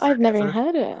What literally film? I've never even forever.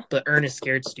 heard of it. But Ernest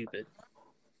Scared Stupid.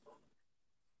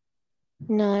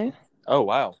 No. Oh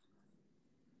wow.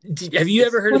 Have you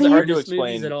ever heard of the hard to Ernest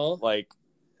explain movies at all? Like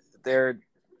they're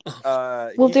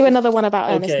We'll do another one about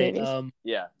Ernest Okay. movies.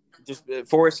 Yeah, just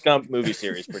Forrest Gump movie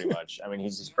series, pretty much. I mean,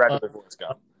 he's just practically Forrest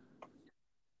Gump.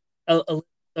 Olivia,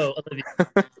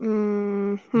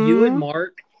 Mm-hmm. you and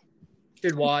Mark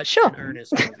should watch Sure. an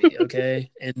Ernest movie,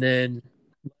 okay? And then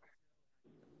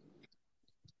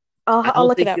I'll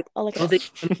look it up. I'll look it up.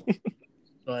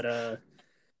 But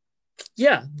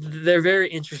yeah, they're very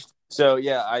interesting. So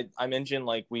yeah, I mentioned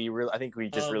like I think we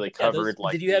just really covered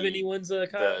like. Did you have any ones, Kyle?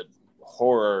 The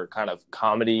horror kind of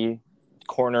comedy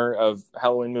corner of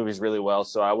Halloween movies really well.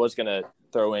 So I was gonna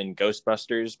throw in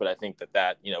Ghostbusters, but I think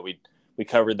that we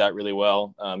covered that really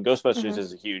well. Ghostbusters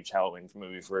is a huge Halloween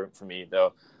movie for me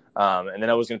though. And then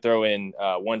I was gonna throw in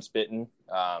Once Bitten.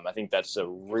 I think that's a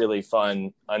really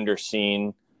fun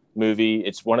underseen movie.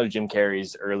 It's one of Jim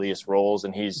Carrey's earliest roles,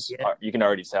 and you can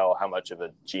already tell how much of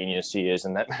a genius he is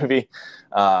in that movie.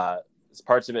 There's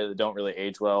parts of it that don't really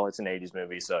age well. It's an 80s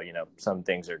movie, so some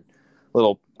things are a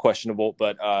little questionable,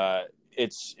 but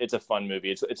it's a fun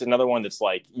movie. It's another one that's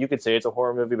like, you could say it's a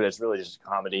horror movie, but it's really just a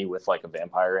comedy with like a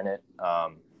vampire in it.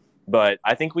 But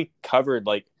I think we covered,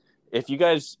 like, if you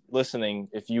guys listening,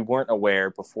 if you weren't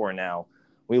aware before now,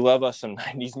 we love us some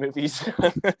 90s movies.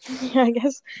 Yeah,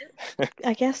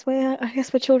 I guess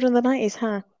we're children of the 90s,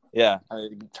 huh? Yeah,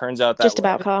 it turns out that just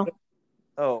about, Carl.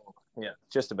 Oh, yeah,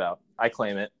 just about. I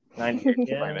claim it. 90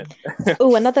 claim it.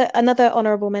 Oh, another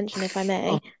honorable mention, if I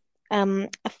may. A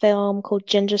film called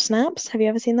Ginger Snaps. Have you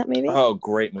ever seen that movie? Oh,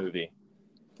 great movie.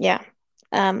 Yeah.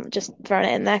 Just throwing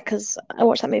it in there because I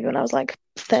watched that movie when I was like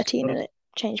 13 and it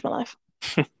changed my life.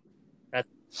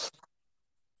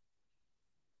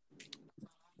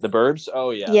 The Burbs?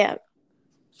 Oh, yeah. Yeah.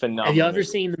 Phenomenal. Have you ever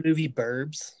seen the movie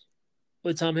Burbs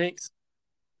with Tom Hanks?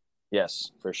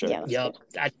 Yes, for sure. Yeah, yep.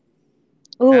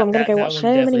 Oh, I'm going to go watch so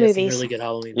many movies. Really good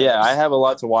Halloween movies. I have a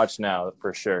lot to watch now,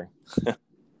 for sure.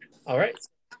 All right.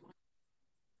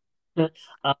 Well,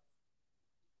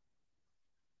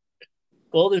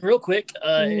 then real quick,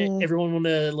 everyone want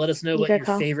to let us know what your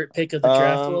favorite pick of the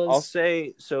draft was? I'll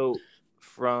say, so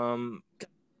from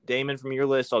Damon, from your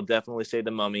list, I'll definitely say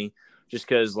The Mummy, just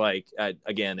because, like,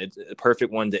 again, it's a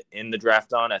perfect one to end the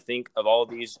draft on. I think of all of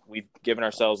these, we've given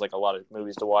ourselves, like, a lot of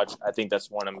movies to watch. I think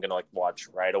that's one I'm going to, like, watch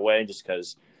right away just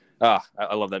because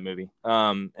I love that movie.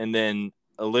 And then,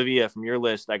 Olivia, from your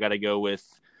list, I got to go with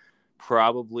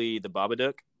probably The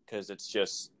Babadook because it's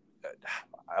just –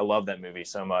 I love that movie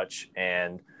so much.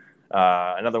 And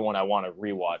another one I want to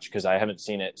rewatch because I haven't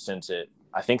seen it since it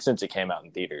came out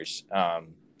in theaters.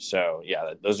 So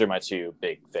yeah, those are my two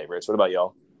big favorites. What about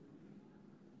y'all?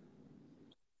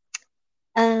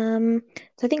 So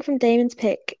I think from Damon's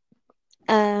pick,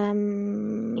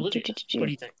 Olivia, what do you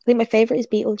think? I think my favorite is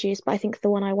Beetlejuice, but I think the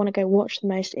one I want to go watch the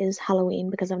most is Halloween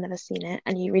because I've never seen it,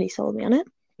 and you really sold me on it.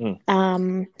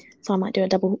 Mm. So I might do a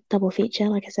double feature,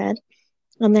 like I said.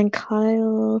 And then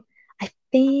Kyle, I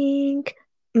think,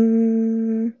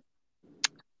 I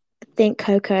think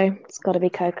Coco. It's got to be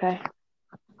Coco.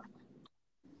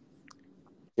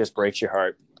 Just breaks your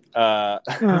heart. So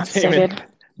good.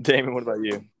 Damon, what about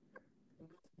you?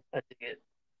 I think it.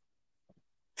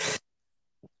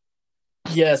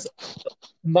 Yes,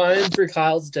 mine for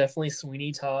Kyle's definitely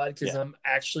Sweeney Todd because I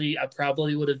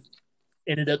probably would have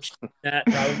ended up choosing that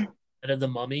probably instead of The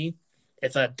Mummy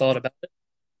if I'd thought about it.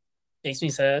 Makes me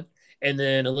sad. And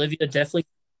then Olivia definitely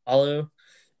follow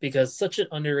because such an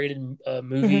underrated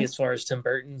movie as far as Tim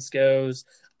Burton's goes.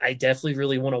 I definitely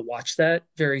really want to watch that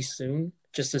very soon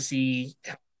just to see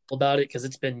how about it because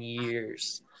it's been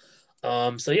years.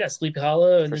 So yeah, Sleepy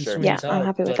Hollow and For then sure. Sweeney Yeah, Todd. I'm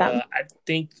happy with that. I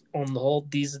think on the whole,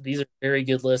 these are very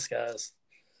good lists, guys.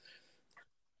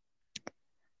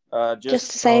 Just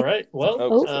to say, all right. Well,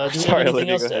 do we have sorry, anything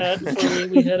Olivia, else go to ahead. add before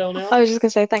we head on out? I was just gonna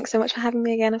say thanks so much for having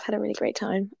me again. I've had a really great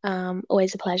time.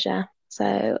 Always a pleasure.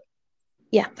 So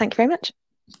yeah, thank you very much.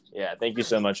 Yeah, thank you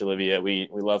so much, Olivia. We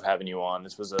love having you on.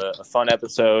 This was a fun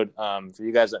episode. For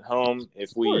you guys at home,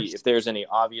 if there's any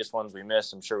obvious ones we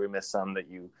missed, I'm sure we missed some that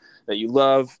you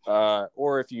love.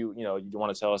 Or if you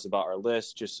want to tell us about our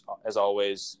list, just as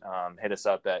always, hit us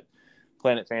up at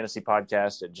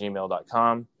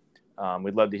planetfantasypodcast@gmail.com.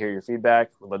 We'd love to hear your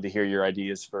feedback. We'd love to hear your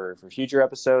ideas for future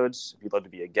episodes. If you'd love to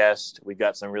be a guest, we've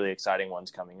got some really exciting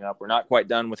ones coming up. We're not quite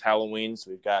done with Halloween,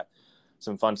 so we've got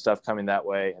some fun stuff coming that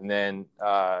way. And then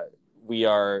I'm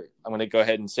going to go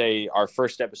ahead and say our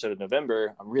first episode of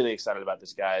November. I'm really excited about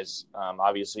this, guys.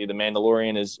 Obviously, The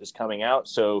Mandalorian is coming out.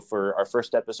 So for our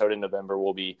first episode in November,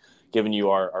 we'll be giving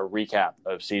you our recap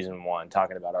of season 1,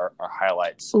 talking about our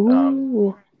highlights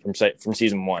from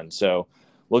season 1. So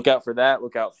look out for that.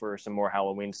 Look out for some more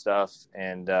Halloween stuff.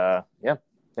 And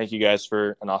thank you guys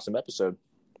for an awesome episode.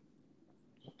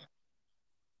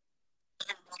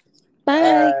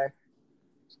 Bye.